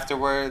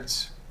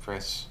 Afterwards,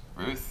 Chris,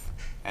 Ruth,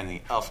 and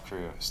the elf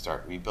crew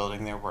start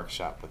rebuilding their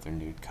workshop with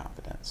renewed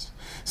confidence.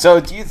 So,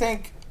 do you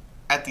think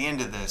at the end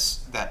of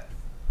this that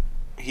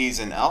he's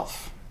an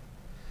elf?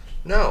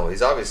 No,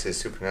 he's obviously a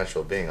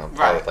supernatural being on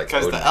par with like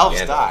because the elves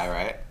die,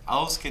 right?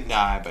 Elves can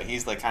die, but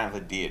he's like kind of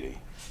a deity.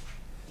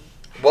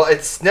 Well,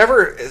 it's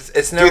never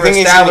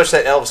established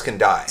that elves can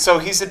die. So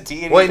he's a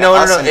deity. Wait, no.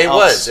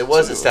 It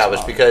was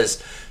established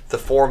because the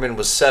foreman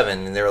was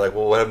 7, and they were like,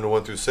 "Well, what happened to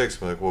 1 through 6?"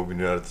 I'm like, "Well, we've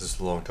been at this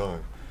a long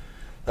time."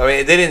 I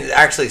mean, they didn't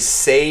actually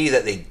say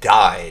that they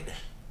died.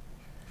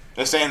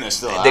 They're saying they're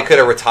still out. They could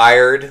have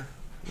retired.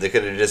 They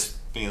could have just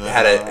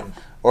had a...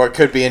 Or it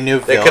could be a new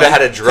villain. They could have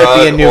had a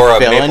drug or a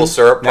maple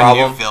syrup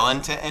problem. A new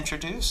villain to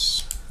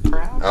introduce,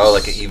 perhaps? Oh,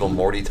 like an evil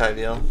Morty type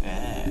deal?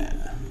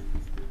 Yeah.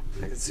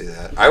 I can see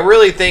that. I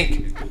really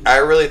think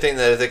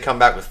that if they come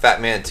back with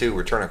FATMAN 2,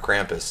 Return of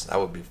Krampus, that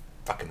would be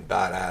fucking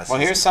badass. Well,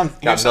 here's some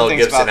Mel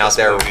Gibson out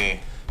there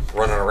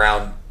running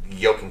around,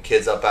 yoking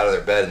kids up out of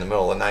their bed in the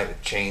middle of the night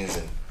with chains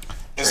and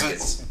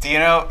trinkets. Do you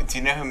know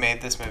who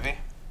made this movie?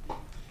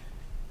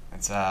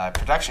 It's a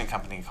production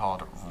company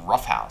called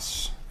Rough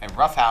House. And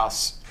Rough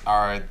House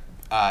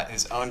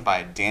is owned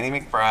by Danny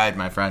McBride,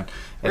 my friend.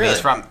 And really?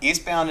 He's from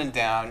Eastbound and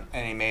Down,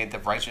 and he made The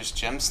Righteous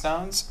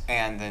Gemstones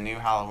and the new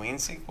Halloween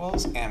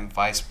sequels and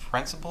Vice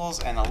Principals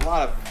and a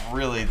lot of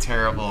really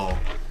terrible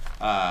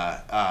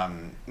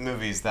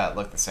movies that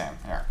look the same.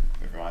 Here,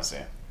 if you want to see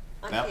it.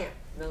 I can't.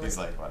 He's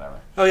like, whatever.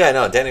 Oh, yeah,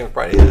 no, Danny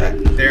McBride. Yeah.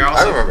 They're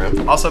also, I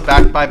remember him. Also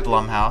backed by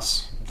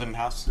Blumhouse.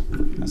 That's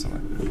the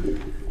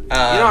word.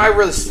 I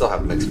really still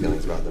have mixed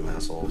feelings about them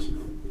assholes.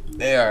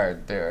 They're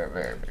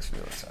very mixed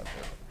feelings about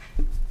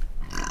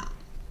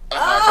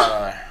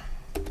them.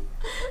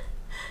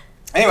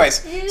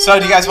 Anyways, so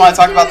do you guys want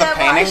to talk about the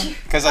painting?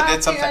 Because I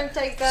did something.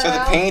 So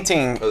the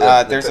painting,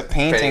 there's a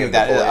painting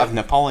of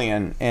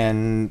Napoleon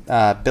in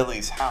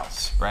Billy's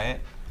house, right?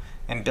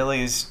 And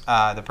Billy's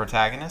the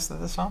protagonist of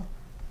this film.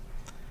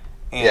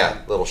 And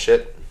yeah, little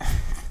shit.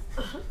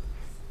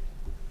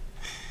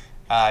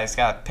 He's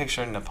got a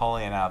picture of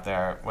Napoleon out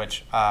there,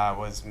 which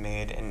was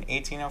made in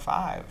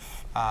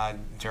 1805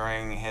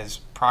 during his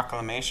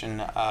proclamation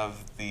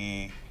of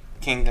the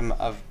Kingdom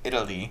of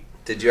Italy.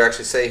 Did you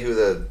actually say who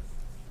the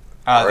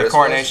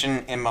coronation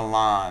was? In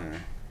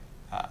Milan.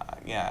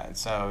 Yeah,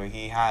 so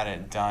he had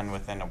it done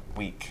within a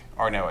week.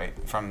 Or no,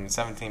 wait, from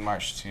 17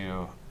 March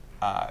to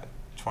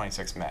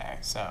 26 May.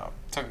 So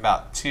it took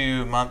about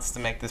 2 months to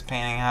make this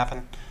painting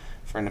happen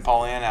for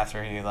Napoleon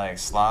after he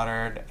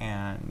slaughtered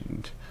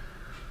and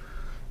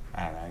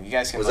I don't know. You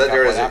guys can was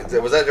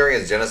that during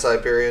his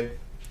genocide period?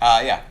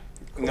 Yeah.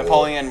 Cool.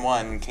 Napoleon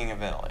won King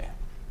of Italy.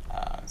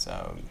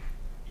 So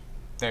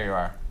there you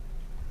are.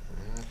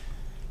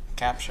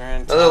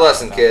 Capturing. Another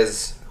lesson,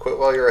 kids. Quit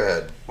while you're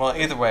ahead. Well,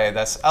 either way,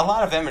 that's a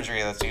lot of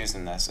imagery that's used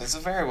in this. It's a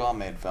very well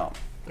made film.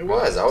 It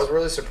was. I was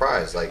really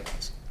surprised.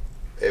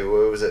 It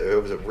was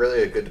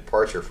really a good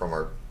departure from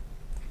our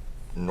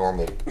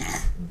normal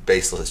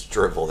baseless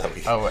drivel that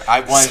we. I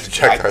did want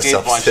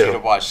you to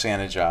watch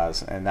Santa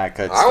Jaws, and that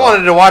could. I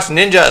wanted to watch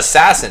Ninja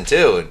Assassin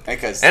too,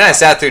 and I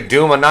sat through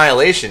Doom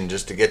Annihilation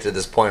just to get to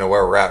this point of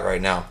where we're at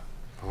right now.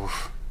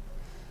 Oof.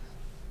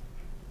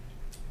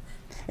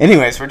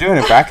 Anyways, we're doing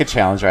a bracket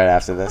challenge right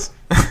after this.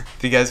 If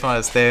you guys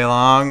want to stay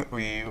along,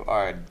 you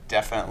are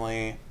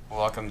definitely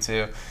welcome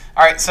to.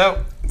 All right,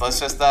 so let's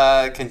just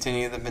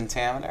continue the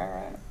pentameter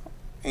right now.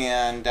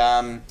 And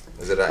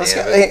is it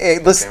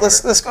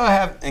let's go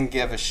ahead and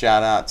give a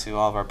shout out to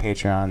all of our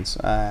Patreons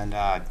and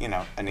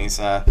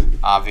Anissa,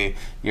 Avi,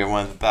 you're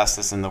one of the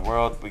bestest in the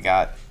world. We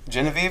got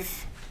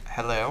Genevieve,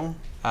 hello.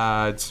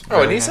 It's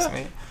very Anissa, nice to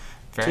meet.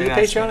 Very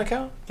nice Patreon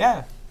account?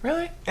 Yeah.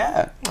 Really?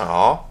 Yeah.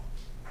 Aw.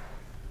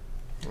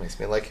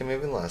 Makes me like him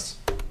even less.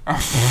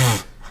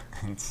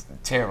 It's a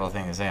terrible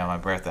thing to say on my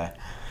birthday.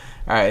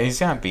 All right, he's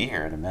gonna be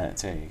here in a minute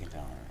too. You can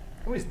tell him.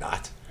 No, he's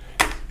not.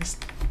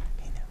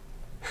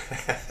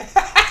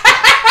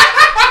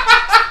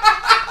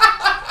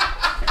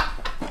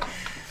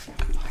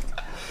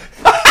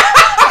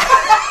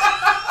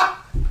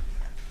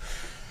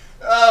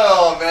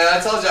 Oh man, I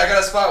told you I got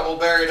a spot. We'll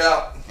bury it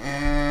out.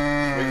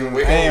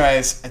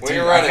 Anyways, dude,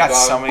 I got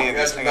so many of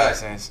these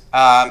things.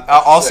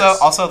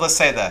 Also, let's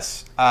say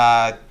this.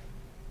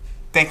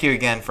 Thank you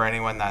again for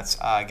anyone that's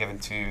given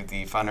to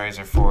the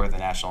fundraiser for the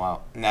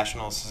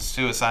National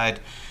Suicide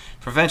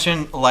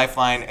Prevention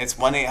Lifeline. It's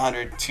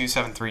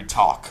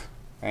 1-800-273-TALK.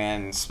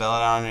 And spell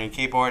it out on your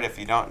keyboard. If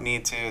you don't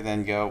need to,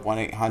 then go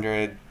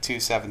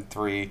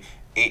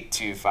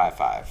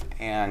 1-800-273-8255.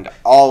 And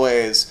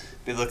always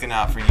be looking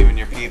out for you and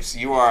your peeps.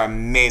 You are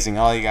amazing.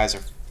 All you guys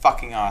are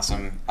fucking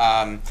awesome.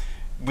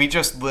 We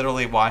just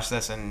literally watched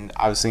this, and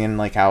I was seeing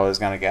how it was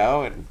going to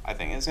go, and I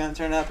think it's going to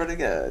turn out pretty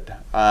good.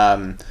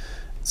 As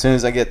soon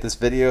as I get this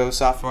video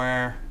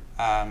software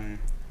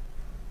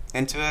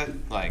into it,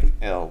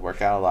 it'll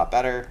work out a lot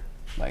better.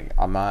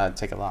 I'm going to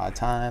take a lot of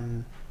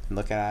time and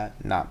look at it,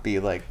 not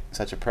be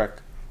such a prick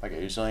like I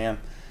usually am.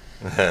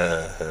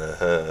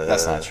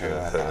 That's not true.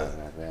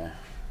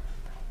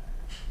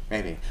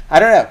 Maybe. I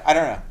don't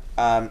know.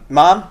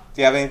 Mom,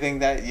 do you have anything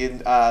that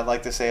you'd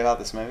like to say about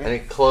this movie? Any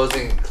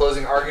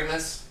closing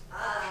arguments?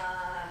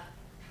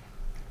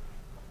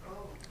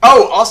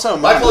 Oh, also,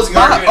 my closing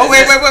argument. Oh,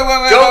 wait.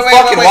 Don't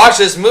fucking watch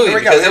this movie. Here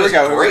we go.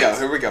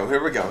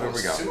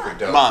 Super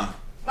dope. Mom,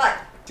 what?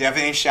 Do you have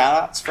any shout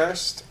outs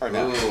first or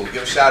no? Ooh,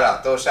 give a shout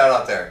out. Throw a shout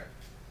out there.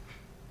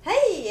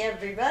 Hey,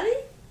 everybody.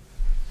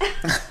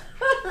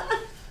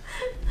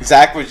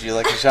 Zach, would you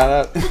like a shout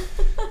out?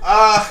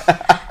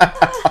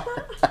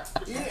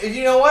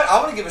 You know what?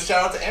 I'm going to give a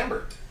shout out to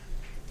Amber.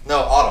 No,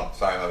 Autumn.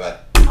 Sorry, my bad.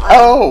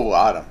 Oh,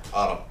 Autumn.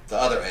 Autumn. The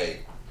other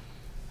A.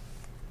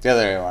 The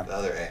other one. The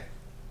other A.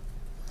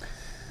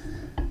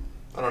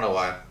 I don't know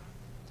why.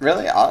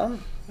 Really?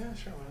 Autumn? Yeah,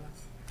 sure. Why not?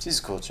 She's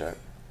a cool chick.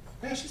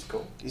 Yeah, she's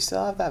cool. You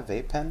still have that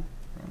vape pen?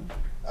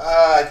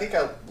 I think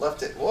I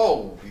left it.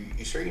 Whoa.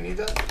 You sure you need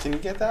that? Can you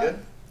get that? Good?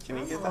 Can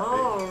you get that?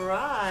 All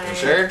right. You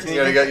sure?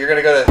 You're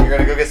gonna go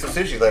get some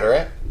sushi later,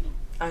 right?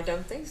 I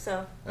don't think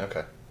so.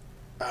 Okay.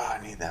 Oh,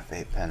 I need that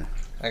vape pen.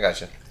 I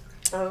got you.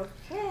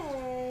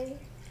 Okay.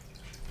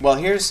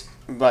 Well,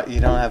 but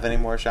you don't have any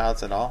more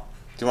shout-outs at all?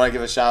 Do you want to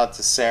give a shout-out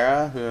to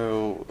Sarah,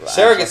 who...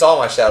 Sarah gets all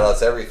my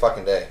shout-outs every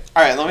fucking day.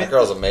 All right, that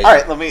girl's amazing. All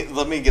right,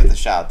 let me give the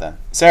shout then.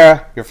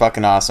 Sarah, you're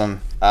fucking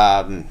awesome.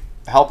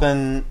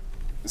 Helping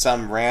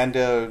some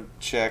rando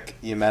chick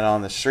you met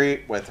on the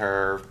street with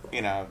her,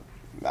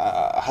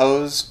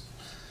 hose.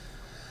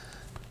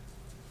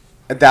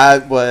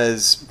 that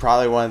was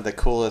probably one of the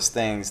coolest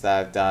things that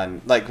I've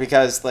done. Like,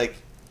 because, like,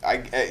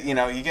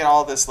 you get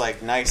all this,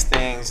 like, nice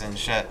things and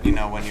shit,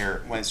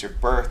 when it's your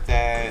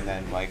birthday, and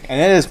then, like, and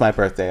it is my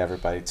birthday,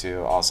 everybody,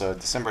 too. Also,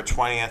 December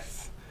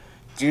 20th.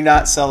 Do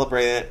not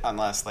celebrate it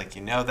unless, like,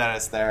 you know that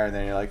it's there, and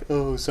then you're like,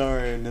 oh,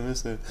 sorry, I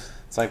missed it.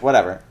 It's like,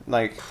 whatever.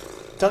 Like,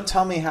 don't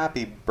tell me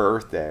happy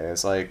birthday.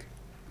 It's like,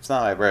 it's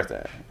not my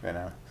birthday,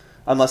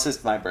 unless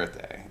it's my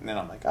birthday. And then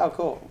I'm like, oh,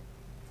 cool.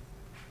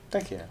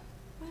 Thank you.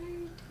 What are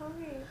you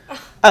talking?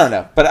 I don't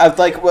know,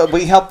 but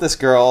we helped this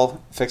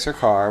girl fix her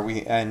car.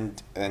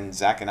 And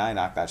Zach and I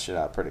knocked that shit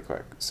out pretty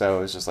quick. So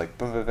it was just like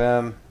boom, boom,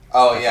 boom.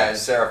 Oh yeah, and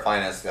Sarah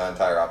financed the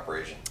entire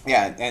operation.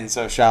 Yeah, and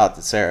so shout out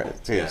to Sarah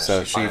too. Yeah,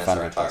 so she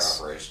funded the entire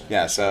operation.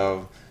 Yeah,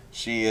 so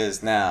she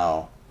is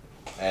now.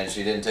 And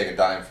she didn't take a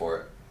dime for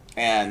it.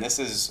 And this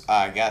is,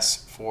 I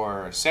guess,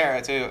 for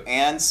Sarah too,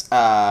 and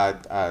Sierra.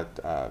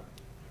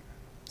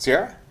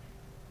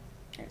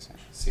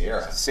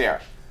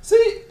 Sierra.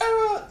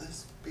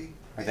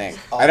 I think.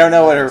 I don't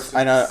know what her.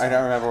 I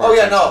don't remember. What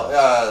yeah,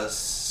 no.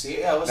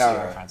 Sierra. What's Sierra?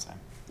 Her friend's name.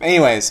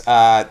 Anyways,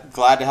 glad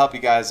to help you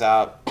guys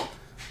out.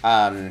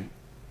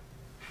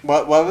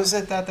 What was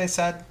it that they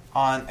said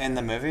in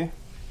the movie?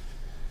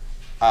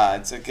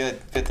 It's a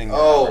good thing.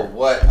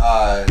 What?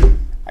 I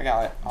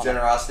got it.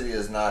 Generosity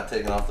is not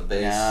taken off the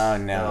base.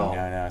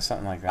 No.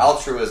 Something like that.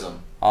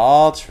 Altruism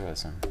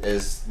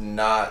is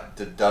not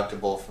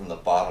deductible from the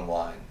bottom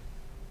line.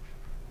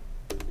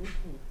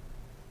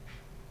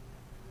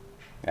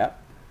 Yep.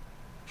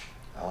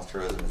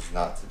 Altruism is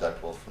not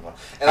deductible from the...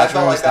 And I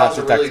felt like that was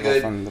a really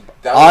good...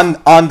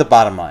 on the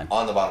bottom line.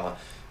 On the bottom line.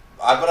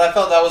 But I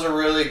felt that was a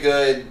really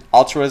good...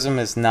 Altruism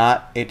is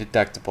not a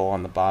deductible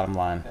on the bottom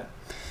line. Yeah.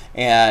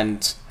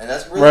 And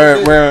that's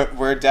really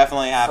we're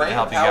definitely happy to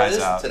help you guys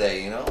out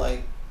today.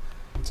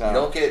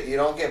 So, you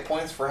don't get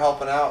points for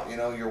helping out.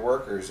 Your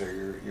workers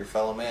or your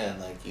fellow man.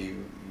 Like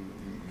you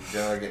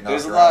generally get.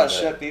 There's a lot of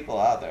shit people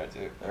out there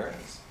too. There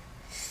is.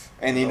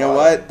 And you know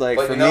what? Like,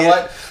 but for you know me,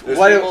 what? There's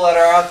people that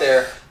are out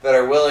there that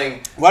are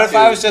willing. What if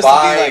I was just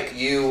buy to be like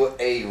you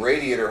a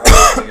radiator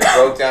hose when you're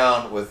broke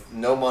down with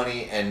no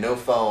money and no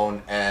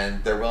phone,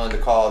 and they're willing to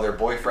call their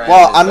boyfriend.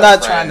 Well, I'm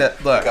not trying to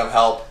look. Come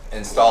help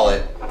install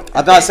it.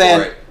 I'm not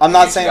saying. I'm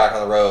not saying. Back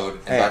on the road.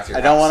 And hey, back to your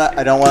I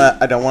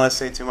don't want to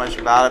say too much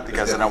about it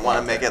because I don't want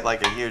to make it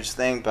like a huge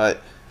thing.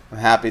 But I'm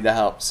happy to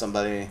help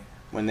somebody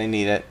when they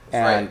need it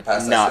and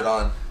pass that shit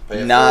on.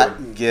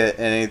 Not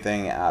get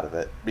anything out of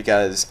it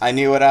because I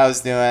knew what I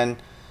was doing.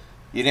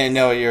 You didn't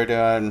know what you were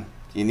doing.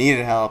 You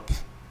needed help.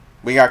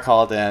 We got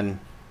called in,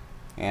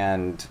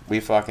 and we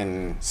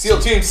fucking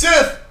SEAL Team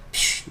Sith.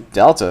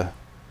 Delta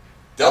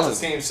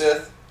Team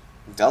Sith.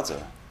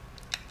 Delta.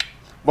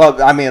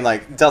 Well, I mean,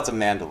 like Delta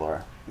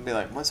Mandalore. I'd be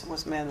like, what's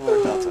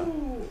Mandalore Delta?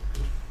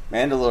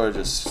 Mandalore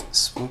just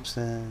swoops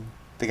in.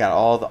 They got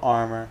all the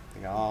armor.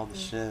 They got all the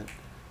shit.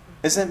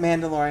 Isn't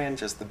Mandalorian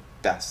just the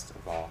best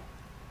of all?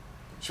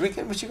 We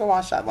should go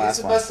watch that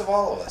last one. He's the best of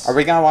all of us. Are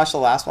we going to watch the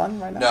last one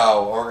right now?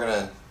 No, we're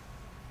going to...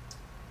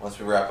 Once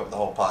we wrap up the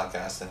whole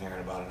podcast in here in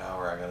about an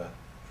hour, I gotta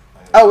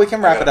oh, we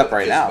can wrap it up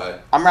right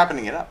now. I'm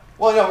wrapping it up.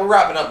 Well, no, we're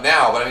wrapping up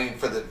now, but I mean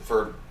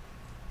for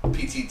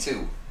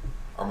PT2.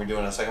 Are we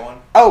doing a second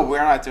one? Oh, we're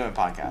not doing a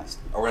podcast.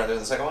 Are we not doing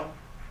the second one?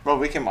 Well,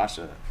 we can watch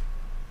it.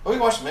 Well, we can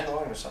watch The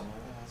Mandalorian or something.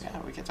 Yeah,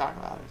 we can talk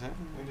about it too.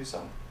 We can do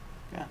something.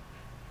 Yeah.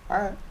 All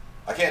right.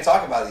 I can't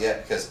talk about it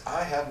yet because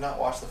I have not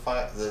watched the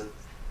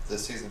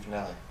season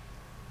finale.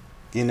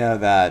 You know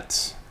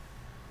that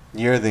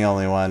you're the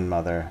only one,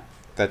 Mother,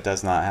 that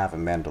does not have a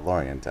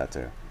Mandalorian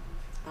tattoo.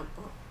 I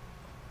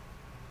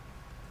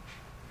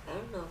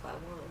don't know if I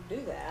want to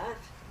do that.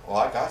 Well,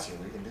 I got you.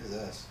 We can do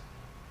this.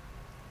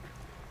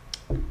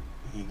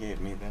 He gave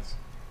me this.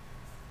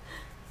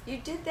 You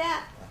did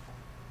that?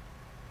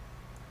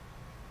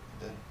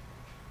 I did.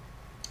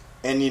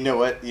 And you know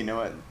what?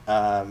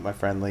 My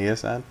friend Leah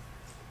said?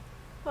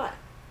 What?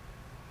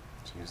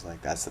 She was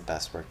like, that's the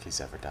best work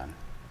he's ever done.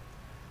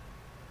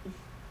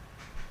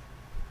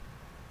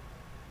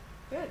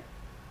 Good. I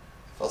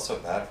felt so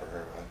bad for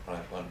her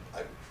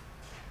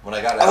when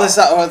I got out.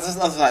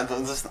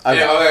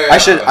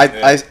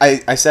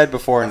 I said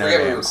before no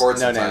names,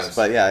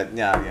 but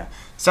yeah.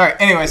 Sorry.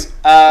 Anyways,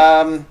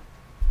 probably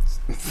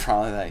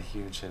that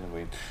huge hit of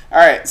weed. All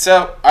right.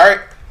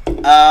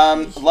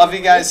 Love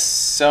you guys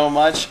so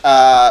much.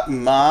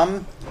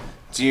 Mom,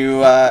 do you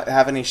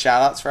have any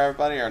shout outs for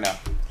everybody or no?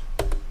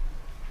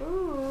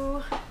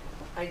 Ooh,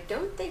 I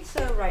don't think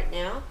so right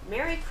now.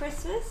 Merry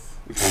Christmas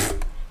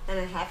and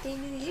a Happy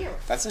New Year.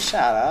 That's a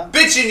shout out.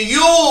 Bitchin'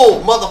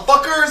 Yule,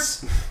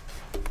 motherfuckers!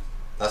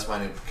 That's my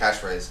new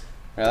catchphrase.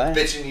 Really?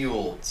 Bitchin'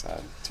 Yule.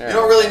 You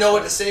don't really know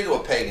what to say to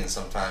a pagan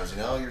sometimes,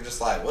 You're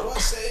just like, what do I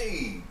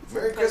say?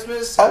 Merry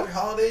Christmas, Happy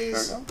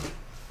Holidays,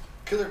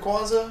 Killer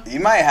Kwanzaa. You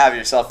might have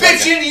yourself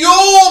Bitchin'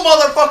 Yule,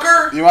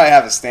 motherfucker! You might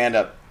have a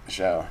stand-up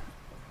show.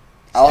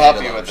 I'll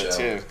help you with it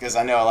too, because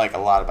I know like a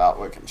lot about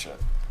Wiccan shit.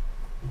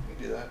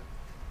 You do that.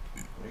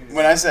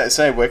 When I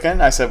say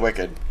Wiccan, I said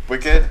Wicked.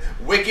 Wicked,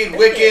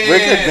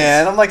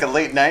 man. I'm like a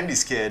late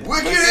 90s kid.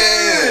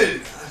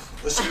 Wicked!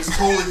 This shit is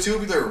totally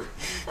tubular.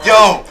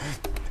 Yo,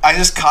 I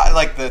just caught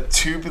like the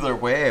tubular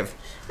wave.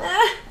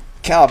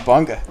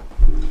 Cowabunga.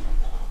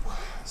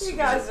 You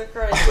guys are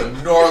crazy. That's a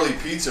gnarly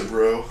pizza,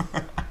 bro.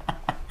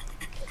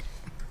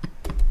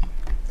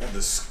 And the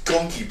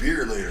skunky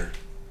beer later.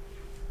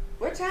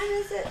 What time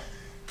is it?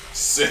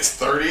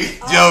 6:30.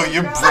 Yo,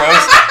 your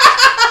bros.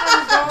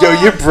 Yo,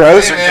 your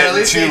bros are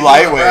getting too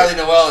lightweight. Bradley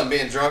Noel and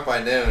being drunk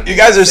by noon. You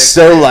guys are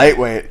so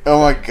lightweight. Oh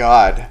my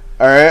god.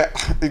 All right,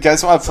 you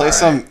guys want to play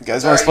some? You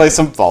guys want to play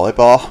some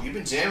volleyball? You've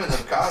been jamming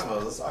them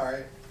Cosmos. That's all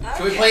right. Okay.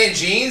 Can we play in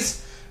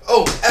jeans?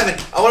 Oh, Evan,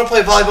 I want to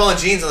play volleyball in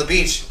jeans on the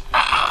beach.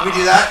 Can we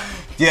do that?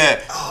 Yeah,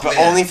 but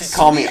man, only if you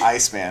call me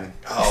Iceman.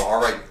 Oh,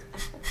 all right.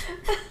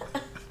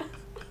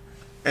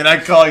 And I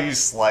call you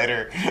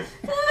Slider.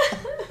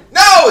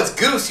 No, it's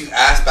Goose, you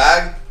ass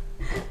bag.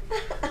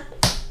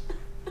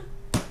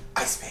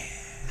 Iceman.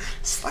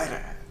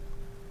 Slider.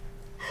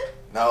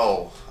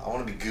 No, I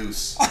want to be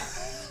Goose.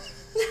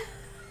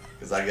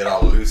 Because I get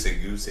all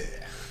loosey-goosey.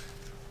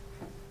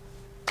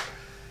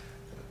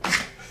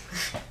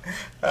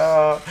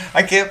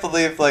 I can't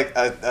believe like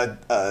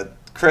a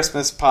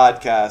Christmas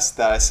podcast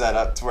that I set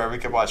up to where we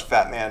could watch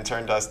FATMAN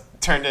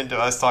turned into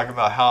us talking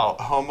about how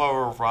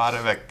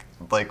homoerotic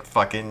like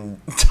fucking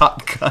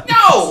Top Gun.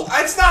 No,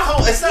 it's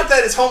not. It's not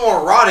that it's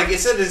homoerotic.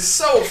 It's that it's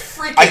so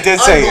freaking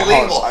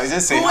unbelievable. I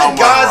did say who in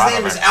God's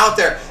name is out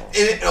there?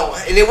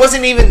 And it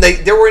wasn't even.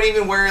 They weren't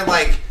even wearing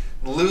like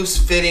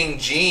loose-fitting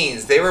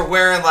jeans. They were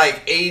wearing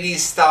like 80s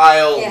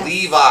style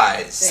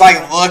Levi's. It's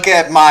like, look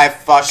at my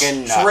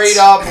fucking nuts. Straight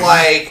up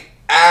like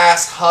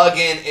ass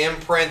hugging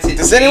imprinted.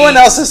 Does anyone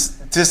else's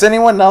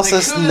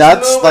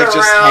nuts like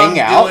just hang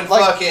out?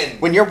 Like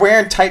when you're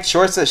wearing tight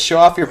shorts that show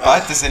off your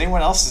butt, does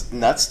anyone else's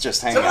nuts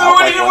just hang out? They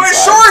weren't even wearing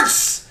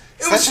shorts.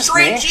 It was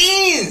straight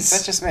jeans.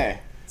 That's just me.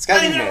 It's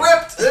gotta be me.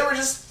 Ripped. They were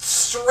just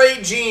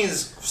straight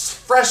jeans,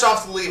 fresh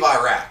off the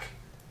Levi rack.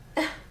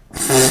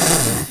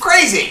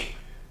 Crazy.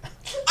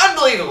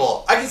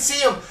 Unbelievable. I can see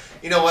him.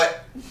 You know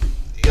what?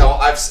 You know,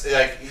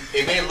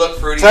 it may look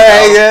fruity.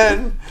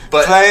 Playing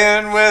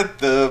with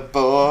the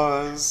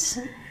boys.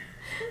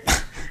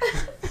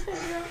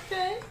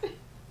 Okay.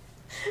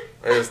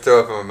 I just throw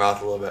up in my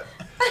mouth a little bit.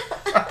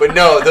 But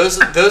no, those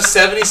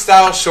 70s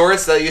style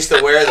shorts that I used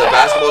to wear, the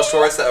basketball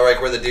shorts that were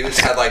like where the dudes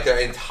had like their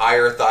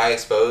entire thigh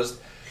exposed.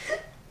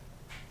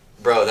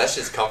 Bro, that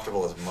shit's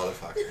comfortable as a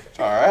motherfucker.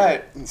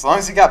 Alright. As long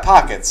as you got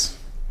pockets.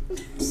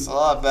 It's a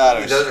lot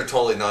better. Those are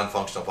totally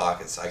non-functional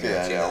pockets. I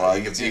guarantee that. Well,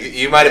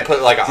 you might have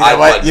put like a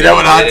iPod. You know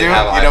what I'll do? You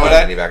know what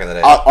I do? Back in the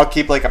day. I'll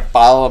keep like a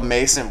bottle of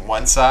mace in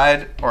one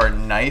side or a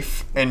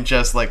knife and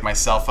just like my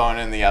cell phone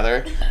in the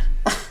other.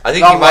 I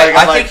think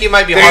you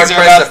might be hard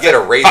pressed to fit a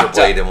razor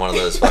blade in one of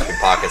those fucking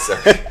pockets there.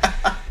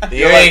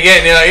 You ain't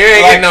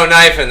getting no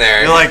knife in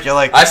there. You're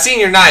like. I've seen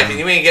your knife, and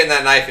you ain't getting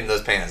that knife in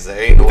those pants.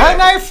 There ain't no that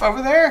knife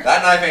over there.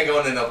 That knife ain't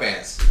going in no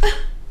pants.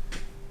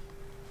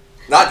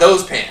 Not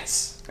those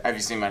pants. Have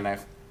you seen my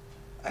knife?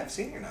 I've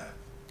seen your knife.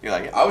 You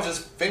like it? I was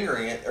just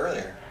fingering it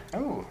earlier.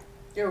 Oh.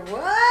 Your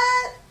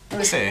what? Let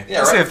me see. Yeah,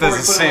 Let's see right if there's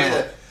a same.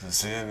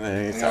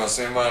 You gonna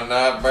see my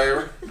knife,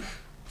 baby?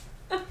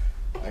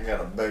 I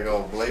got a big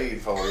old blade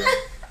for you.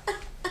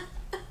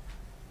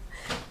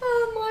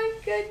 Oh my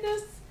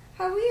goodness.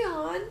 Are we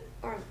on?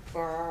 Or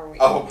are we?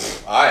 Oh,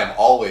 I am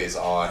always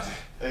on.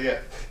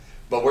 Yeah.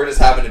 But we're just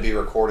happen to be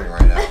recording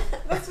right now.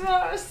 That's what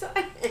I was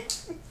saying.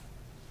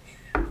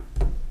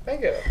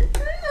 Thank you.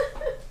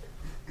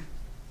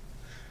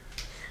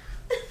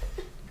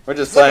 We're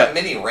just like a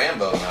mini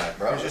Rambo knife,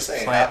 bro.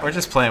 We're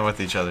just playing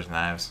with each other's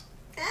knives.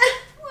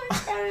 What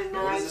kind of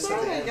knives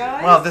are they,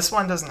 guys? Well, this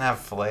one doesn't have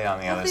fillet on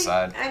the other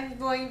side. I'm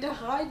going to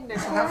hide in the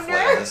corner. I don't have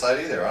fillet on this side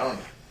either. I don't.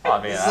 Oh,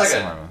 I mean, this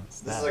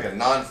is like a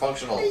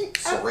non-functional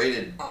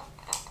serrated.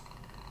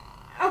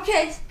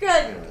 Okay,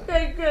 good.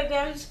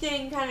 I was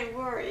getting kind of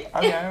worried.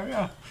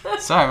 Okay.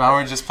 Sorry, Mom.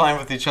 We're just playing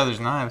with each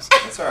other's knives.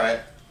 That's all right.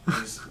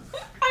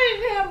 I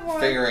didn't have one.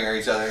 Fingering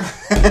each other.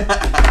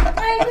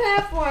 I didn't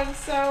have one,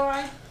 so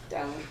I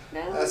don't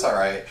know. That's all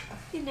right.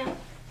 You know.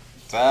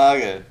 It's all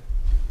good.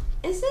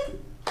 Is it?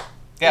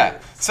 Yeah.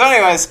 So,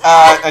 anyways,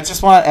 I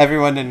just want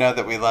everyone to know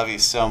that we love you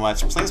so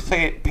much. Please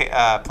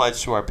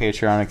pledge to our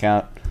Patreon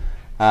account.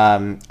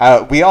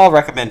 We all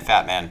recommend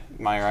FATMAN.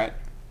 Am I right?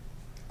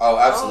 Oh,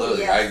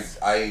 absolutely. Oh, yes.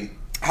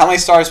 How many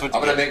stars would you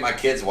I'm gonna make my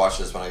kids watch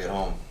this when I get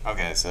home.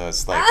 Okay, so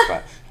it's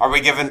like, are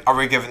we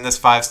giving this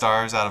 5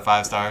 stars out of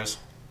 5 stars?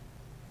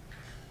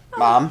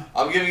 Mom?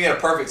 I'm giving it a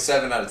perfect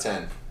 7 out of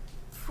 10.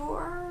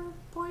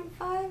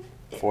 4.5.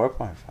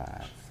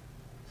 4.5.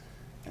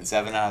 And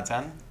 7 out of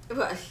 10.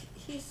 Well,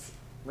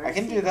 I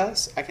can do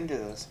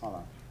this.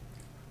 Hold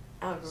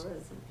on.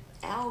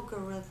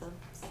 Algorithms.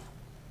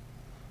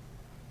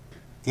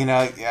 You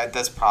know,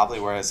 that's probably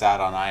where it's at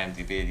on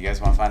IMDb. Do you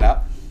guys want to find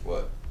out?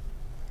 What?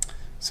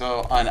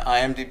 So on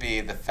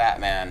IMDb, the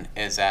FATMAN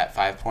is at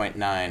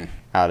 5.9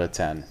 out of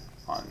 10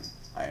 on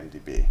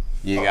IMDb.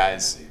 You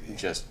guys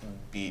just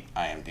beat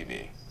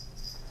IMDb.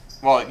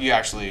 Well, you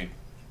actually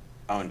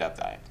owned up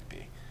to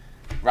IMDb.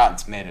 Rotten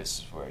Tomatoes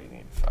is where you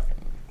need fucking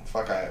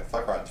Rotten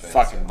Tomatoes.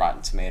 Fucking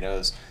Rotten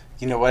Tomatoes.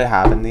 You know what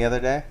happened the other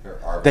day?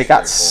 They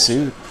got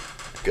sued.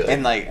 Good.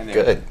 And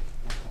good.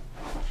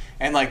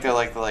 And they're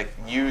like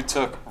you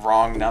took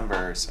wrong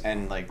numbers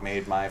and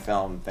made my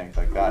film think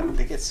like that.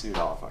 They get sued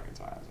all fucking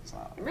times. It's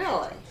not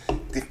really.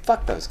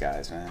 Fuck those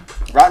guys, man.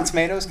 Rotten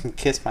Tomatoes can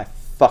kiss my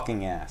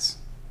fucking ass.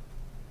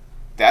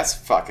 That's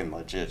fucking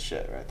legit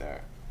shit right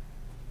there.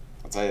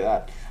 I'll tell you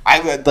that. I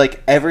would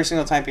every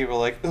single time people are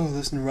like, "Oh,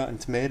 listen to Rotten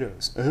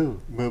Tomatoes." Oh,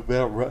 what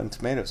about Rotten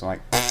Tomatoes? I'm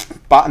like,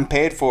 bought and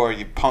paid for,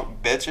 you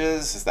punk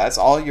bitches. That's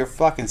all you're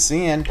fucking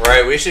seeing.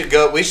 Right. We should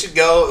go,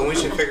 and we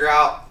should figure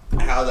out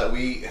how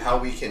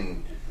we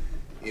can,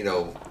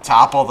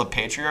 topple the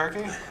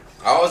patriarchy.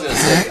 I was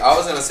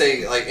gonna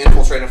say,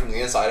 infiltrate them from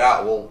the inside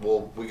out.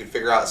 We could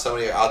figure out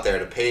somebody out there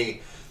to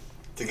pay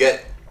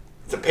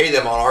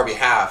them on our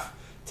behalf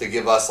to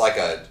give us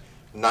a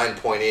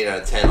 9.8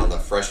 out of 10 on the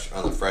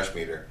fresh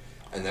meter,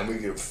 and then we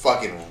could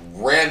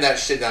fucking ram that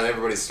shit down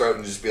everybody's throat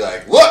and just be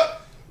like, look,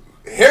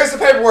 here's the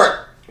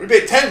paperwork. We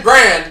paid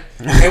 $10,000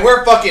 and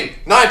we're fucking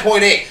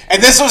 9.8.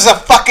 And this was a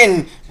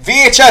fucking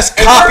VHS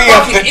copy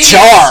of the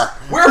jar.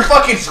 We're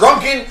fucking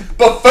drunken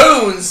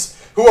buffoons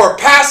who are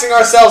passing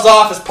ourselves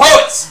off as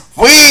poets.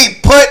 We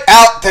put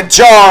out the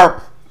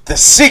jar, the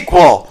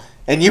sequel,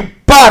 and you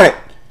bought it,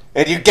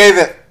 and you gave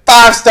it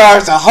 5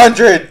 stars,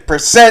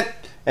 100%.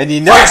 And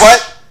you know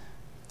what?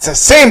 It's the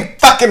same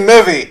fucking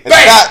movie. It's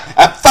not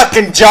a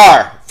fucking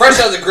jar. Fresh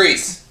out of the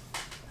grease.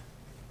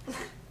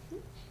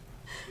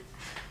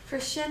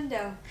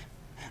 Crescendo.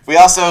 We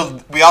also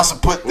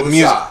put the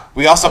music.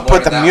 We also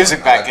put the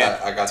music back in.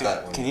 I got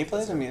that one. Can you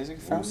play the music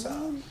from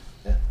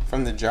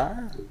the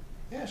jar?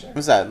 Yeah, sure.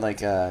 What's that?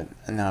 No,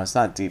 it's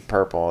not Deep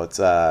Purple. It's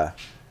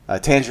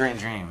Tangerine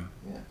Dream.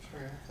 Yeah,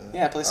 sure.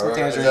 Yeah, play some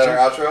Tangerine Dream. Is that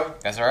our outro?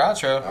 That's our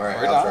outro. All right,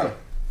 we're outro. done.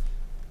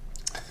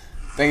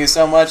 Thank you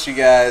so much, you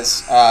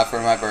guys,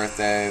 for my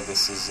birthday.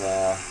 This is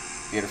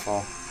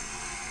beautiful.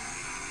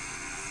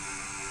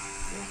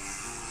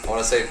 I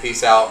want to say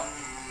peace out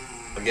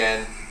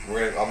again. I'm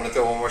gonna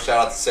throw one more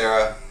shout out to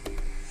Sarah.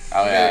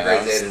 Oh yeah,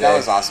 great day today. That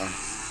was awesome.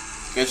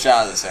 Good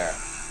shout out to Sarah.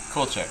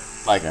 Cool chick.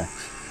 Like her.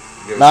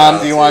 Mom,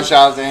 do you want to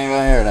shout out to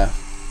anybody or no?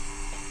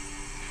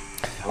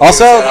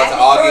 Also, shout out to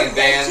Augie and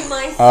Van.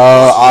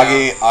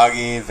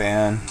 Augie,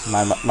 Van,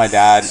 my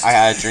dad. I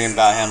had a dream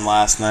about him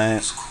last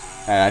night.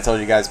 And I told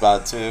you guys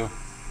about it too.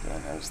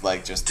 And it was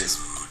just this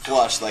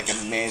plush,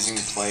 amazing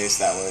place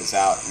that was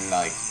out in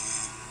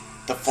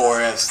the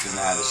forest and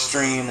had a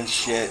stream and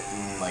shit.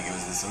 And it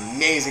was this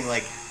amazing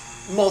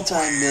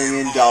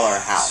multi-million-dollar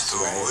house,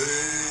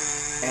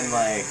 right? And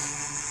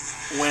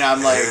when I'm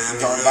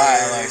going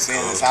by and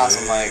seeing this house,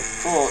 I'm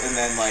cool. And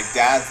then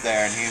Dad's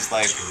there and he's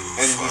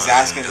he's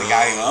asking the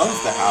guy who owns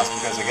the house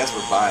because I guess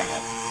we're buying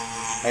it.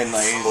 And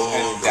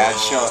Dad's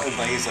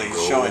he's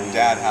showing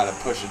Dad how to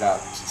push it out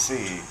to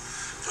sea.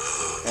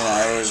 And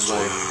I was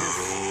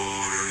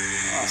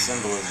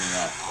symbolism in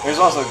that. There's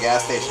also a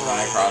gas station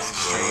right across the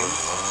stream,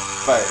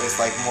 but it's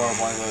more of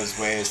one of those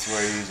ways to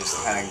where you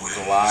just kind of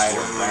glide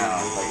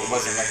around. It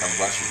wasn't a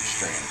rushing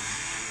stream.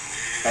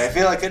 But I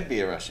feel it could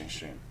be a rushing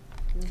stream.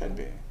 Could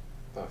be.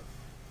 The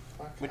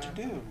fuck? What'd you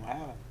do? What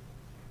happened?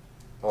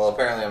 Well,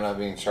 apparently I'm not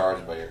being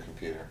charged by your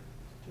computer.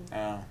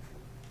 Oh.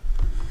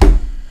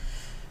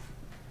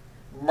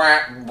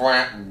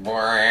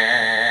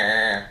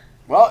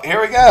 Well, here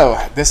we go.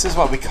 This is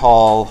what we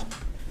call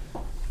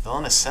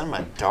Villainous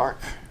Cinema Dark.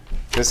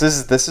 This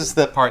is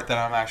the part that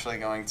I'm actually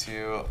going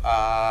to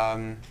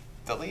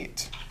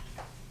delete.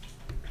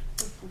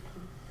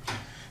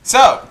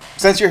 So,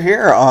 since you're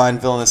here on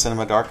Villainous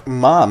Cinema Dark,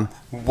 Mom,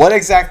 what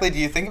exactly do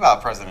you think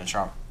about President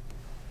Trump?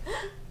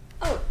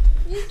 Oh,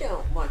 you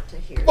don't want to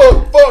hear.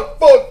 Fuck.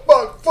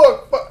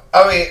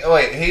 I mean,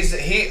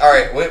 wait. All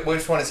right.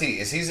 Which one is he?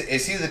 Is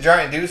he the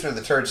giant deuce or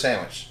the turd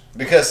sandwich?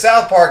 Because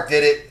South Park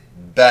did it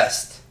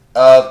best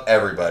of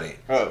everybody.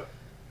 Oh,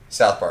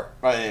 South Park.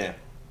 Right. Yeah.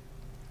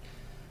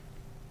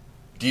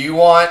 Do you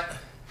want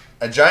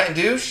a giant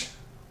douche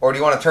or do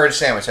you want a turd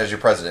sandwich as your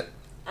president?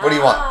 What do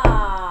you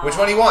want? Which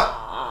one do you want?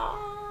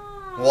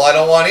 Well, I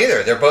don't want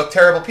either. They're both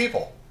terrible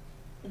people.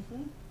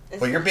 Mm-hmm.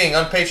 Well, you're being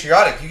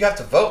unpatriotic. You have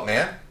to vote,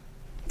 man.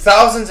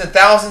 Thousands and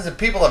thousands of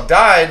people have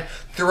died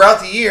throughout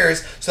the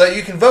years so that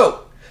you can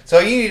vote. So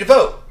you need to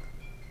vote.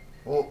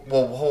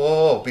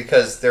 Whoa,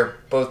 because they're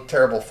both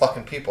terrible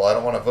fucking people. I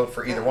don't want to vote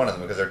for either one of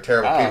them because they're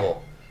terrible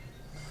people.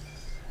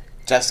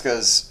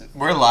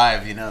 We're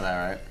live, you know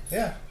that, right?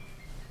 Yeah.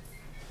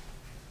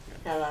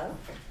 Hello?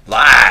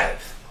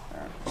 Live.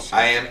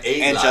 I am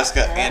Aunt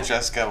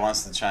Jessica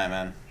wants to chime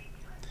in.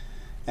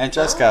 Aunt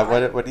Jessica,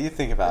 what do you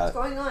think about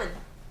What's going on?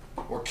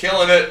 We're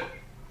killing it.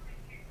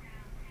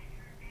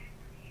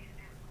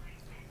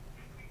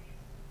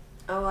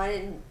 Oh, I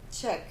didn't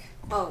check.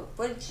 Oh,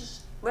 what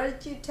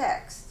did you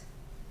text?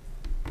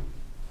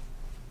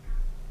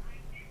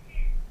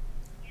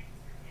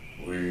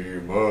 We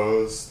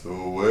must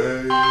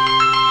away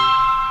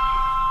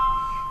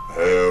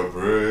at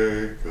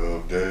break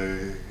of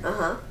day.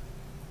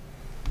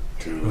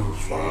 To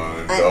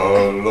find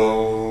our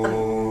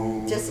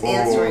lone just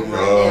answering right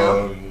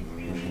now.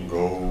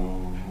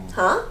 gold.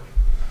 Huh?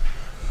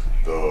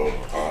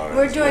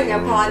 we're doing a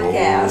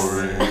podcast.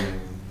 Right now.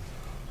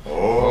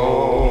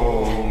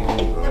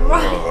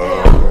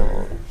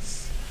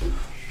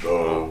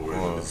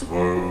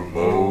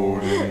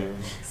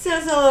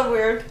 Sounds a little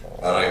weird.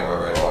 I don't even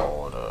remember anymore.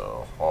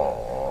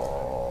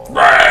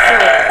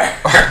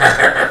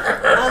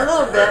 A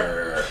little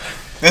bit.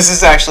 This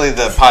is actually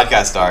the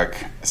podcast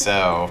arc,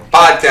 so...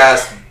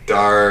 Podcast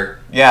dark.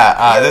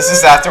 Yeah, this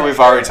is after we've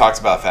already talked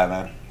about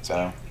FATMAN,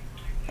 so...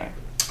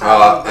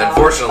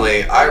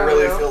 Unfortunately, I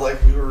really feel like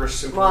we were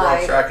super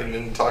off track and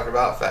didn't talk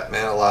about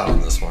FATMAN a lot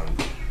on this one.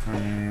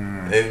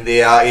 And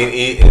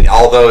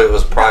although it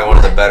was probably one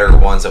of the better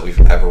ones that we've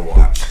ever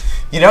watched.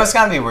 You know what's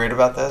gonna be weird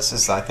about this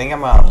is I think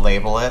I'm gonna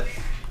label it.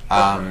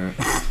 I'm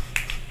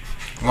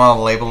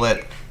gonna label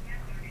it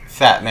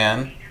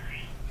FATMAN.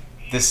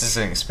 This is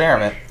an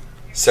experiment.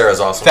 Sarah's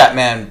awesome.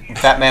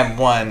 FATMAN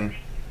 1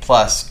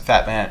 plus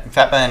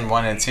FATMAN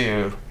 1 and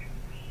 2,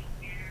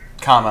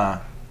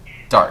 comma,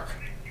 dark.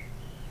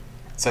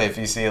 So if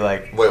you see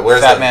like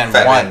where's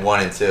FATMAN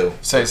 1 and 2?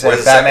 So you say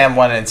FATMAN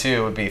 1 and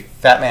 2 would be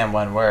FATMAN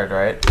one word,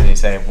 right? And you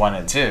say 1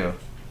 and 2.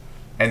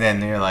 And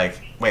then you're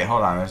like, wait,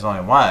 hold on, there's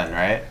only one,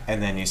 right?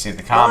 And then you see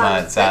the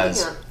comma, it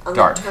says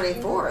dark. On the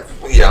 24th.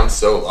 Yeah, I'm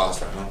so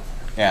lost right now.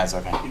 Yeah, it's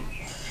okay.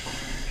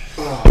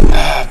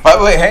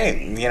 But wait,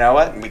 hey, you know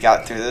what? We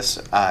got through this,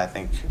 I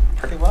think,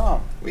 pretty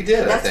well. We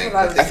did, I think.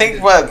 I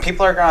think what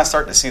people are going to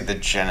start to see the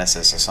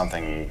genesis of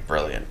something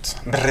brilliant.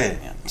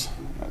 Brilliant.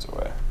 That's a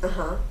way.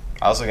 Uh-huh.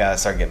 I also got to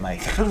start getting my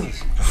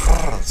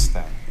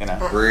stuff, you know?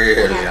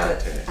 Really?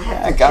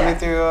 Yeah, it got me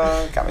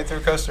through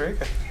Costa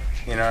Rica.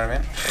 You know what I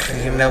mean?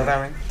 You know what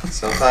I mean?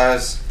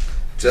 Sometimes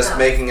just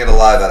making it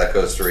alive out of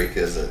Costa Rica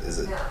is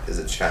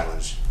a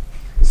challenge.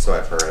 So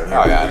I've heard.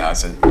 Oh yeah, no,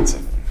 it's a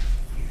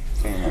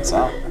thing that's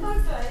out.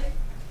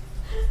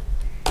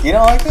 You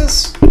don't like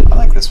this? I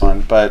like this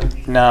one,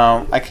 but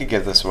no, I could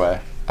give this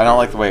away. I don't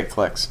like the way it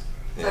clicks.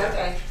 Yeah.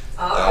 Okay.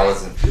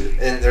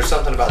 And there's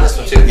something about this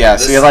one too. Yeah,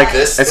 so you're like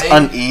this it's thing,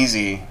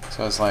 uneasy.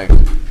 So it's like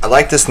I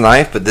like this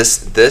knife, but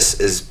this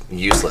is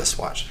useless.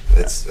 Watch.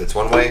 It's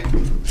one way.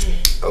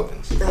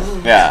 Opens.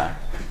 Yeah.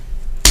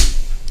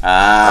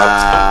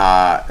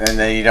 And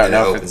then you don't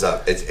know if it opens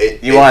up.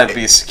 You want it to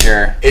be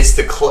secure. It's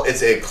it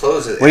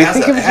closes. What do you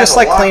think if it just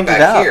like cleaned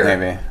it out? Here.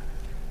 Maybe.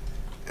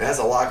 It has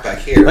a lock back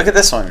here. Look at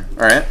this one,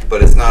 right?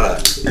 But it's not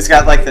a... It's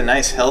got like the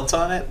nice hilt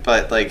on it,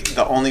 but like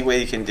the only way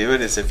you can do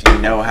it is if you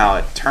know how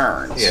it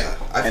turns. Yeah.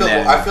 I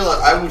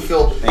would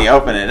feel... And you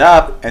open it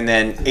up, and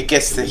then it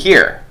gets to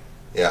here.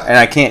 Yeah. And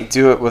I can't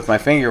do it with my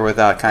finger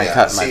without kind of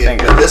cutting my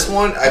finger. But this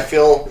one, I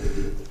feel...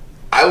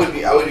 I would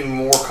be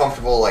more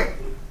comfortable like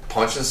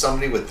punching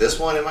somebody with this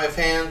one in my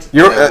hand.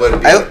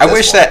 I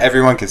wish that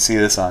everyone could see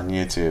this on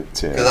YouTube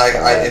too. Because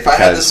if I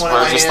had this one in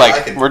my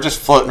hand, we're just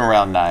floating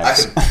around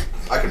knives.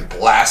 I could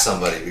blast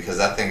somebody because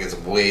that thing is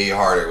way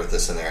harder with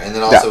this in there, and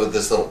then also with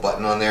this little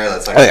button on there,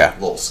 that's like a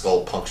little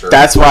skull puncture.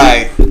 That's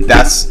why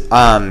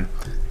I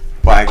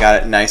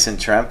got it nice and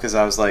trimmed because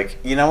I was like,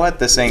 you know what,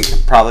 this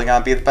ain't probably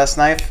gonna be the best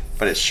knife,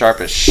 but it's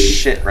sharp as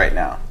shit right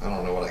now. I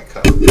don't know what I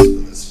cut with this,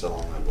 but it's still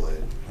on my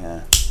blade.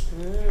 Yeah,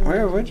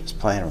 we're just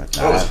playing with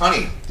that. Oh, it's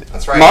honey.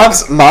 That's right.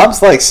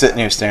 Mom's like sitting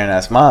here staring at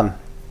us. Mom, do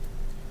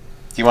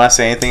you want to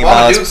say anything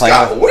about us playing?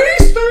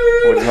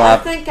 I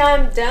think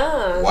I'm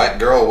done. White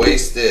girl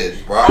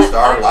wasted.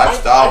 Rockstar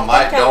lifestyle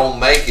don't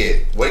make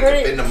it. Wake up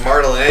in the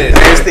Myrtle Inn.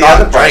 Here's the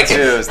other part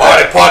too.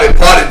 Party,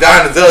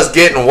 Dinah's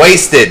getting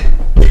wasted.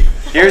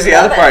 Here's the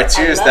other part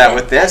too, is that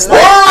with this, I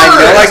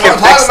know I can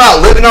fix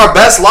about living our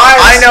best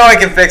lives. I know I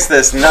can fix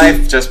this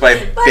knife just by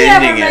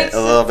bending it a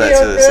little bit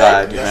to the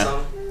side. You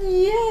know?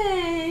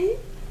 Yay!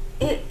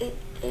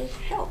 It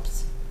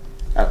helps.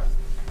 Oh,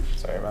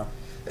 sorry, Mel.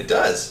 It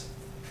does.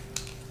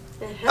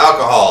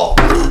 Alcohol,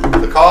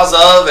 the cause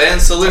of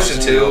and solution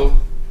to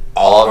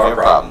all of our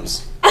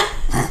problems.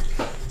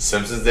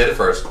 Simpsons did it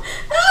first.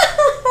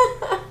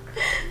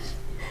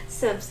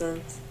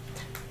 Simpsons.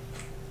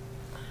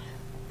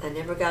 I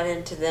never got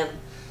into them.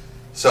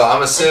 So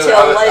I'm assuming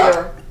until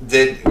later.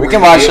 We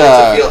can watch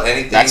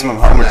Maximum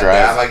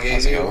Overdrive. I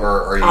gave you,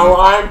 or are you? Oh,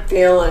 I'm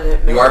feeling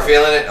it. Man. You are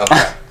feeling it.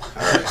 Okay.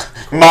 All right.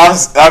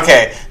 Mom's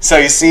okay. So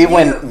you see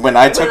when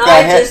I took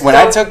that hit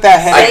off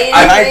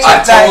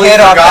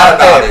that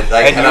bit,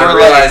 and you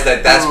realize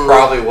that that's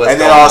probably what's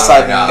and then all of a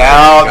sudden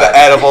now the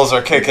edibles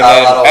are kicking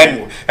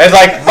in, and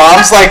like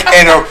Mom's like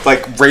in a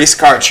like race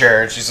car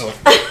chair, and she's like,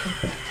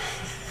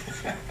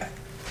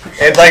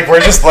 and like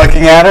we're just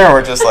looking at her, and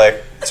we're just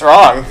like, what's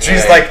wrong?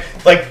 She's like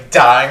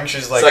dying.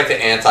 She's like, it's like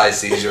the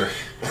anti-seizure.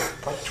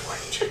 What do I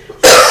do?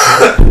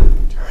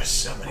 There are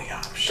so many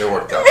options. It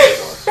worked out.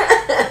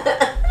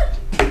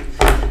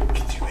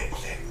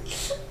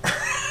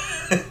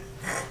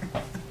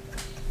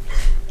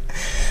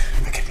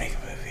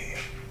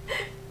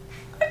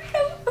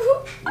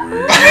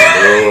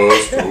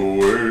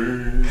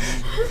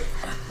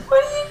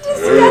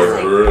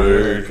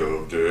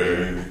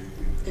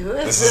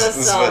 This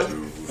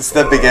is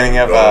the beginning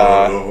of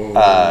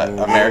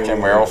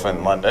American Werewolf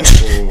in London.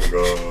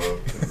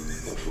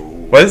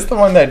 What is the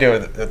one that I do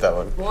with that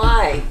one?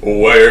 Why?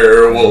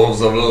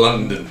 Werewolves of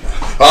London.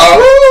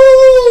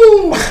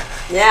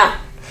 Yeah.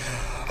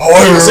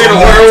 I seen a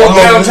werewolf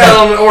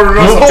downtown and ordered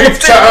us a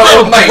beef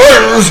chow mein.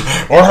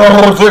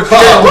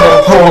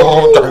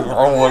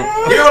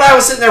 You know what I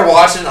was sitting there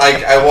watching?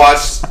 Like I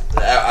watched.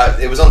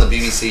 It was on the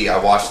BBC. I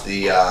watched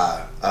the.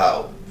 God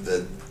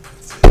damn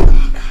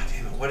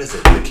it! What is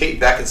it? The Kate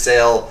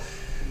Beckinsale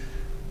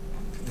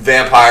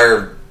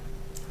vampire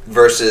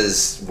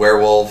versus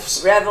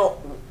werewolves. Underworld.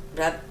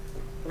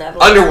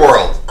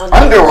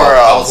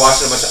 I was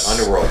watching a bunch of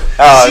Underworld.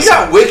 She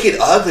got wicked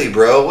ugly,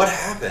 bro. What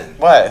happened?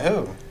 What?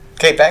 Who?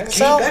 Kate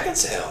Beckinsale? Kate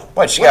Beckinsale.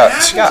 What? She got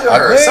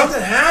ugly?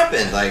 Something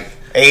happened. Like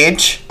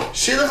age?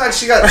 She looked like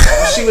she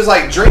was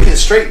like drinking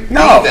straight bee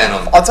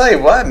venom. I'll tell you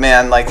what,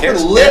 man. Like her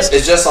lip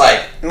is just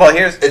like. Well,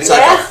 it's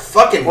like a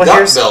fucking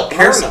duck bill.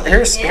 Here's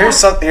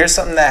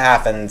something that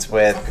happens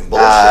with.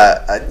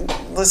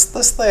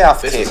 Let's lay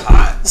off Kate.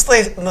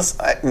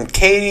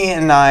 Katie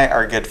and I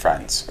are good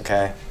friends.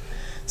 Okay.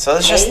 So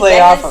let's just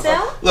lay off of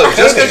her. Look,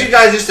 just because you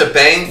guys used to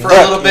bang for a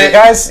little bit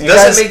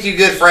doesn't make you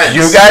good friends.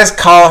 You guys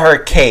call her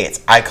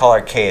Kate. I call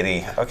her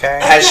Katie. Okay.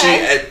 Has she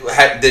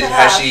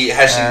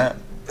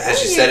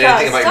said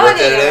anything about your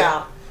birthday today?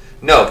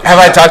 No. Have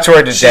I talked to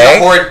her today? She's a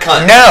horrid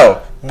cunt.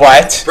 No.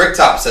 What?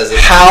 Bricktop says it.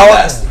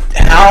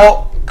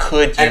 How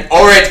could you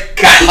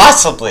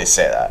possibly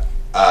say that?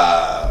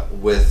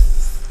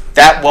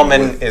 That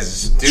woman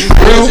is due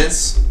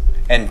diligence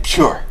and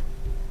pure.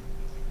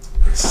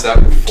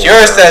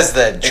 Pure says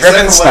the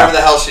driven stuff. Whatever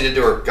the hell she did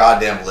to her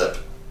goddamn lip.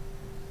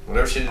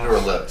 Whatever she did to her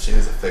lip, she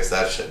needs to fix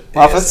that shit.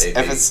 Well, is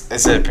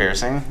it a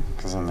piercing?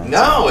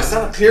 No, it's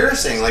not a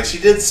piercing. Like she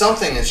did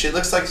something, and she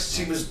looks like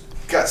she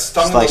got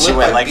stung in the lip she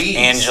went like bees.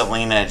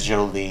 Angelina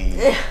Jolie.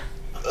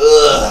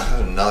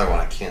 Ugh, another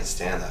one. I can't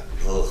stand that.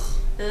 Ugh,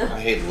 I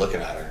hate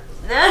looking at her.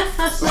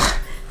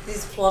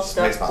 These plumped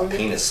up. Makes my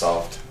penis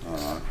soft.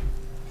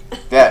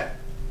 Yeah,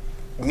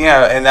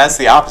 and that's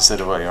the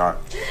opposite of what you want.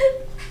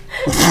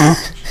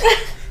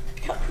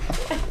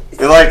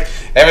 You're like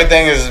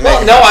everything is.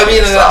 Well, no, I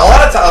mean a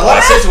lot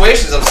of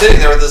situations I'm sitting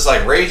there with this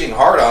like raging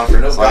hard on for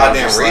no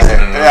goddamn reason,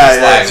 and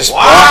I'm just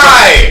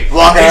like, why?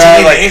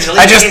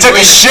 I just took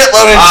a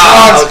shitload of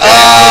drugs.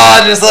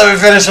 Okay. Just let me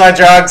finish my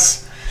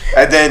drugs,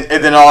 and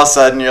then all of a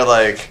sudden you're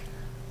like,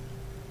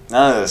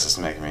 none of this is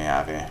making me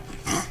happy.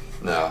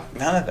 No,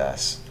 none of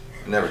this.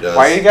 It never does.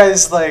 Why are you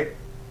guys like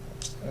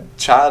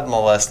child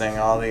molesting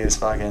all these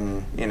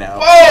fucking,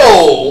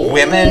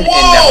 women in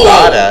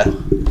Nevada,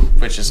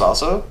 which is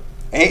also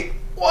where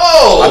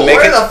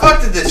the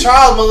fuck did the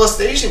child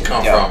molestation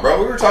come from, bro?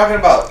 We were talking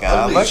about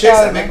ugly chicks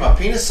that make my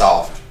penis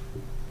soft.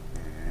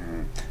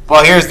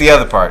 Well, here's the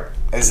other part: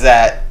 is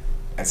that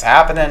it's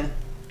happening,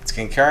 it's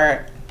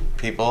concurrent.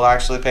 People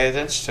actually pay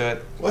attention to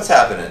it. What's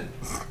happening?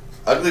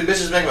 Ugly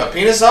bitches make my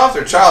penis soft,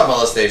 or child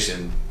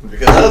molestation?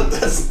 Because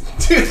that's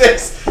two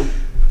things.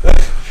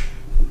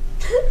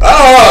 I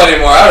don't know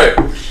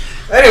anymore.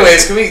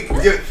 Anyways, can we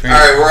give...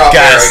 Alright, we're off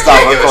there. We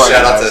can't give a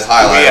shout out to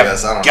highlight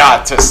this. I don't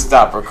know. To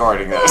stop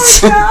recording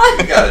this. We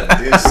gotta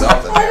do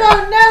something. I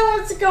don't know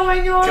what's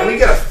going on. Can we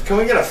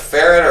get a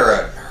ferret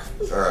or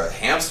a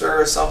hamster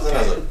or something?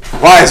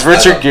 Why, is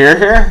Richard Gere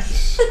here?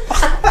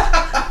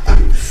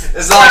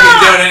 It's not like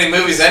he's doing any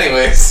movies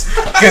anyways.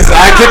 Because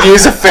I could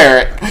use a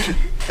ferret.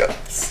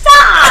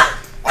 Stop!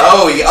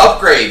 Oh, you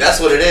upgrade. That's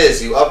what it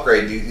is. You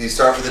upgrade. You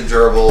start with a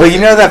durable. Well, you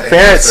know that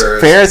ferrets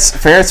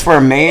were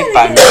made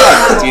by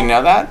men. Do you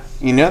know that?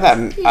 You know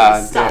that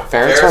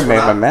ferrets were made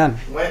by men.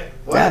 Wait,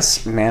 what?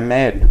 Yes,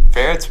 man-made.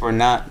 Ferrets were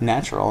not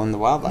natural in the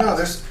wildlife. No,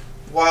 there's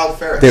wild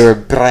ferrets. They were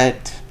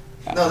bred.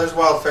 No, there's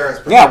wild ferrets.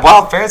 Yeah,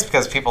 wild ferrets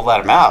because people let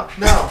them out.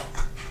 No,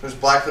 there's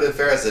black-footed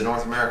ferrets in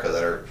North America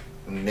that are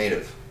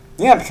native.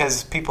 Yeah,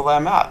 because people let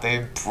them out.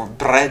 They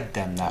bred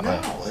them that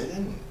way.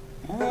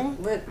 No,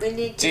 they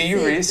didn't. Do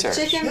you research?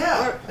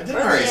 Yeah, I did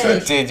my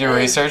research. Did you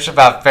research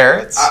about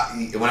ferrets?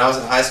 When I was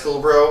in high school,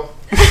 bro,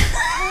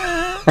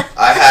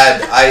 I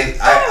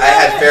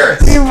had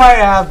ferrets. You might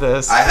have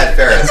this. I had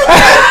ferrets.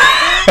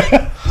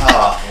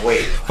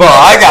 Wait. Well,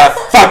 I got a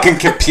fucking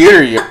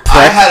computer, you prick.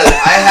 I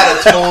had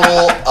a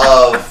total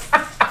of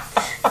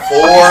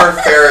 4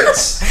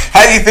 ferrets.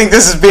 How do you think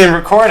this is being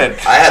recorded?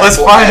 Let's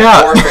find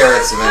out. 4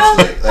 ferrets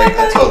eventually, like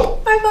a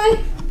total. Bye.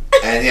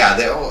 And yeah,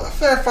 they're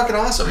fucking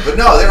awesome. But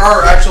no, there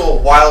are actual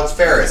wild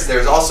ferrets.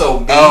 There's also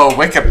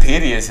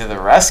Wikipedia to the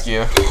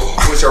rescue.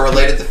 Which are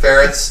related to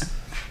ferrets.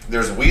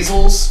 There's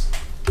weasels,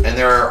 and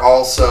there are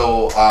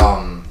also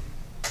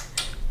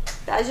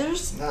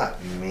badgers.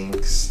 Not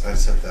minks. I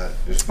said that.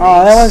 There's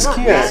that one's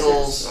cute.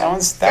 Weasels,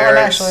 that one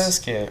actually is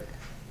cute.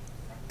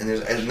 And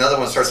there's another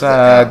one starts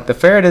with the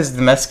ferret is the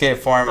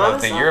domesticated form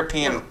of the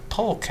European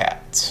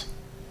polecat.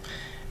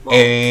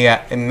 A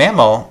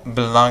mammal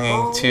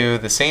belonging to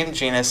the same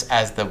genus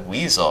as the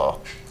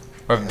weasel,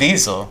 or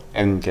weasel.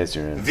 And get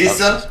your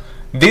Weasel.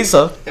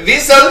 Weasel.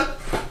 Weasel.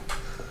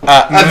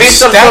 A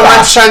weasel for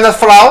one China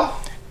Frau.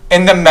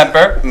 In the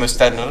member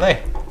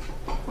Muständerle.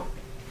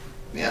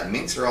 Yeah,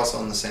 minks are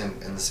also in the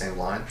same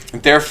line.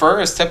 Their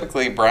fur is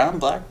typically brown,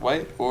 black,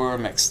 white, or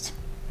mixed.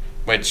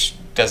 which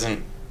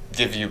doesn't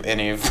give you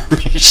any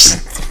information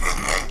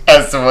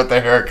as to what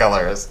the hair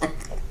color is.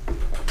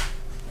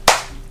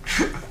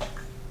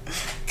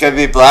 Could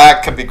be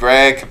black, could be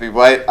gray, could be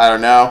white. I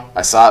don't know.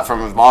 I saw it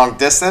from a long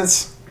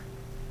distance,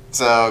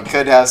 so it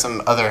could have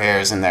some other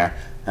hairs in there.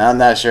 I'm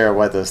not sure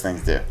what those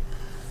things do.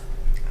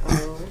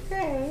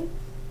 Okay.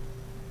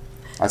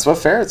 That's what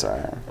ferrets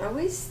are. Are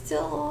we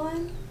still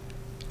on?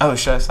 Oh,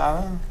 should I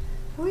stop them?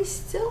 Are we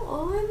still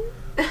on?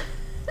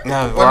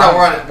 No,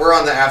 we're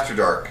on the After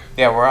Dark.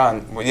 Yeah, we're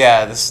on.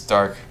 Yeah, this is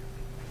dark.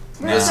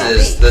 This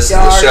is the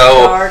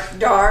show.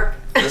 Dark.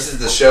 This is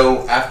the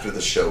show after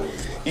the show.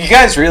 You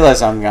guys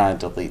realize I'm gonna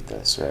delete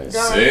this, right?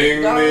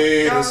 Sing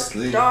me to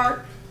sleep.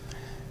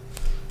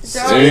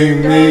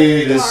 Sing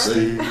me to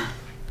sleep.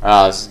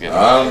 Oh, this is good.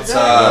 I'm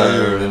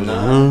tired and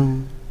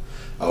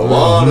I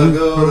wanna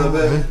go to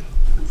bed.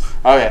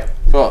 Okay,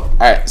 cool. All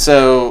right,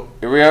 so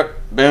here we are.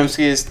 Boom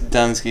skis,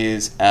 done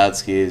skis, out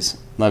skis.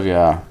 Love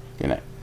y'all. Good night.